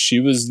in this. She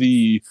was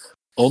the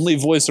only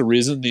voice of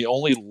reason, the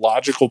only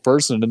logical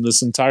person in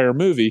this entire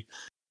movie.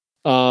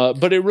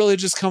 But it really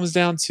just comes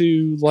down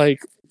to, like,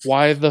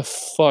 why the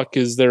fuck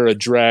is there a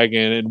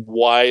dragon, and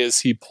why is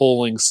he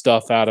pulling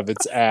stuff out of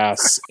its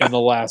ass in the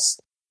last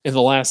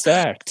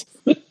act?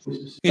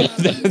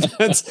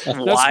 That's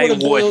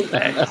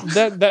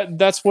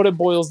what it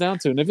boils down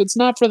to. And if it's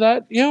not for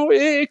that,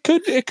 it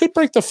could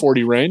break the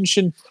 40 range.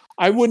 And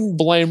I wouldn't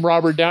blame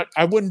Robert Downey.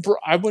 I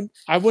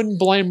wouldn't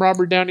blame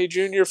Robert Downey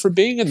Jr. for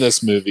being in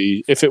this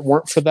movie if it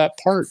weren't for that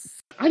part.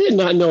 I did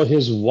not know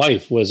his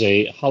wife was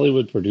a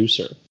Hollywood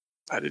producer.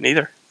 I didn't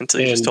either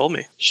until you just told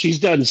me. She's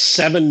done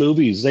 7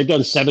 movies. They've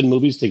done 7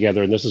 movies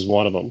together, and this is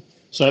one of them.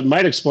 So it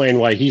might explain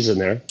why he's in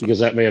there, because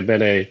that may have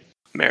been a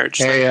marriage.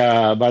 Hey,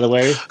 by the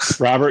way,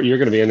 Robert, you're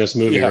going to be in this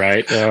movie,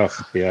 right? Oh,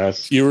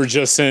 yes. You were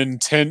just in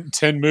 10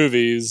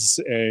 movies,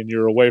 and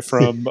you're away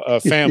from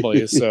a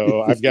family,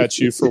 so I've got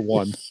you for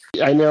one.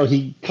 I know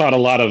he caught a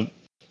lot of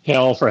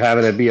hell for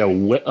having it be a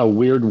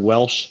weird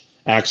Welsh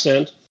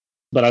accent,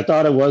 but I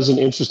thought it was an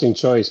interesting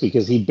choice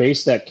because he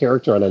based that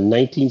character on a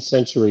 19th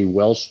century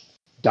Welsh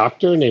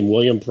doctor named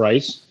William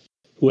Price,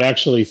 who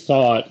actually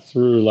thought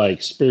through,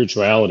 like,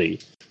 spirituality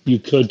you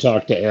could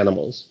talk to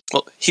animals.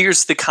 Well,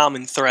 here's the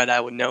common thread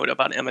I would note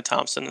about Emma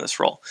Thompson in this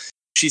role.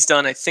 She's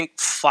done, I think,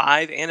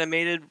 5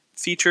 animated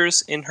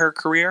features in her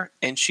career,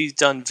 and she's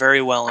done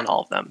very well in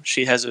all of them.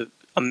 She has a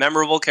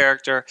memorable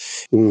character,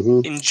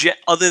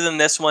 other than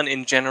this one,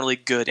 in generally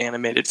good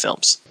animated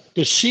films.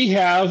 Does she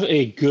have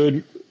a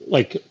good,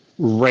 like,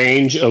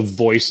 range of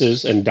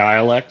voices and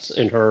dialects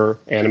in her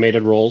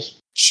animated roles?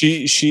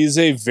 She's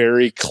a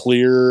very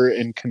clear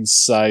and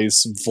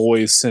concise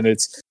voice, and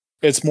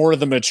it's more of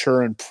the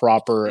mature and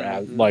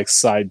proper like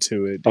side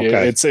to it.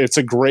 Okay. It's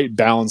a great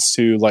balance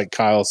to, like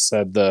Kyle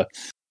said, the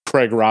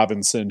Craig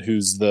Robinson,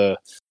 who's the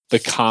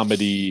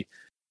comedy,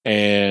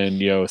 and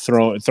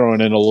throwing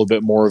in a little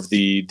bit more of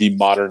the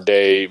modern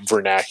day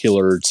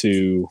vernacular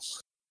to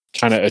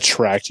kind of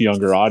attract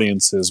younger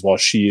audiences, while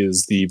she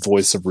is the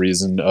voice of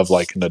reason of,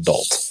 like, an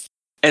adult.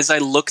 As I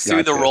look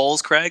through the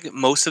roles, Craig,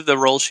 most of the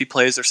roles she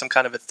plays are some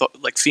kind of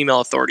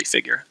female authority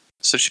figure.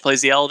 So she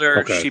plays the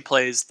elder, she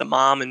plays the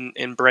mom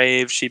in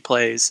Brave, she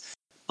plays,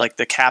 like,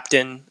 the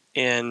captain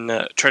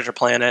in Treasure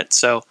Planet.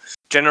 So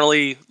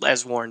generally,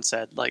 as Warren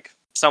said, like,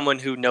 someone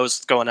who knows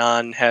what's going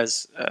on,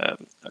 has a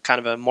kind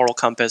of a moral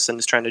compass, and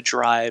is trying to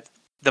drive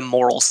the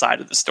moral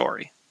side of the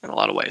story in a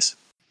lot of ways.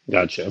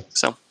 Gotcha.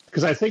 So,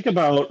 because I think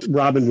about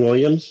Robin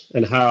Williams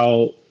and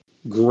how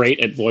great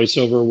at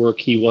voiceover work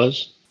he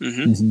was.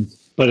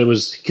 But it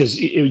was because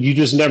you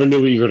just never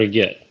knew what you were going to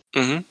get.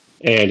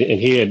 And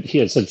he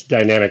had such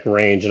dynamic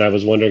range, and I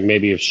was wondering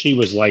maybe if she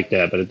was like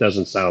that, but it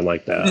doesn't sound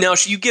like that. No,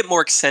 you get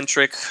more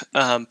eccentric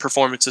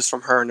performances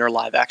from her in her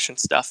live action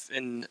stuff,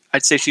 and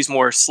I'd say she's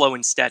more slow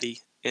and steady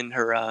in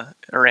her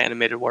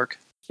animated work.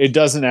 It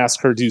doesn't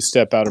ask her to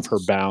step out of her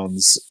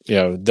bounds.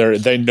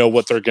 They know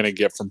what they're going to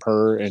get from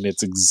her, and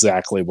it's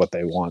exactly what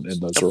they want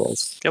in those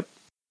roles. Yep,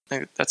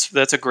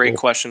 that's a great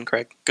question,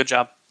 Craig. Good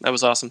job. That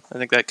was awesome. I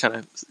think that kind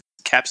of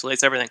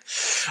encapsulates everything.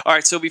 All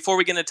right, so before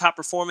we get into top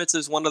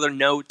performances, one other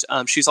note: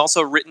 she's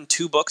also written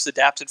 2 books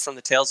adapted from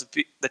the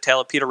Tale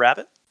of Peter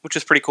Rabbit, which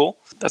is pretty cool.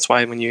 That's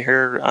why when you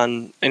hear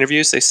on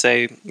interviews, they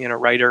say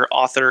writer,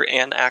 author,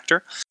 and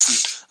actor.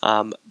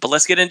 But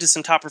let's get into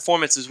some top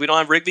performances. We don't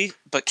have Rigby,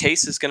 but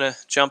Case is going to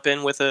jump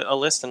in with a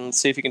list and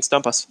see if he can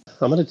stump us.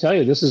 I'm going to tell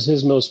you, this is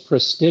his most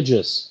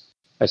prestigious.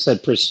 I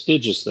said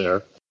prestigious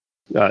there.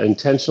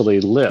 Intentionally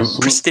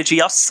list.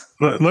 Prestigious.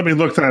 Let me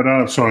look that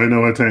up so I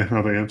know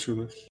how to answer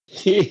this.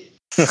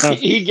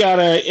 He got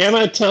a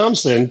Emma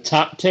Thompson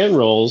top 10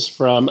 roles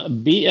from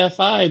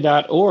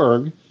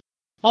BFI.org,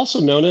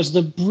 also known as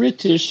the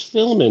British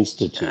Film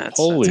Institute.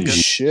 Holy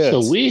shit.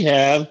 So we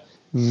have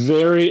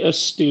very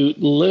astute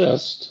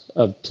list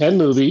of 10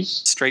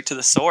 movies. Straight to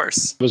the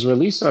source. It was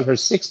released on her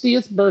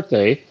 60th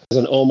birthday as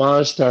an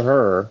homage to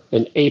her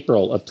in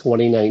April of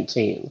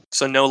 2019.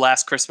 So no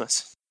Last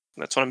Christmas.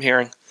 That's what I'm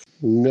hearing.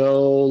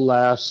 No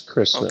Last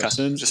Christmas.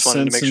 Okay. Just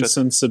wanted to make sure.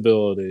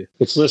 Sensibility.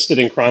 It's listed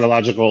in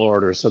chronological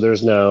order, so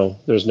there's no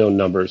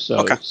numbers.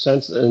 So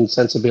Sense and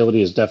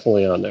Sensibility is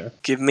definitely on there.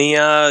 Give me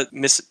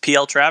Miss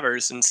P.L.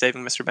 Travers and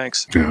Saving Mr.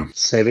 Banks. Yeah.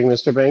 Saving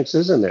Mr. Banks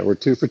is in there. We're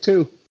 2 for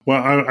 2.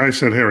 Well, I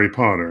said Harry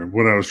Potter.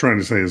 What I was trying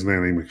to say is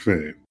Nanny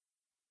McPhee.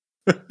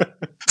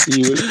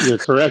 You're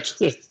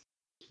correct.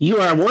 You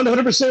are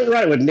 100%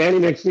 right with Nanny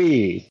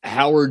McPhee.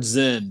 Howard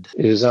Zinn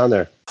is on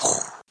there.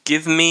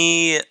 Give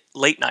me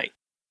Late Night.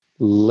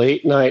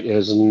 Late Night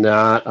is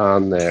not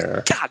on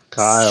there. God,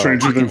 Kyle.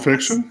 Stranger Than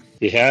Fiction?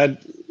 He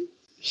had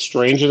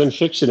Stranger Than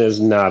Fiction is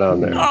not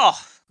on there. Oh,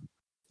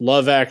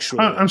 Love Actually.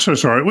 I'm so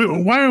sorry.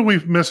 Why are we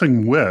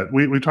missing Wit?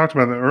 We talked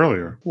about that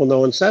earlier. Well, no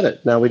one said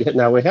it. Now we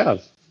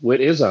have. Wit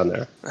is on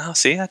there. oh,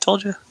 see, I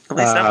told you. At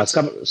least that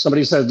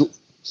one's-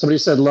 Somebody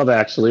said Love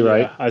Actually,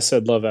 right? Yeah, I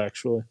said Love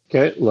Actually.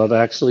 Okay, Love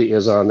Actually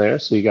is on there.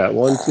 So you got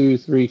 1, 2,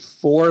 3,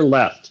 4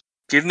 left.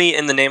 Give me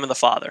In the Name of the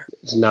Father.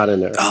 It's not in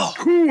there. Oh,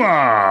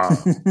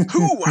 Hooah!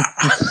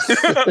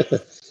 hoo-ah.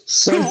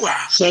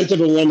 Scent of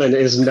a Woman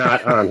is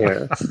not on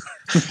here.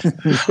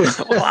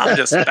 Well, I'm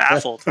just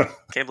baffled.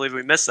 Can't believe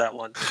we missed that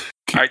one.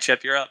 All right,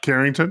 Chip, you're up.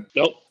 Carrington?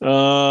 Nope.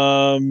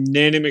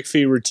 Nanny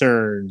McPhee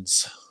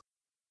Returns.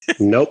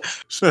 Nope.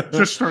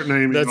 Just start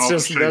naming. all the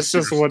Shakespeare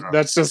stuff.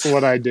 That's just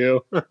what I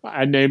do.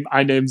 I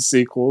name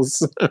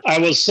sequels. I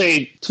will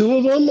say 2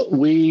 of them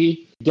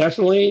we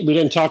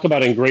didn't talk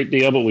about in great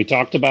deal, but we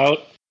talked about.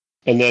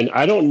 And then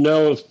I don't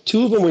know if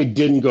 2 of them we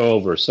didn't go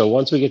over. So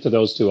once we get to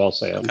those 2, I'll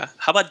say them. Okay.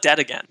 How about Dead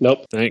Again?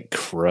 Nope. Thank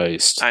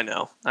Christ. I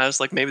know. I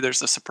was like, maybe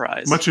there's a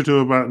surprise. Much Ado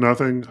About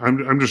Nothing.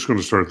 I'm just going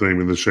to start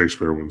naming the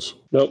Shakespeare ones.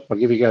 Nope. I'll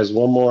give you guys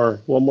one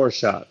more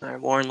shot. All right,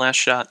 Warren, last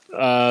shot.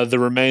 The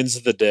Remains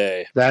of the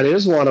Day. That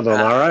is one of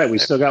them. All right. We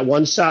still got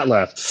 1 shot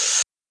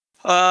left.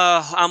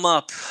 I'm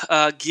up.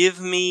 Give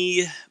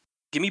me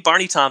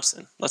Barney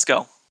Thompson. Let's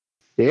go.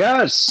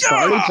 Yes.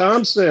 Barney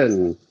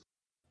Thompson.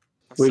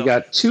 We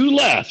got 2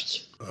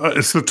 left.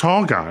 It's the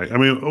tall guy. I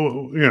mean,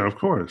 of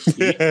course.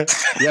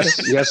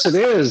 Yes, it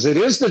is. It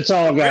is the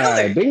tall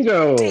guy. Really?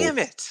 Bingo. Damn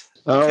it.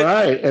 All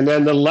right. And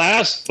then the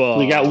last,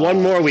 we got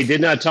one more we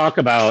did not talk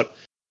about.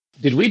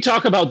 Did we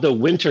talk about The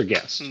Winter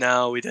Guest?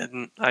 No, we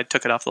didn't. I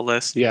took it off the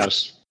list.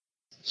 Yes.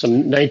 So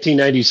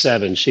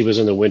 1997, she was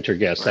in The Winter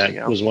Guest. There you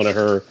That go. was one of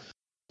her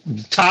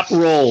top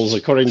roles,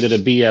 according to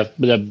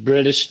the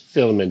British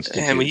Film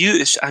Institute.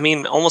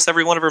 And almost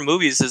every one of her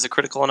movies is a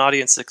critical and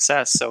audience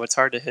success, so it's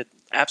hard to hit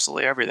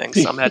absolutely everything.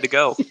 Some had to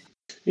go.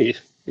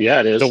 Yeah,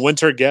 it is. The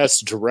Winter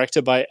Guest,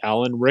 directed by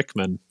Alan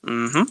Rickman.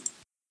 Mm-hmm.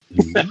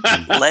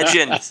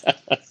 Legend.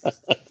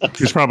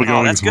 He's probably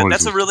going. That's good.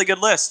 That's voices. a really good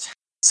list.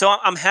 So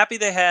I'm happy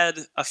they had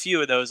a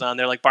few of those on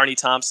there. Like Barney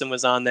Thompson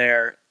was on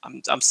there.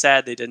 I'm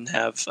sad they didn't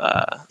have.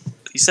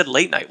 You said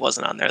Late Night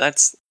wasn't on there. That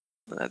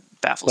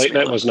baffles me. Late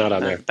Night was not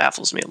on there. That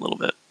baffles me a little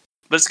bit.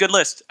 But it's a good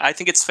list. I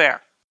think it's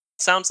fair.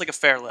 Sounds like a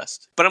fair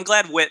list. But I'm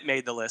glad Whit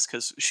made the list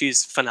because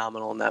she's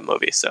phenomenal in that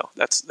movie. So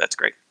that's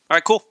great. All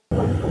right, cool.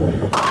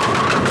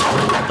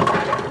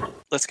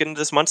 Let's get into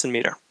this Munson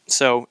meter.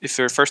 So if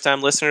you're a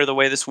first-time listener, the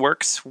way this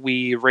works,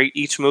 we rate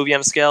each movie on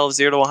a scale of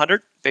 0 to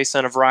 100 based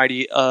on a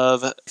variety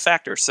of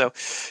factors. So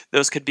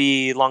those could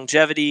be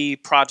longevity,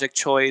 project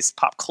choice,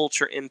 pop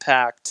culture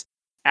impact,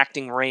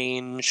 acting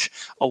range,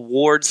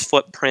 awards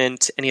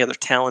footprint, any other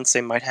talents they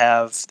might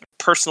have, their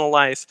personal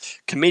life,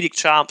 comedic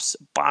chops,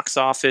 box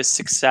office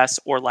success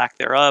or lack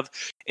thereof,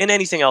 and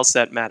anything else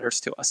that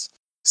matters to us.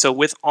 So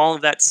with all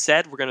of that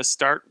said, we're going to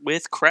start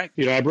with Craig.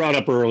 I brought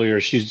up earlier,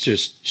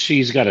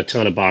 she's got a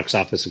ton of box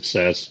office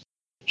success.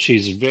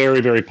 She's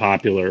very, very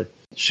popular.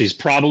 She's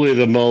probably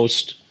the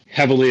most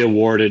heavily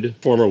awarded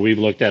performer we've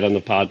looked at on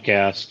the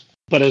podcast.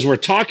 But as we're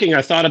talking,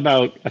 I thought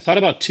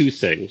about 2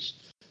 things.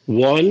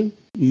 One,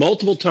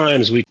 multiple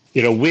times we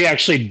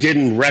actually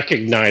didn't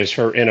recognize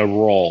her in a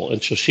role.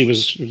 And so she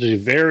was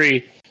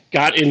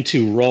got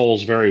into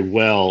roles very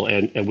well,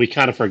 and we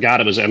kind of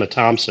forgot it was Emma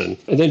Thompson.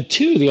 And then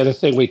 2, the other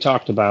thing we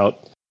talked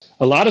about,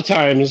 a lot of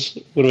times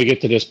when we get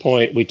to this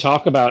point, we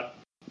talk about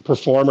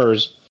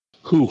performers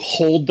who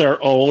hold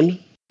their own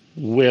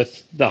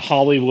with the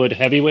Hollywood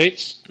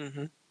heavyweights.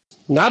 Mm-hmm.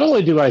 Not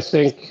only do I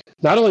think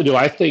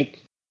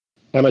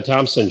Emma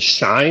Thompson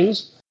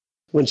shines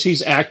when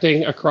she's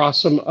acting across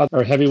some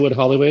other heavyweight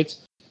Hollywoods,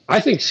 I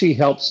think she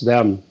helps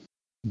them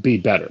be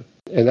better.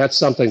 And that's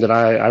something that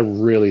I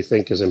really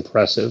think is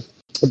impressive.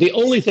 The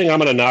only thing I'm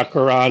going to knock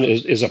her on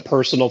is a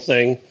personal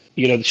thing.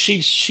 She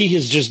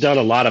has just done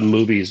a lot of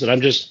movies that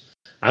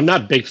I'm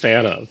not a big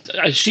fan of.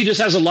 She just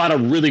has a lot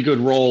of really good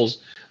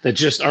roles that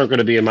just aren't going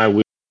to be in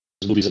my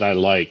movies that I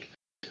like.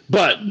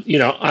 But,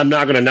 I'm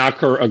not going to knock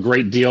her a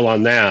great deal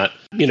on that.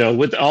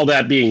 With all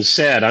that being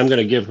said, I'm going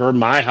to give her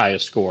my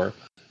highest score,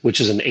 which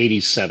is an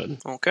 87.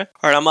 Okay.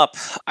 All right, I'm up.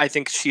 I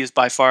think she is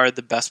by far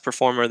the best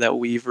performer that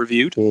we've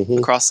reviewed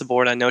across the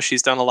board. I know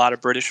she's done a lot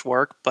of British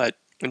work, but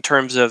in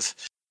terms of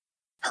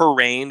her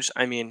range,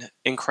 I mean,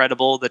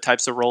 incredible. The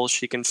types of roles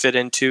she can fit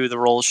into, the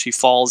roles she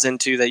falls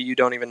into that you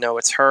don't even know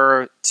it's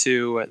her,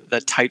 to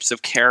the types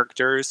of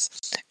characters,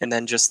 and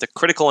then just the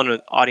critical and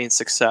audience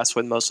success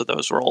with most of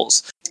those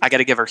roles. I got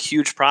to give her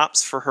huge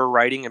props for her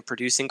writing and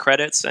producing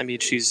credits. I mean,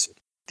 she's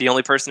the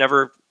only person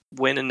ever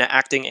win an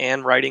acting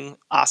and writing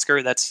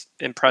Oscar. That's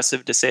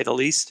impressive to say the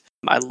least.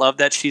 I love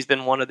that she's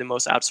been one of the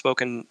most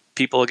outspoken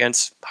people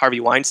against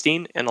Harvey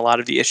Weinstein and a lot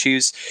of the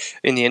issues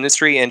in the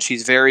industry, and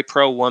she's very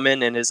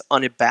pro-woman and is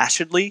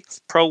unabashedly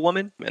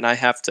pro-woman, and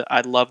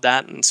I love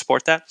that and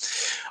support that.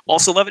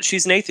 Also love it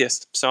she's an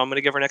atheist, so I'm going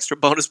to give her an extra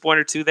bonus point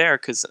or 2 there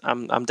because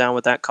I'm down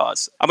with that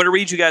cause. I'm going to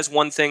read you guys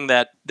one thing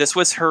that this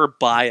was her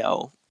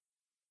bio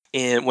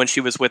when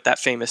she was with that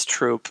famous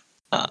troupe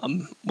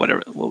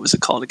what was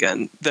it called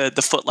again? The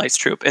Footlights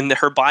Troop. And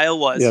her bio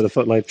was, the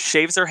Footlights.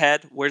 Shaves her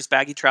head, wears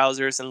baggy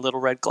trousers and little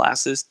red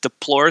glasses,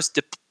 deplores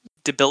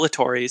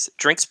debilitories,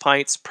 drinks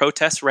pints,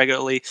 protests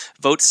regularly,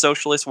 votes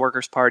Socialist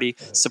Workers' Party,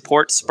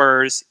 supports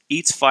Spurs,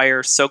 eats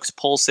fire, soaks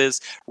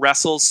pulses,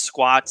 wrestles,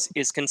 squats,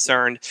 is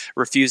concerned,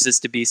 refuses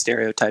to be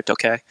stereotyped.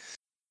 Okay,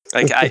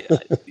 like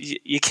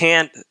you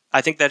can't. I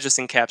think that just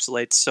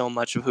encapsulates so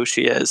much of who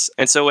she is.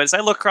 And so as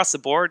I look across the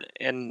board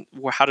and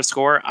how to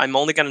score, I'm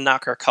only going to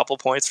knock her a couple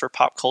points for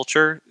pop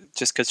culture,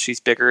 just because she's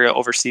bigger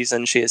overseas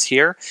than she is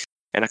here,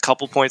 and a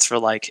couple points for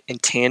like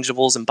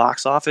intangibles and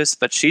box office,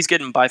 but she's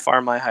getting by far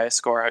my highest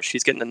score.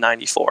 She's getting a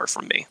 94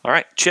 from me. All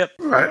right, Chip.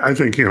 I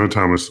think Anna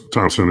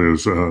Thompson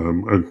is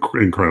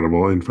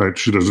incredible. In fact,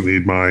 she doesn't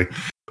need my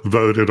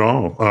vote at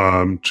all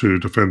to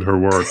defend her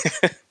work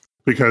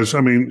because,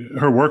 I mean,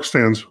 her work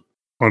stands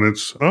on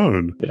its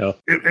own. Yeah.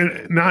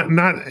 And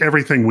not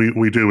everything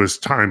we do is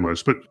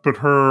timeless, but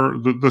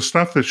the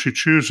stuff that she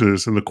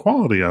chooses and the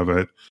quality of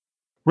it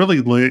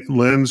really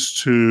lends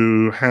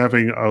to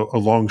having a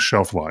long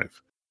shelf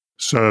life.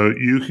 So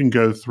you can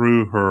go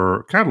through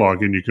her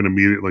catalog and you can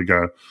immediately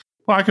go,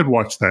 well, I could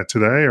watch that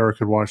today, or I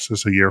could watch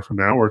this a year from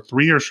now or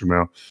 3 years from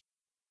now.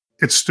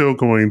 It's still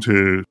going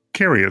to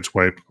carry its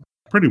weight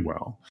pretty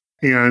well.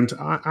 And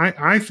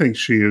I think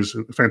she is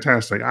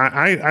fantastic.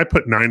 I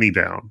put 90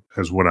 down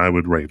as what I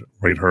would rate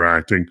her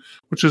acting,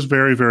 which is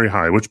very, very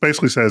high, which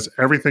basically says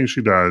everything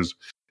she does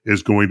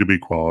is going to be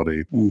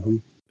quality. Mm-hmm.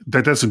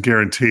 That doesn't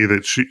guarantee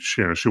that she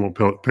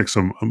won't pick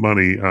some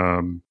money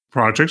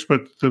projects,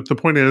 but the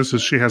point is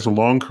she has a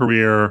long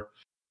career,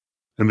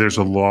 and there's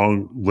a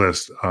long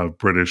list of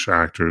British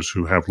actors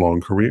who have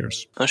long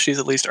careers. Well, she's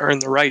at least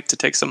earned the right to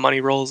take some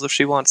money roles if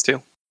she wants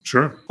to.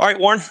 Sure. All right,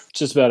 Warren.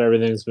 Just about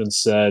everything's been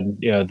said.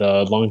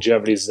 The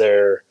longevity's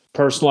there.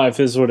 Personal life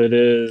is what it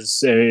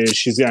is.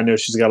 I know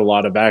she's got a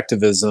lot of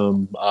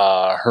activism.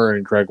 Her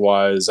and Greg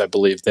Wise, I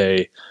believe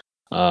they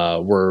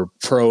were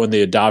pro in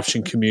the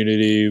adoption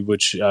community,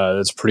 which is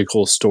a pretty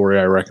cool story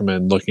I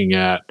recommend looking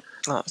at.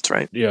 Oh, that's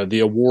right. The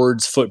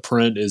awards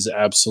footprint is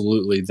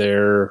absolutely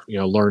there.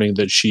 Learning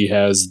that she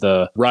has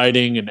the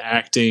writing and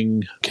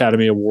acting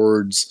Academy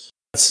Awards,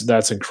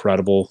 that's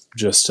incredible.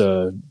 Just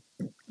to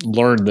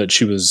learn that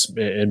she was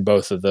in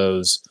both of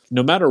those.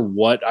 No matter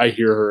what I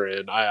hear her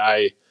in,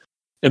 I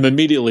am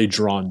immediately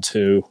drawn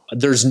to.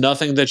 There's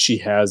nothing that she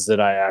has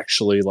that I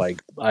actually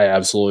like. I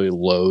absolutely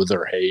loathe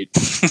or hate,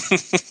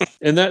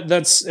 and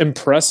that's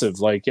impressive.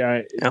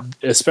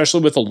 Especially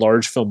with a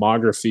large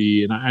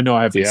filmography, and I know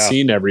I haven't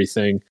seen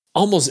everything.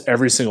 Almost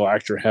every single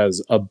actor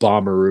has a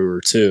bomberoo or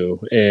two,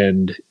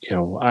 and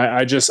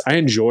I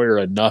enjoy her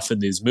enough in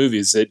these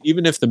movies that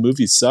even if the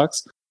movie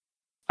sucks,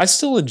 I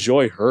still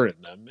enjoy her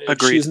in them.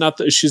 Agreed.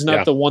 She's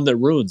not the one that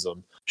ruins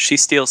them. She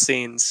steals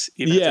scenes.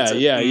 Even if it's a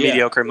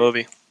mediocre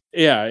movie.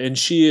 Yeah, and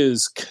she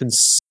is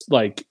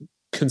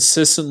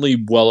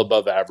consistently well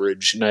above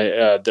average. And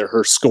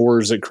her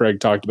scores that Craig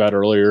talked about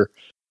earlier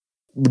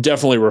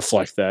definitely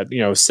reflect that.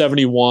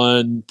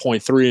 71.3 and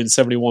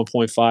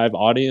 71.5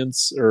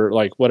 audience, or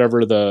like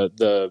whatever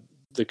the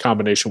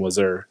combination was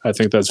there. I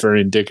think that's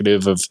very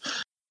indicative of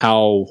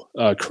how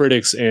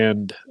critics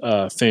and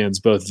fans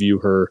both view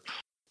her.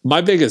 My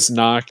biggest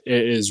knock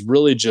is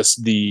really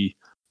just the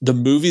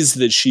movies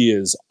that she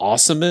is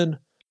awesome in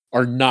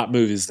are not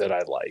movies that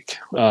I like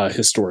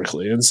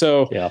historically. And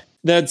so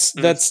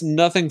that's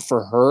nothing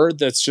for her.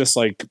 That's just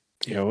like,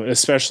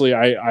 especially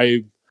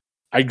I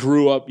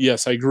grew up in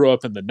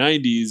the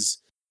 90s,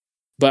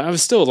 but I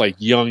was still like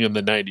young in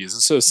the 90s.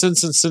 And so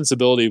Sense and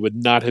Sensibility would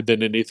not have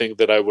been anything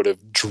that I would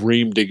have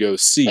dreamed to go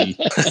see.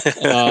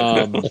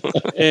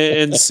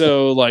 And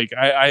so like,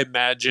 I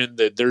imagine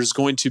that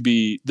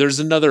there's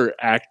another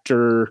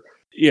actor,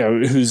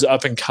 who's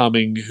up and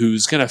coming,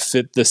 who's going to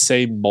fit the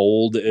same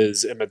mold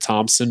as Emma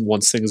Thompson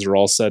once things are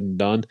all said and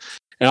done.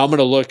 And I'm going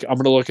to look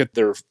at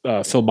their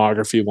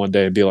filmography one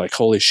day and be like,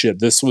 holy shit,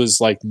 this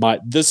was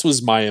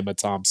my Emma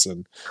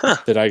Thompson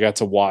that I got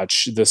to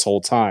watch this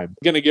whole time.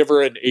 I'm going to give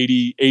her an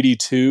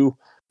 82,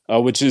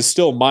 which is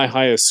still my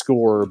highest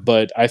score,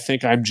 but I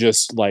think I'm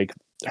just like,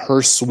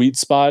 her sweet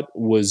spot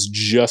was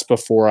just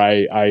before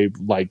I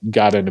like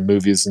got into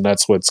movies, and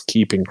that's what's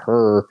keeping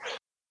her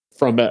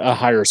from a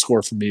higher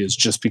score for me, is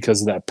just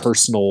because of that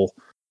personal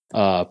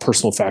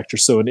factor.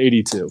 So an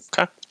 82.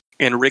 Okay.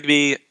 And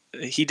Rigby,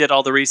 he did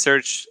all the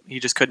research. He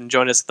just couldn't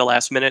join us at the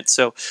last minute,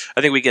 so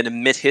I think we can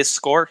admit his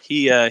score.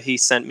 He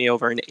sent me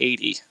over an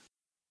 80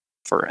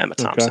 for Emma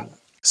Thompson. Okay.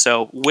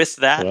 So with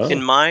that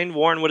in mind,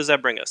 Warren, what does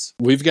that bring us?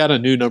 We've got a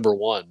new number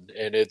one,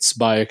 and it's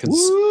by a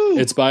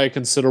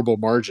considerable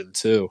margin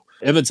too.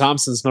 Emma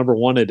Thompson's number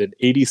one at an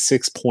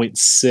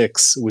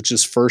 86.6, which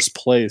is first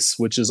place,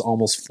 which is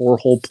almost 4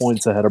 whole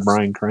points ahead of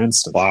Bryan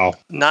Cranston. Wow.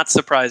 Not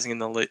surprising in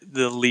the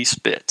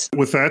least bit.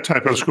 With that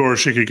type of score,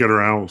 she could get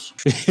her owls.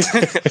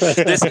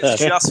 This is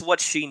just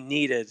what she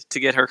needed to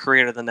get her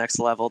career to the next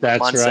level.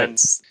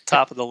 Munson's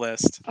top of the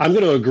list. I'm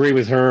going to agree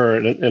with her,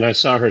 and I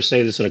saw her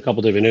say this in a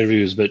couple different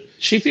interviews, but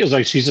she feels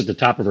like she's at the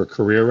top of her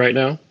career right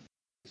now,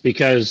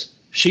 because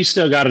she's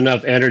still got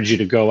enough energy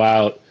to go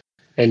out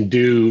and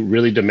do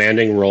really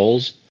demanding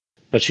roles,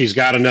 but she's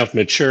got enough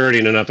maturity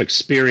and enough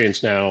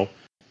experience now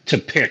to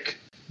pick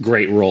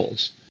great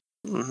roles.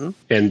 Mm-hmm.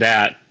 And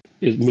that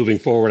is moving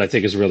forward, I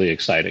think, is really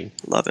exciting.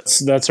 Love it.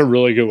 That's a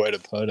really good way to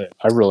put it.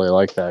 I really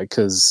like that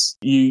because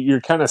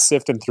you're kind of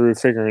sifting through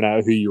figuring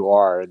out who you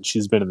are, and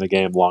she's been in the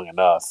game long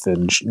enough,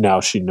 and now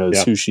she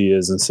knows who she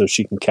is, and so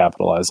she can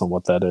capitalize on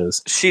what that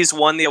is. She's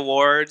won the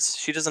awards.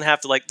 She doesn't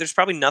have to, there's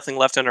probably nothing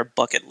left on her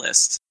bucket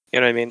list. You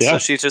know what I mean? Yeah. So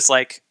she's just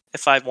like,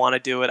 if I want to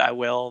do it, I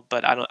will,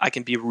 but I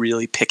can be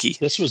really picky.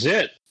 This was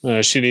it.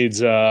 She needs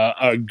a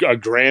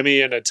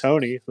Grammy and a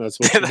Tony. That's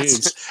what she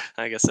needs.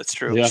 I guess that's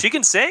true. Yeah. She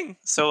can sing,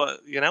 so,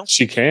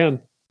 She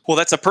can. Well,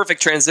 that's a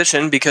perfect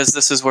transition because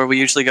this is where we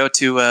usually go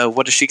to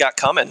what does she got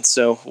coming?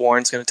 So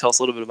Warren's going to tell us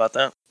a little bit about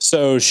that.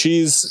 So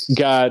she's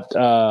got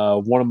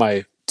one of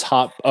my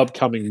top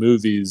upcoming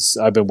movies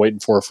I've been waiting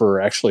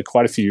for actually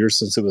quite a few years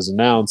since it was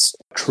announced,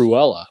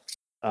 Cruella.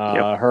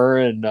 Her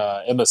and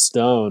Emma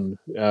Stone,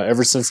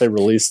 ever since they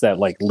released that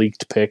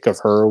leaked pic of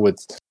her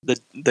with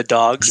the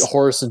dogs,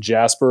 Horace and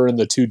Jasper and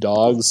the two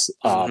dogs.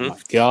 Oh my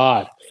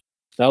God.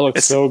 That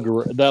looks so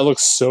great. That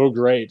looks so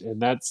great.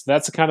 And that's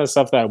the kind of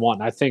stuff that I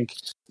want. And I think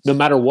no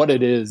matter what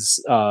it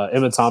is,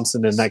 Emma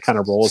Thompson in that kind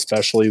of role,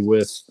 especially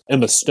with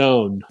Emma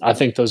Stone, I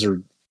think those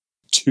are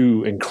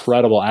two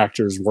incredible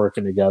actors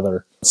working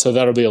together. So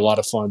that'll be a lot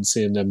of fun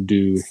seeing them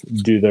do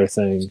their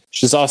thing.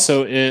 She's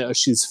also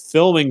she's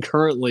filming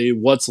currently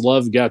What's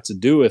Love Got to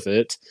Do with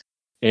It?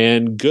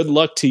 And good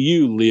luck to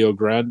you, Leo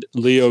Grande.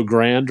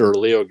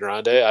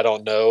 I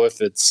don't know if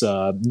it's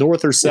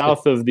north or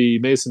south of the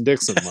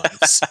Mason-Dixon line.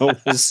 So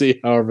we'll see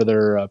however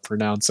they're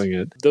pronouncing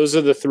it. Those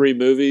are the three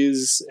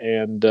movies,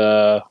 and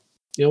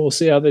we'll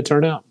see how they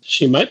turn out.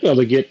 She might be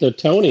able to get the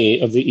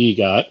Tony of the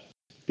EGOT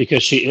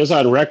because she is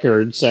on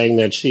record saying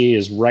that she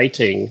is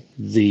writing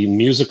the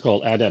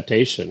musical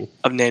adaptation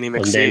of Nanny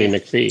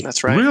McPhee.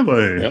 That's right.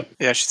 Really? Yep.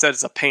 Yeah, she said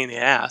it's a pain in the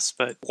ass,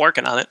 but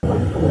working on it.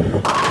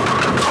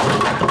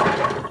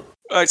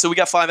 All right, so we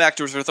got 5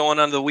 actors we're throwing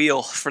on the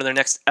wheel for their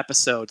next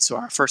episode. So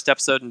our first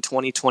episode in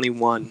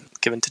 2021,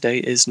 given today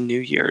is New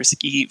Year's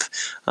Eve.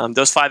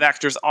 Those 5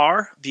 actors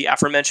are the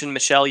aforementioned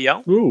Michelle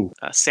Yeoh,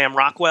 Sam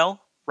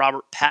Rockwell,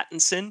 Robert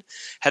Pattinson,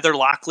 Heather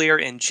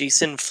Locklear, and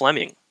Jason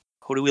Fleming.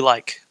 Who do we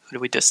like? Who do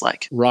we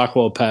dislike?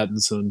 Rockwell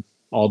Pattinson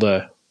all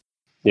day.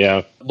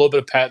 Yeah. A little bit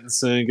of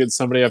Pattinson, get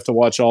somebody to have to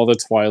watch all the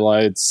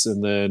Twilights,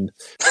 and then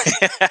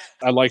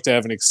I'd like to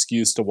have an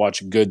excuse to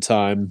watch Good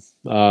Time,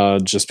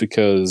 just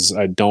because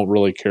I don't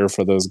really care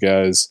for those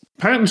guys.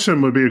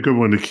 Pattinson would be a good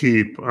one to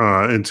keep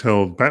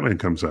until Batman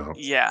comes out.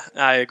 Yeah,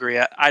 I agree.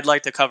 I'd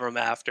like to cover him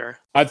after.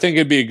 I think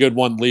it'd be a good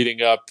one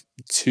leading up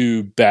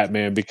to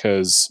Batman,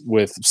 because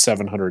with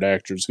 700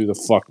 actors, who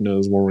the fuck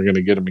knows when we're going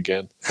to get him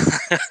again?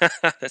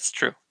 That's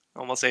true.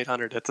 Almost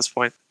 800 at this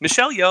point.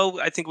 Michelle Yeoh,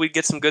 I think we'd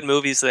get some good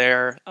movies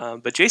there.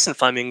 But Jason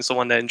Fleming's the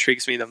one that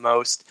intrigues me the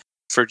most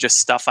for just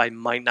stuff I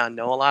might not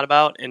know a lot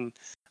about. And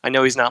I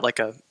know he's not like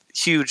a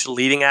huge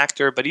leading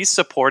actor, but he's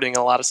supporting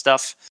a lot of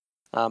stuff.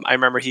 I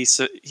remember he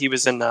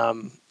was in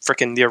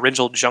freaking the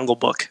original Jungle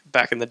Book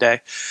back in the day.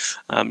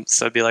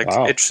 So it'd be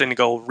interesting to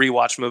go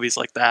rewatch movies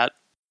like that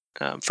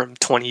from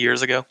 20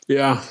 years ago.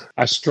 Yeah.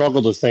 I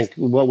struggle to think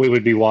what we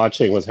would be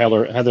watching with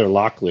Heather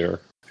Locklear.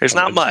 There's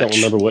not much. I don't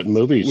remember what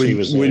movies she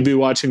was in. We'd be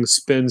watching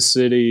Spin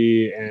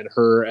City and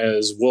her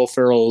as Will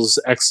Ferrell's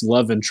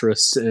ex-love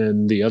interest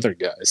in The Other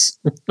Guys.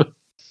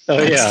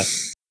 Oh, yeah.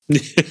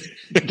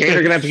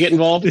 Gator gonna have to get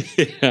involved?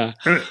 Yeah.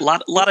 A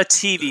lot of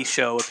TV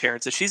show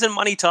appearances. She's in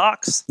Money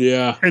Talks.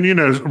 Yeah. And,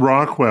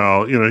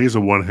 Rockwell, he's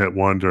a one-hit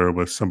wonder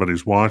with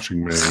Somebody's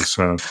Watching Me.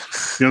 So,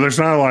 there's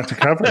not a lot to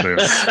cover there.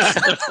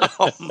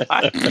 Oh,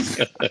 my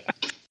God.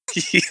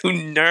 You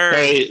nerd.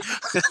 Hey,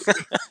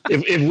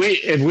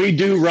 if we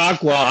do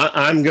Rockwell,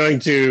 I'm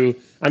going to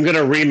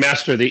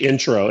remaster the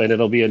intro, and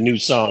it'll be a new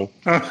song.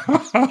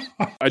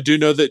 I do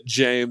know that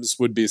James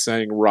would be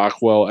saying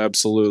Rockwell,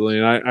 absolutely,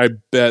 and I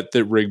bet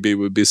that Rigby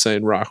would be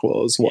saying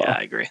Rockwell as well. Yeah,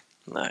 I agree.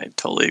 I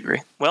totally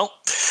agree. Well,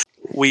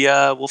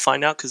 we'll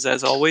find out, because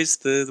as always,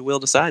 the wheel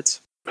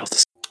decides.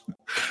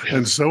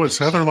 And so it's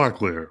Heather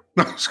Locklear.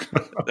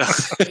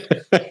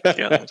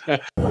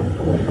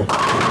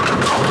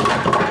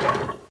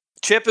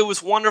 Chip, it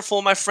was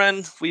wonderful, my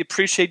friend. We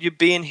appreciate you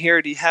being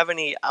here. Do you have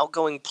any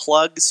outgoing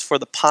plugs for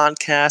the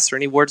podcast or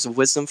any words of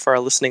wisdom for our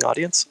listening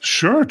audience?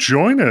 Sure.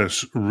 Join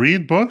us.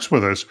 Read books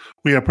with us.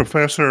 We have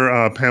Professor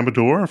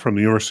Pamador from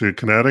the University of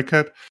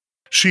Connecticut.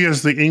 She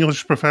is the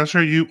English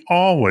professor you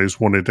always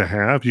wanted to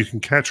have. You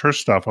can catch her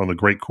stuff on the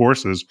great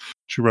courses.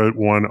 She wrote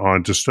one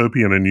on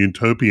dystopian and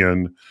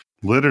utopian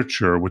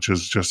literature, which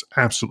is just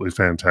absolutely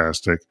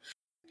fantastic.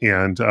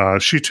 And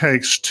she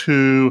takes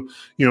two,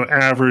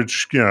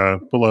 average,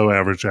 below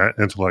average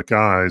intellect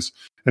guys,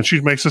 and she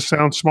makes us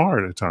sound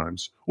smart at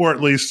times, or at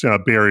least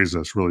buries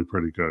us really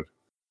pretty good.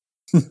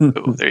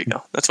 Ooh, there you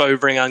go. That's why we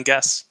bring on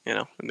guests,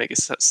 and make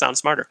us sound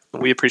smarter.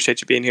 We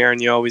appreciate you being here,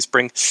 and you always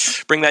bring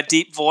that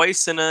deep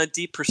voice and a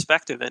deep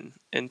perspective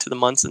into the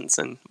Munsons.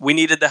 And we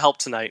needed the help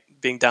tonight,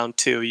 being down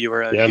 2. You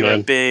were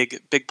a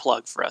big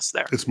plug for us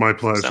there. It's my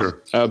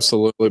pleasure. So.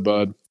 Absolutely,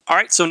 bud. All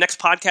right, so next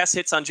podcast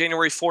hits on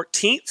January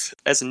 14th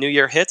as the new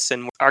year hits,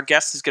 and our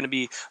guest is going to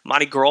be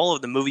Monty Grohl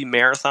of the Movie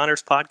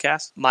Marathoners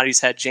podcast. Monty's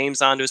had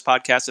James onto his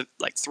podcast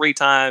like 3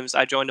 times.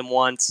 I joined him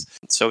once,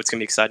 so it's going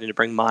to be exciting to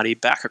bring Monty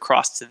back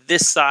across to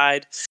this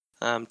side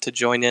to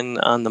join in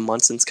on the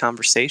Munsons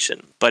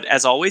conversation. But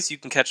as always, you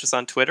can catch us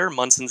on Twitter,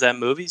 Munsons at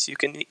Movies. You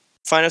can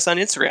find us on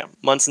Instagram,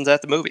 Munsons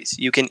at the Movies.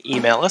 You can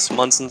email us,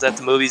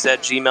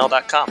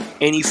 munsonsatthemovies@gmail.com.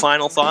 Any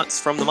final thoughts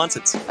from the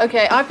Munsons?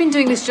 Okay, I've been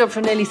doing this job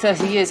for nearly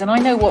 30 years and I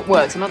know what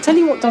works, and I'll tell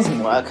you what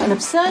doesn't work. An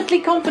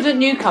absurdly confident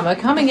newcomer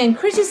coming in,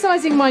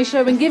 criticising my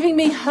show and giving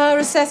me her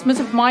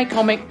assessment of my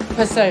comic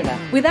persona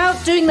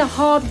without doing the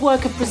hard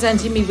work of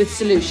presenting me with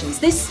solutions.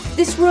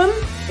 This room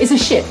is a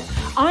ship.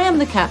 I am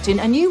the captain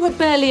and you have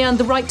barely earned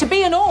the right to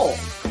be an oar.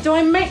 Do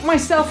I make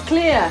myself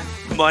clear?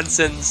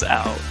 Munsons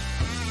out.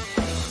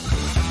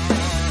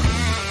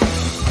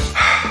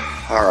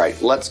 All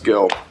right, let's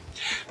go.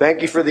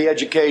 Thank you for the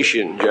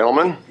education,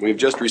 gentlemen. We've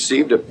just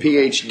received a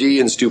PhD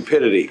in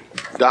stupidity.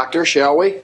 Doctor, shall we?